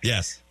quarterback.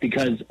 Yes.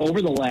 Because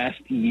over the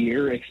last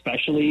year,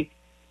 especially,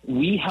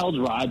 we held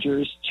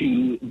Rodgers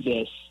to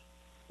this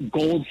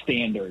gold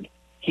standard.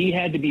 He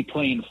had to be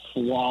playing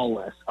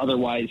flawless.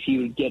 Otherwise, he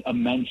would get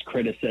immense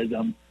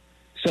criticism.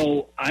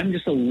 So I'm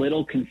just a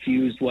little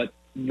confused what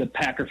the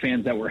Packer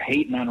fans that were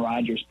hating on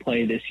Rodgers'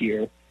 play this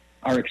year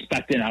are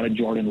expecting out of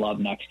Jordan Love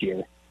next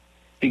year.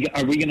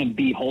 Are we going to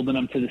be holding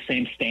him to the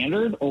same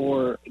standard,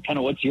 or kind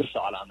of what's your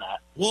thought on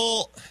that?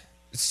 Well,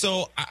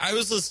 so I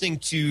was listening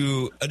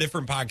to a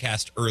different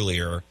podcast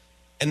earlier,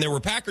 And there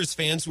were Packers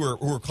fans who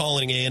were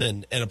calling in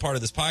and a part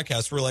of this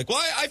podcast who were like,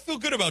 well, I feel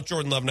good about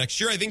Jordan Love next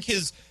year. I think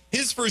his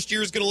first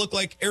year is going to look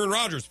like Aaron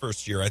Rodgers'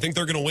 first year. I think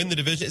they're going to win the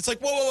division. It's like,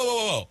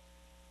 whoa.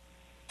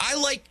 I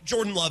like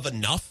Jordan Love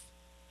enough.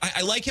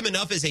 I like him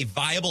enough as a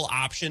viable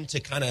option to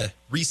kind of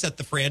reset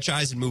the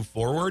franchise and move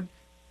forward.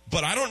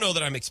 But I don't know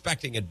that I'm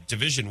expecting a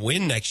division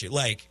win next year.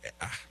 Like,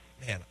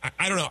 man,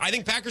 I don't know. I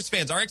think Packers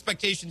fans, our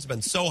expectations have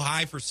been so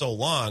high for so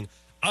long.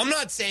 I'm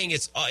not saying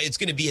it's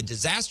going to be a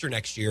disaster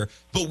next year,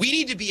 but we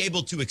need to be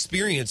able to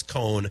experience,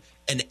 Cone,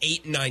 an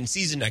 8-9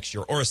 season next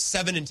year or a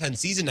 7-10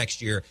 season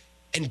next year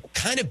and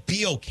kind of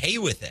be okay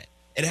with it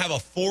and have a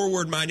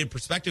forward-minded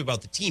perspective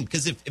about the team.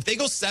 Because if they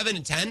go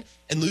 7-10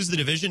 and lose the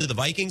division to the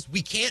Vikings,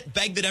 we can't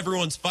beg that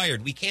everyone's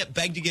fired. We can't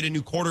beg to get a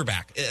new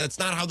quarterback. That's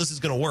not how this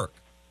is going to work.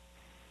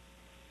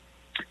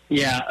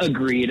 Yeah,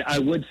 agreed. I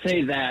would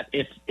say that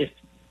if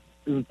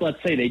let's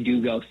say they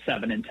do go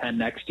 7-10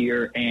 next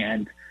year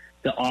and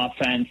the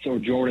offense or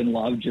Jordan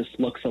Love just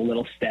looks a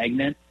little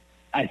stagnant,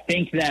 I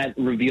think that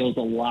reveals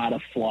a lot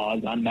of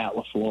flaws on Matt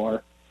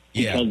LaFleur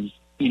because,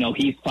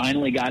 he's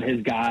finally got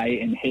his guy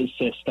in his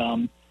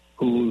system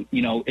who,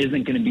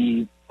 isn't going to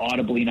be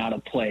audibly out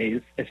of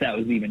plays, if that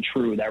was even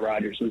true that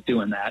Rodgers was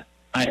doing that.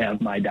 I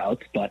have my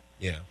doubts, but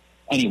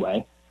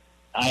anyway,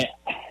 I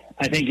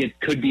think it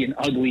could be an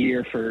ugly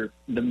year for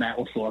the Matt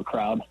LaFleur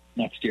crowd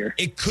next year.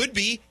 It could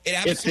be. It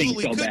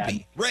absolutely could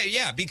be. Right,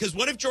 yeah, because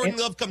what if Jordan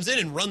Love comes in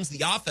and runs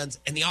the offense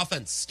and the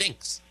offense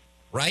stinks,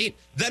 right?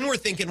 Then we're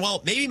thinking,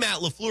 well, maybe Matt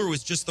LaFleur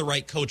was just the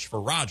right coach for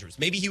Rodgers.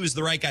 Maybe he was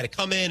the right guy to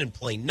come in and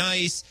play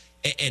nice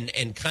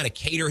and kind of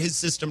cater his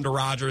system to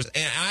Rodgers.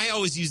 And I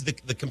always use the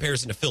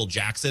comparison to Phil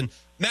Jackson.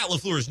 Matt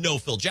LaFleur is no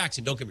Phil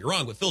Jackson, don't get me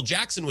wrong, but Phil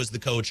Jackson was the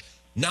coach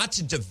not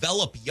to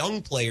develop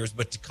young players,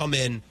 but to come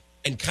in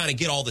and kind of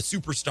get all the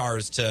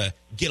superstars to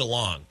get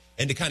along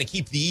and to kind of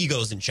keep the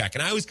egos in check.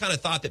 And I always kind of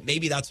thought that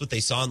maybe that's what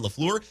they saw in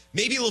LaFleur.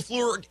 Maybe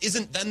LaFleur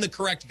isn't then the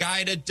correct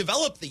guy to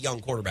develop the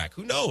young quarterback.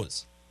 Who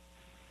knows?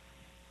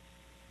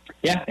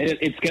 Yeah,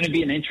 it's going to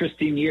be an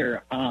interesting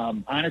year.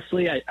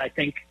 Honestly, I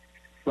think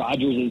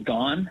Rodgers is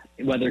gone,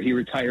 whether he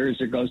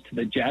retires or goes to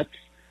the Jets.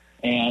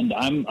 And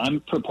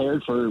I'm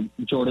prepared for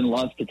Jordan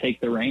Love to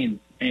take the reins.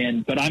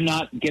 But I'm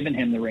not giving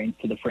him the reins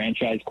to the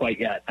franchise quite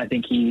yet. I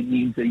think he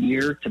needs a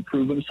year to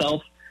prove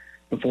himself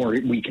before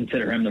we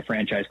consider him the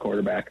franchise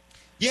quarterback.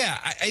 Yeah,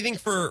 I think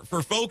for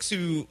folks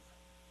who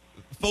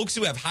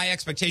have high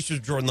expectations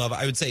of Jordan Love,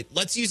 I would say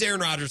let's use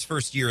Aaron Rodgers'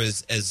 first year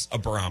as a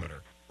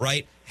barometer,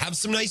 right? Have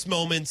some nice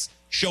moments,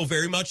 show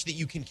very much that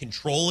you can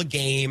control a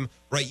game,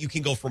 right? You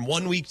can go from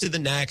 1 week to the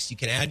next, you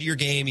can add to your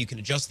game, you can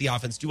adjust the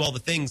offense, do all the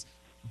things.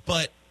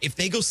 But if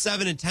they go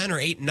 7-10 or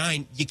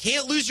 8-9, you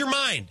can't lose your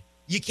mind.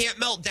 You can't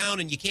melt down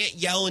and you can't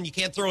yell and you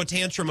can't throw a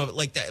tantrum of it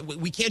like that.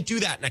 We can't do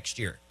that next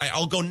year.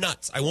 I'll go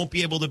nuts. I won't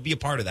be able to be a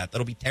part of that.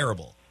 That'll be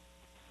terrible.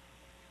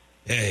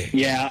 Hey.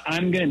 Yeah,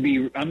 I'm gonna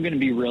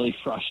be really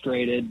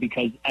frustrated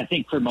because I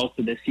think for most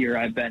of this year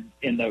I've been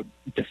in the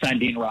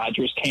defending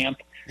Rodgers camp.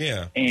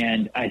 Yeah.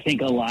 And I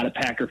think a lot of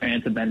Packer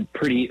fans have been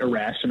pretty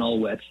irrational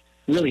with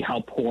really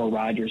how poor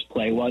Rodgers'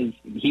 play was.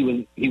 He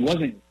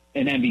wasn't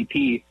an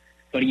MVP,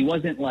 but he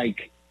wasn't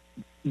like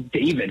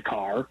David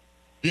Carr.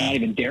 Not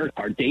even Derek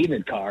Carr,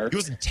 David Carr. He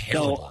wasn't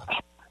terrible.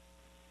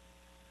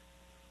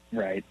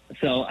 Right.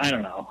 So, I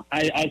don't know.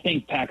 I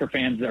think Packer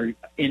fans are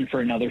in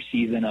for another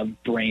season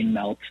of brain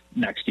melt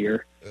next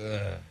year.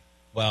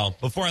 Well,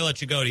 before I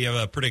let you go, do you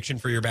have a prediction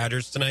for your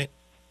Badgers tonight?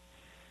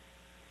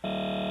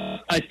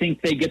 I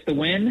think they get the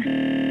win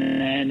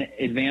and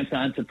advance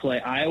on to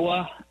play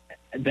Iowa.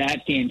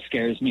 That game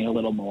scares me a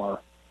little more.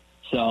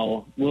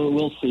 So,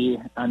 we'll see.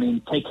 I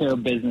mean, take care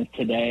of business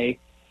today.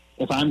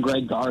 If I'm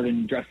Greg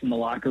Garden dressed in the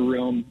locker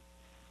room,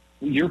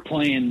 you're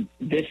playing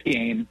this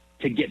game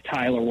to get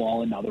Tyler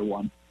Wall another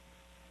one.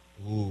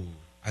 Ooh,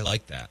 I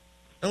like that.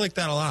 I like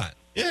that a lot.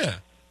 Yeah.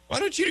 Why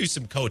don't you do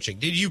some coaching?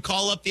 Did you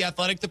call up the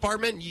athletic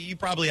department? You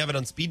probably have it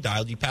on speed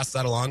dial. Did you pass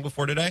that along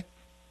before today?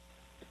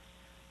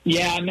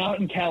 Yeah, I'm out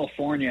in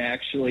California,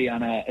 actually,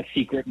 on a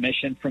secret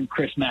mission from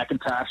Chris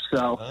McIntosh.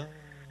 So I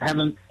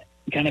haven't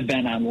kind of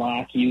been on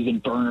lock using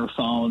burner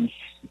phones,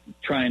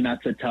 trying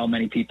not to tell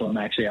many people I'm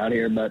actually out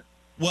here, but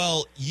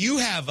well, you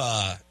have,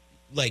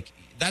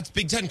 that's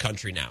Big Ten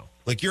country now.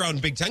 Like, you're out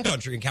in Big Ten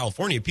country in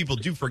California. People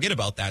do forget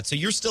about that. So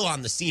you're still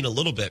on the scene a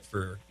little bit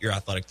for your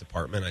athletic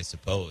department, I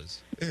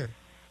suppose. Yeah.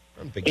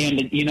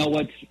 And you know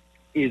what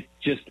is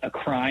just a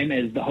crime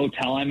is the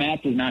hotel I'm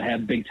at does not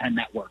have Big Ten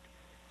network.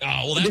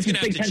 Oh, well, that's going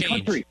to have to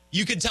change. Country.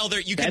 You can tell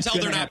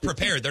they're not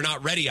prepared. They're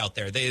not ready out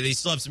there. They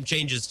still have some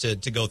changes to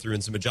go through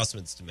and some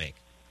adjustments to make.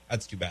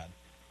 That's too bad.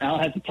 I'll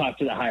have to talk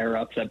to the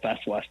higher-ups at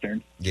Best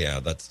Western.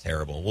 Yeah, that's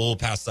terrible. We'll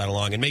pass that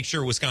along and make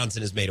sure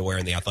Wisconsin is made aware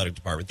in the athletic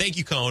department. Thank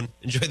you, Cone.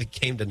 Enjoy the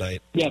game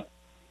tonight. Yep.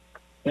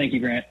 Thank you,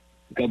 Grant.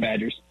 Go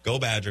Badgers. Go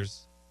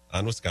Badgers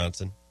on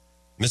Wisconsin.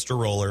 Mr.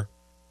 Roller.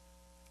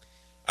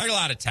 I got a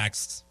lot of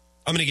texts.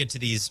 I'm going to get to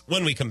these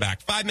when we come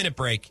back. 5-minute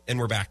break, and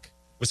we're back.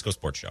 Wisco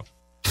Sports Show.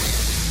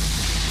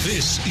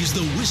 This is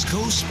the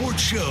Wisco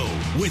Sports Show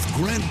with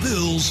Grant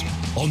Bills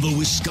on the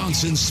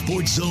Wisconsin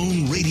Sports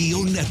Zone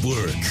Radio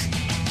Network.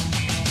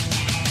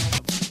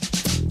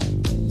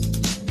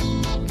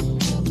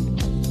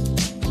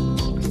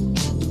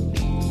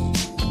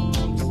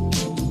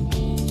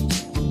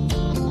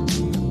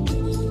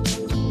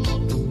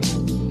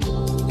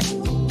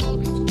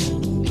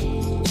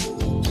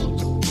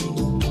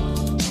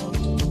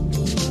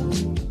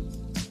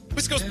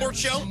 Wisco Sports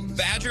Show,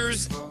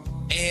 Badgers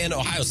and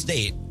Ohio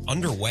State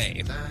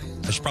underway.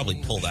 I should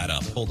probably pull that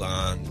up. Hold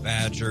on.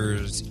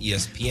 Badgers,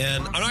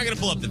 ESPN. I'm not going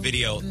to pull up the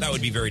video. That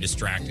would be very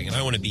distracting. And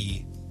I want to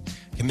be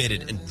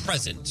committed and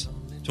present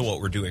to what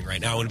we're doing right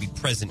now. I want to be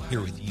present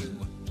here with you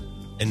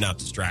and not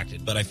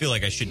distracted. But I feel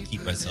like I should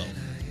keep myself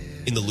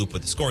in the loop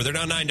with the score. They're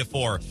now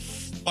 9-4.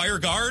 Fire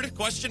guard?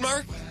 Question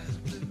mark?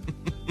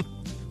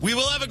 We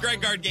will have a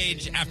Greg Gard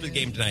gauge after the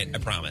game tonight, I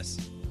promise.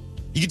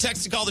 You can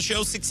text and call the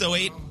show,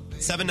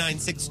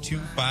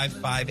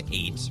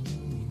 608-796-2558.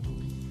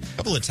 A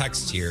couple of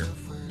texts here.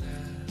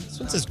 This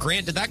one says,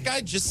 Grant, did that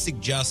guy just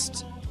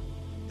suggest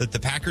that the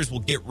Packers will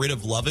get rid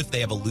of Love if they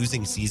have a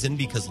losing season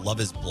because Love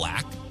is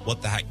black?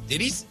 What the heck?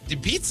 Did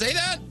Pete say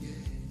that?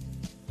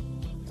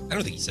 I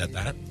don't think he said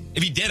that.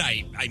 If he did,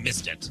 I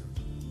missed it.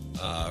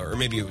 Or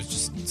maybe it was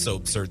just so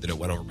absurd that it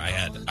went over my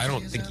head. I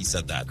don't think he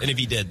said that. And if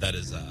he did, that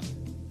is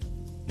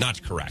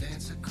not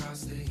correct.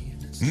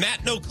 Matt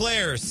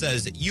Noclair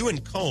says, you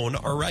and Cone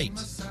are right.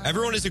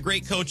 Everyone is a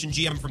great coach and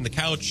GM from the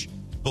couch,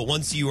 but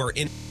once you are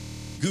in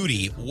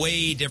Goody,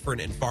 way different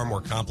and far more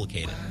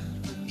complicated.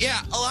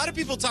 Yeah, a lot of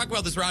people talk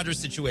about this Rodgers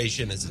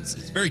situation as it's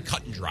very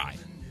cut and dry,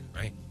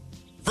 right?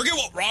 Forget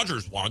what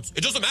Rodgers wants.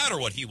 It doesn't matter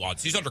what he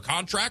wants. He's under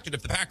contract, and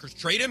if the Packers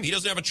trade him, he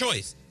doesn't have a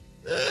choice.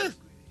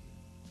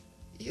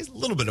 He has a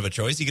little bit of a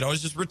choice. He could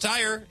always just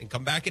retire and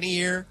come back in a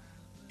year.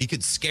 He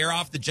could scare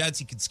off the Jets.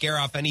 He could scare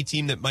off any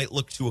team that might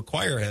look to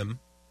acquire him.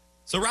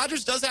 So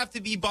Rodgers does have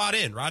to be bought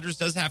in. Rodgers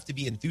does have to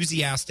be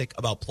enthusiastic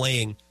about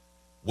playing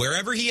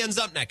wherever he ends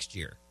up next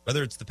year,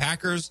 whether it's the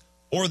Packers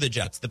or the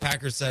Jets. The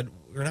Packers said,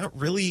 we're not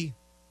really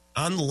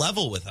on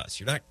level with us.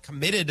 You're not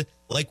committed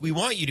like we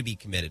want you to be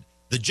committed.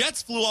 The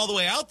Jets flew all the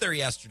way out there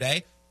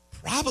yesterday,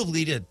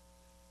 probably to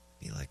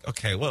be like,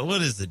 okay,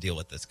 what is the deal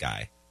with this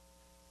guy?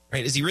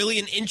 Right? Is he really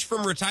an inch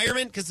from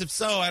retirement? Because if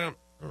so, I don't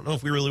know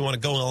if we really want to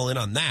go all in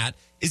on that.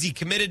 Is he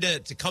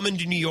committed to coming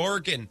to New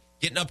York and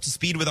getting up to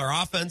speed with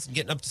our offense and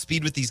getting up to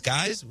speed with these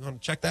guys? We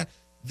want to check that.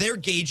 They're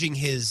gauging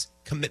his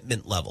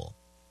commitment level.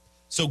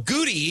 So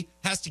Goody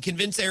has to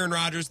convince Aaron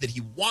Rodgers that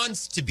he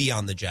wants to be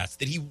on the Jets,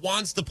 that he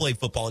wants to play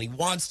football, and he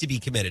wants to be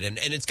committed. And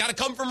it's got to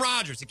come from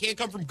Rodgers. It can't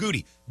come from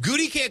Goody.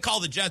 Goody can't call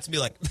the Jets and be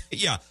like,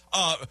 yeah,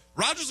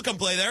 Rodgers will come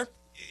play there.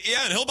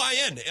 Yeah, and he'll buy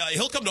in.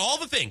 He'll come to all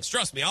the things.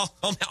 Trust me,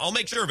 I'll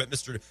make sure of it,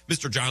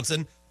 Mr.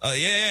 Johnson.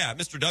 Yeah,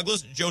 Mr.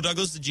 Douglas, Joe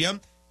Douglas, the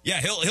GM.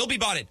 Yeah, he'll be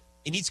bought in.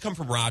 It needs to come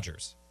from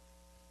Rodgers,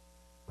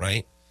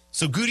 right?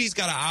 So Goody's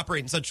got to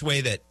operate in such a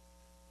way that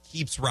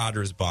keeps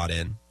Rodgers bought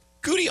in.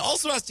 Goody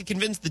also has to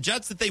convince the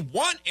Jets that they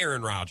want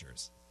Aaron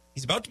Rodgers.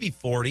 He's about to be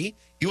 40.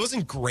 He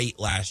wasn't great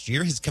last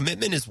year. His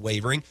commitment is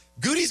wavering.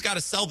 Goody's got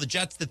to sell the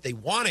Jets that they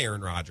want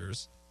Aaron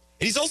Rodgers.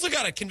 And he's also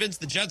got to convince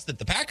the Jets that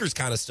the Packers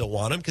kind of still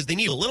want him because they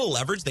need a little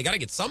leverage. They got to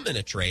get something in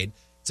a trade.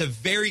 It's a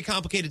very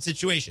complicated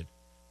situation.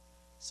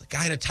 It's a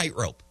guy in a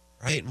tightrope,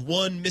 right? And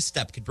one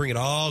misstep could bring it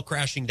all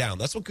crashing down.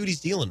 That's what Goody's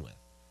dealing with.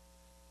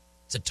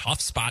 It's a tough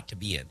spot to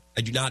be in.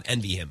 I do not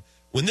envy him.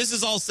 When this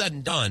is all said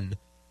and done,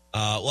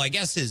 well, I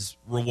guess his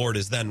reward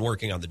is then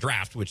working on the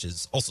draft, which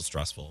is also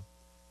stressful.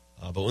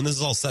 But when this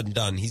is all said and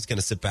done, he's going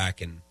to sit back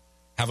and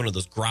have one of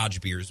those garage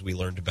beers we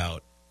learned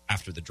about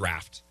after the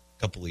draft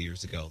a couple of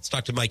years ago. Let's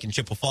talk to Mike in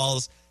Chippewa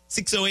Falls,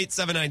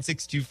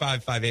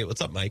 608-796-2558.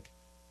 What's up, Mike?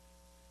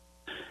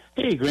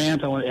 Hey,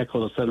 Grant, I want to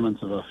echo the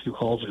sentiments of a few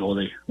calls ago.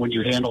 When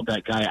you handled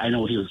that guy, I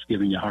know he was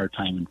giving you a hard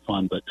time and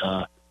fun, but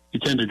you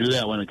tend to do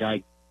that when a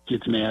guy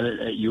gets mad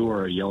at you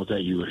or yells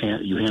at you.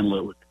 You handle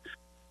it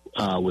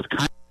with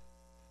kindness.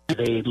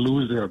 They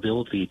lose their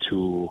ability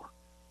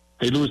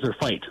they lose their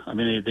fight. I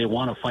mean, they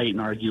want to fight and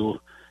argue.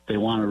 They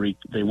want a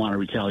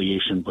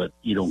retaliation, but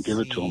you don't give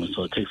it to them, and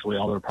so it takes away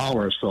all their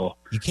power. So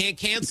you can't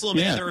cancel a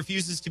man that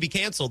refuses to be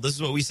canceled. This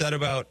is what we said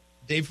about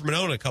Dave from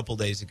Monona a couple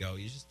days ago.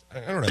 I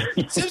don't know.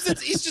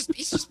 Simpsons, he's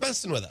just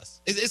messing with us.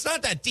 It's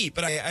not that deep,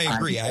 but I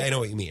agree. I know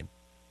what you mean.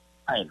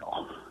 I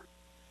know.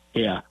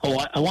 Yeah.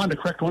 Oh, I wanted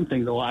to correct one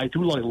thing, though. I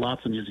do like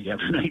lots of music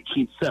after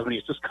 1970.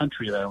 It's just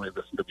country that I only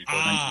listened to before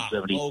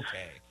 1970.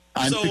 Okay.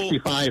 I'm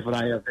 65, but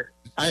I have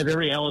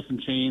every Alice in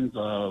Chains,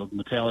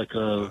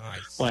 Metallica,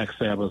 Black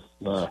Sabbath.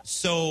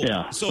 So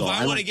if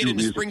I want to get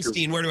into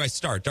Springsteen, where do I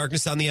start?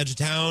 Darkness on the Edge of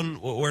Town.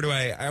 Where do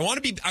I want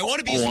to be? I want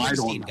to be a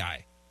Springsteen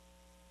guy.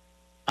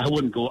 I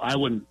wouldn't go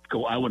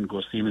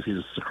see him if he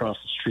was across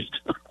the street.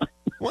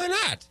 Why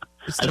not?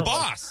 It's the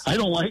boss. I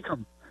don't like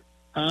him.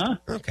 Huh?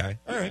 Okay.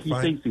 All right. He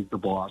thinks he's the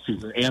boss.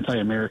 He's an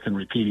anti-American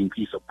repeating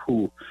piece of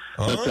poo.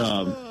 But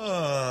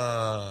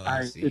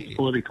it's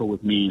political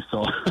with me.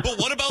 So. But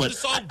what about the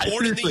song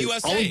 "Born in the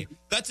USA"?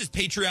 That's as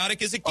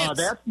patriotic as it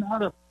gets.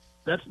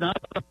 That's not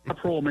a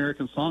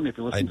pro-American song if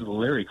you listen to the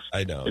lyrics.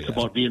 I know. It's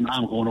about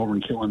Vietnam going over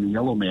and killing the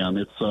yellow man.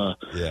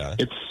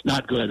 It's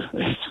not good.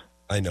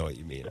 I know what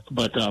you mean.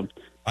 But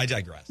I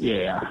digress.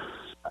 Yeah.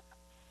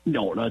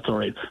 No, that's all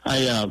right.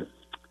 I've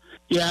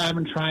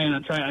been trying.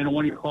 I know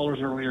one of your callers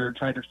earlier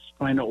tried to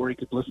find out where he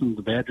could listen to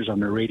the Badgers on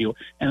their radio,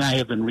 and I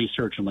have been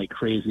researching like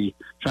crazy,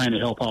 trying to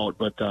help out.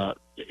 But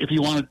if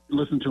you want to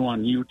listen to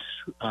on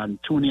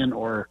TuneIn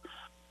or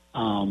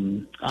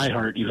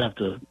iHeart, you have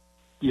to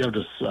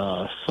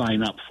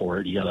sign up for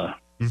it. You gotta,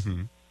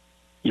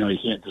 you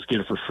can't just get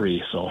it for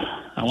free. So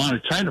I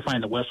trying to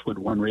find the Westwood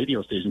One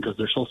radio station because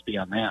they're supposed to be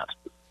on that.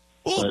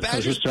 Well, but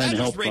Badgers to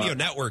help, Radio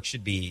Network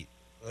should be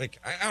like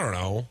I don't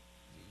know.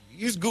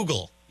 Use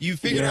Google. You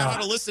figure out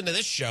how to listen to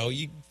this show.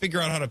 You figure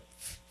out how to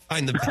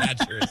find the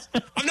Badgers.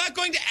 I'm not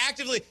going to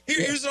actively.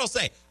 Here's what I'll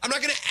say. I'm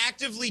not going to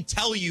actively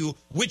tell you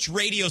which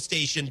radio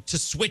station to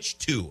switch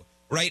to.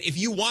 Right? If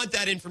you want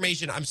that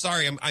information, I'm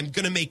sorry. I'm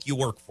going to make you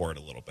work for it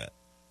a little bit.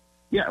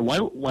 Yeah, why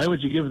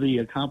would you give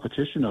the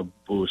competition a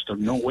boost?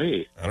 No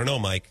way. I don't know,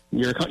 Mike.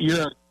 You're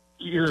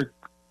a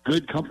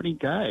good company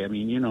guy. I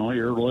mean,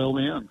 you're a loyal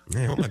man.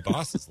 Yeah, well, my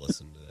bosses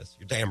listen to this.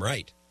 You're damn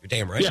right. You're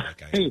damn right,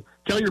 Mike. Hey,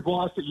 tell your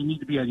boss that you need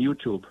to be on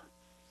YouTube.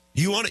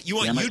 You want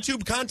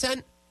YouTube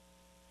content?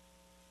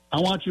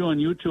 I want you on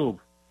YouTube.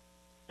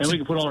 And we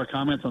can put all our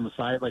comments on the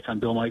side, like on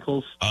Bill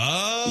Michaels.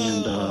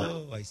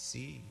 Oh, I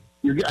see.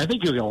 I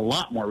think you'll get a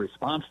lot more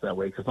response that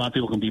way because a lot of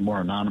people can be more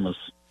anonymous.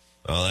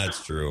 Oh,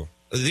 that's true.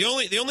 The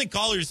only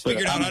caller who's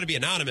figured out how to be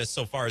anonymous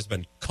so far has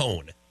been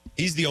Cone.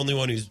 He's the only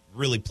one who's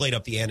really played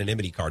up the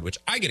anonymity card, which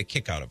I get a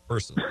kick out of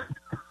personally.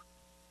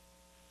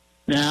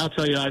 Yeah, I'll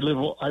tell you, I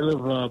live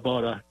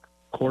about a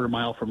quarter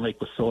mile from Lake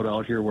Wissota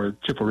out here where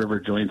Chippewa River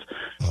joins.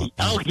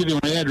 I'll give you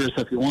my address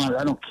if you want.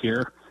 I don't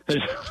care.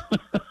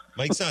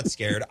 Mike's not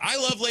scared. I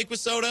love Lake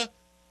Wissota.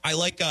 I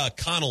like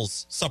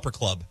Connell's Supper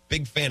Club.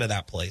 Big fan of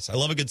that place. I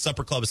love a good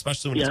supper club,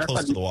 especially when it's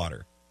close to the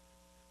water.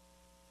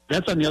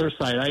 That's on the other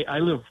side. I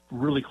live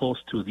really close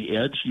to the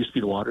Edge. Used to be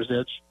the Water's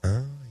Edge.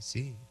 Oh, I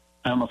see.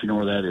 I don't know if you know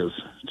where that is.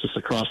 Just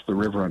across the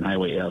river on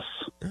Highway S.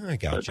 Oh, I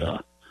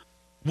gotcha.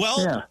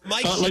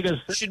 Mike,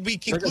 should we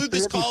conclude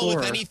this call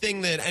with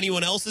anything that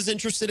anyone else is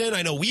interested in?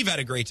 I know we've had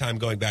a great time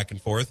going back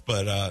and forth,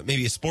 but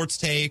maybe a sports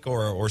take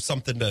or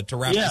something to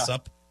wrap this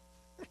up.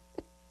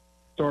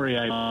 Sorry,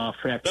 I'm off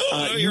track.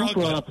 You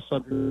brought up a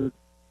subject.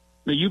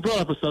 You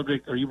brought up a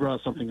subject, or you brought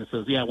up something that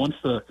says,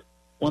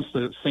 once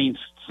the Saints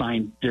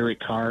signed Derek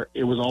Carr,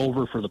 it was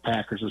over for the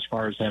Packers as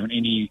far as having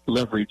any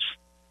leverage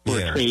for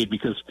a trade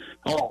because,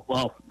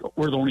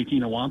 we're the only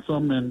team that wants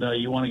them, and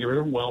you want to get rid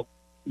of them. Well,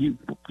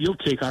 you'll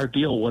take our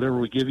deal. Whatever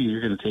we give you,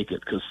 you're going to take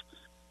it because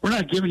we're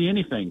not giving you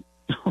anything.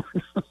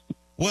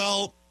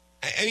 Well,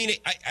 I mean,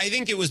 I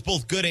think it was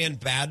both good and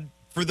bad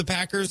for the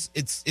Packers.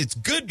 It's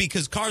good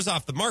because Carr's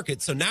off the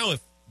market. So now if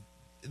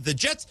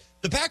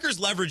the Packers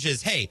leverage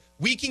is, hey,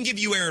 we can give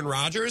you Aaron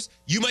Rodgers.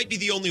 You might be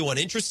the only one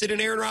interested in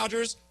Aaron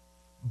Rodgers,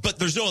 but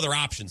there's no other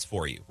options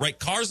for you, right?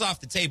 Carr's off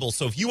the table.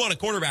 So if you want a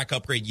quarterback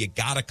upgrade, you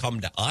got to come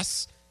to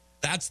us.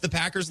 That's the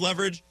Packers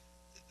leverage.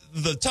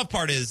 The tough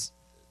part is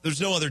there's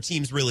no other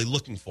teams really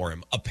looking for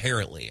him,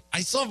 apparently.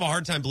 I still have a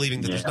hard time believing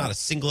that there's not a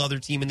single other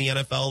team in the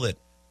NFL that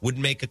would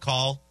make a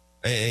call.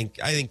 I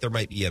think there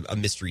might be a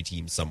mystery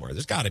team somewhere.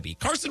 There's got to be.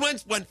 Carson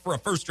Wentz went for a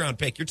first-round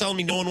pick. You're telling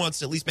me no one wants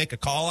to at least make a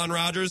call on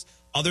Rodgers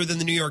other than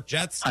the New York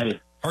Jets?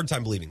 Hard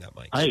time believing that,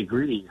 Mike. I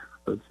agree.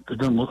 It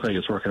doesn't look like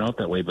it's working out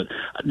that way. But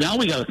now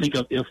we got to think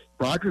of, if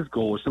Rodgers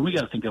goes, then we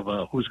got to think of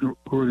who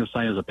we're going to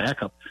sign as a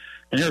backup.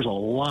 And there's a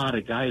lot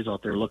of guys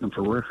out there looking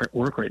for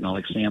work right now,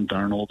 like Sam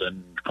Darnold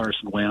and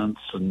Carson Wentz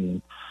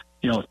and,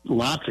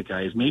 lots of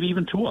guys, maybe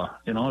even Tua.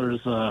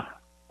 There's a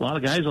lot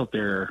of guys out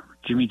there,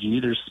 Jimmy G.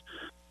 There's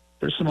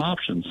some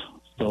options.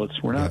 So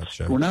we're not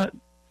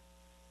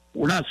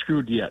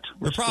screwed yet.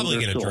 We're probably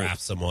going to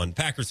draft someone.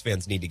 Packers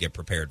fans need to get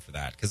prepared for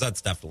that because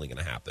that's definitely going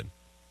to happen.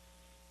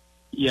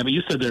 Yeah, but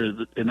you said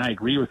and I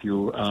agree with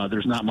you,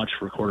 there's not much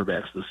for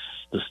quarterbacks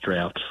this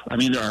draft. I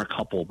mean, there are a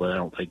couple, but I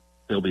don't think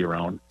they'll be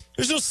around.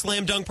 There's no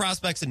slam dunk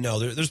prospects, and no,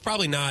 there's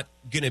probably not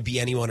going to be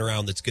anyone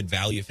around that's good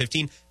value at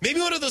 15. Maybe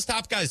one of those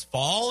top guys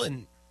fall,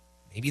 and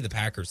maybe the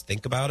Packers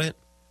think about it.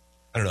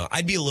 I don't know.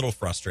 I'd be a little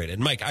frustrated.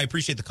 Mike, I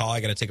appreciate the call. I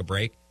got to take a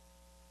break.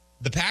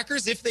 The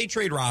Packers, if they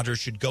trade Rodgers,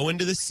 should go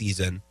into the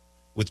season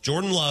with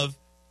Jordan Love,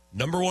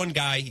 number one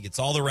guy. He gets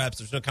all the reps.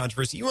 There's no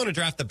controversy. You want to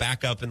draft the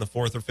backup in the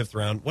 4th or 5th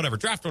round, whatever.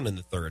 Draft one in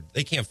the 3rd.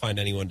 They can't find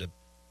anyone to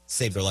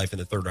save their life in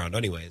the 3rd round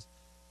anyways,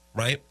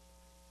 right?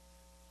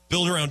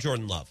 Build around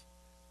Jordan Love.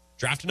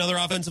 Draft another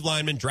offensive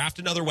lineman. Draft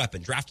another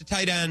weapon. Draft a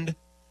tight end.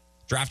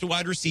 Draft a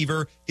wide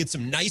receiver. Get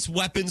some nice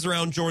weapons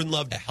around Jordan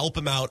Love to help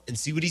him out and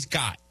see what he's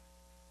got.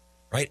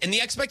 Right? And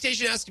the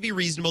expectation has to be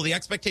reasonable. The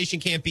expectation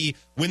can't be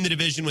win the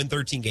division, win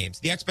 13 games.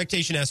 The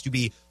expectation has to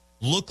be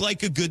look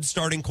like a good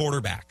starting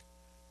quarterback.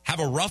 Have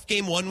a rough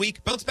game one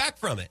week, bounce back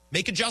from it.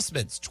 Make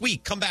adjustments,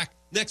 tweak, come back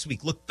next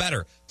week, look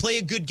better. Play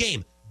a good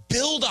game.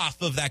 Build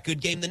off of that good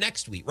game the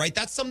next week, right?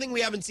 That's something we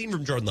haven't seen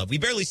from Jordan Love. We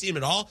barely see him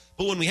at all,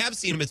 but when we have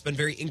seen him, it's been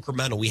very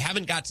incremental. We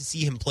haven't got to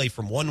see him play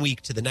from one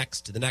week to the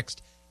next,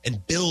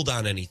 and build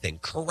on anything,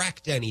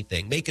 correct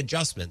anything, make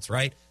adjustments,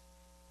 right?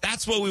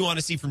 That's what we want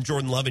to see from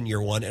Jordan Love in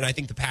year one, and I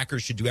think the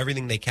Packers should do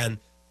everything they can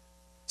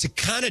to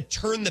kind of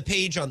turn the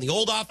page on the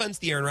old offense,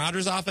 the Aaron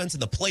Rodgers offense,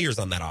 and the players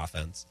on that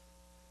offense,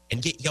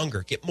 and get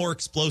younger, get more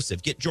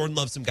explosive, get Jordan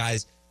Love some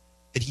guys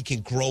that he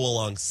can grow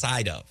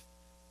alongside of,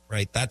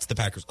 right? That's the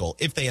Packers' goal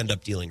if they end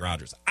up dealing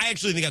Rodgers. I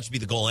actually think that should be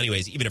the goal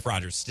anyways, even if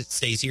Rodgers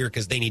stays here,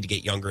 because they need to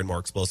get younger and more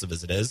explosive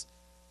as it is.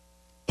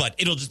 But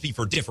it'll just be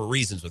for different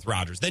reasons with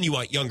Rodgers. Then you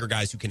want younger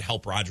guys who can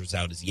help Rodgers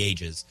out as he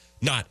ages,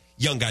 not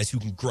young guys who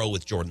can grow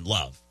with Jordan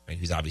Love, right?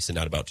 Who's obviously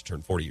not about to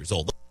turn 40 years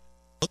old.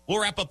 We'll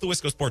wrap up the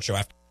Wisco Sports Show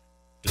after.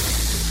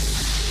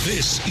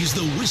 This is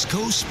the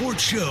Wisco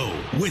Sports Show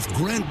with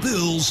Grant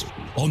Bills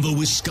on the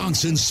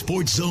Wisconsin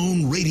Sports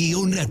Zone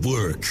Radio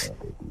Network.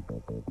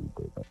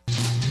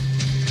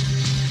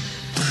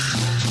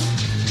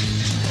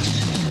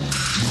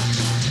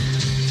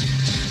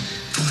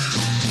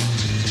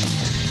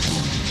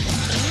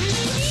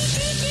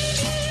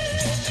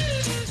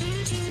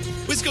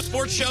 Wisco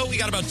Sports Show, we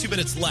got about 2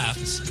 minutes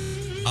left.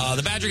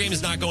 The Badger game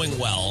is not going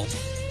well.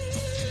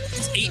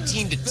 It's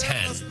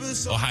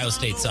 18-10. Ohio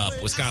State's up.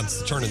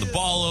 Wisconsin's turning the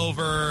ball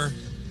over.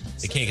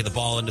 They can't get the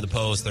ball into the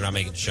post. They're not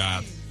making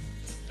shots.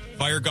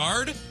 Fire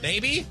guard?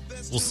 Maybe?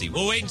 We'll see.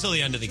 We'll wait until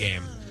the end of the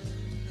game.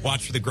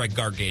 Watch for the Greg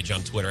Guard gauge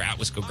on Twitter, at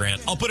Wisco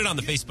Grant. I'll put it on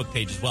the Facebook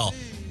page as well.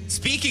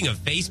 Speaking of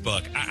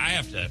Facebook, I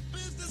have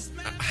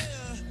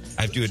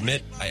to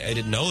admit, I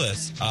didn't know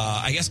this.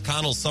 I guess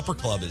Connell's Supper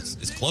Club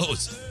is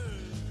closed.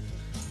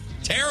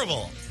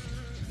 Terrible.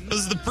 This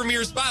is the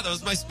premier spot. That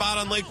was my spot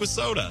on Lake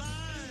Wissota.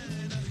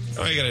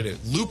 What do you gotta do?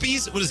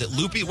 Loopy's? What is it?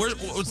 Loopy?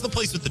 What's the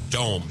place with the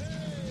dome?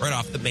 Right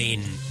off the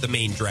main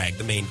drag,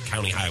 the main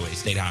county highway,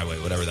 state highway,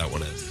 whatever that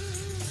one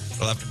is.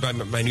 I'll have to buy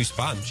my new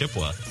spot in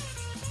Chippewa.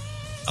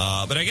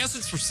 But I guess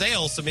it's for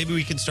sale, so maybe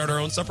we can start our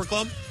own supper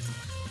club.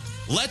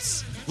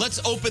 Let's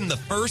open the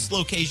first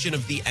location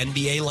of the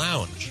NBA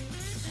Lounge.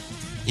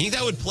 You think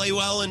that would play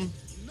well in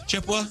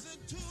Chippewa?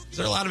 Is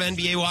there a lot of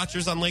NBA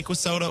watchers on Lake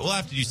Wissota? We'll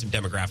have to do some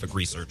demographic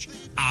research.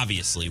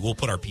 Obviously, we'll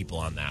put our people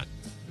on that.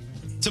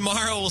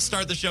 Tomorrow, we'll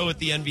start the show with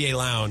the NBA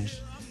Lounge.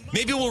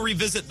 Maybe we'll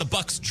revisit the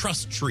Bucks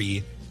trust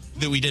tree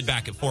that we did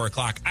back at 4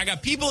 o'clock. I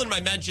got people in my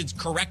mentions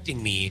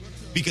correcting me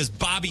because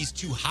Bobby's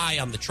too high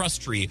on the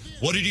trust tree.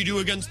 What did he do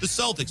against the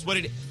Celtics?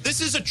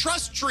 This is a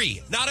trust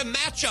tree, not a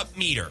matchup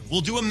meter.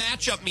 We'll do a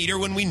matchup meter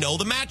when we know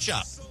the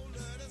matchup.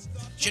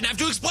 Shouldn't have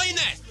to explain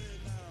that.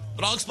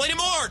 But I'll explain it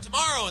more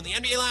tomorrow in the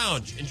NBA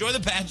Lounge. Enjoy the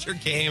Badger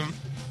game.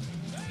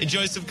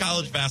 Enjoy some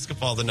college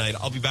basketball tonight.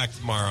 I'll be back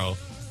tomorrow.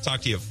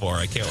 Talk to you at 4.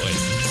 I can't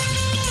wait.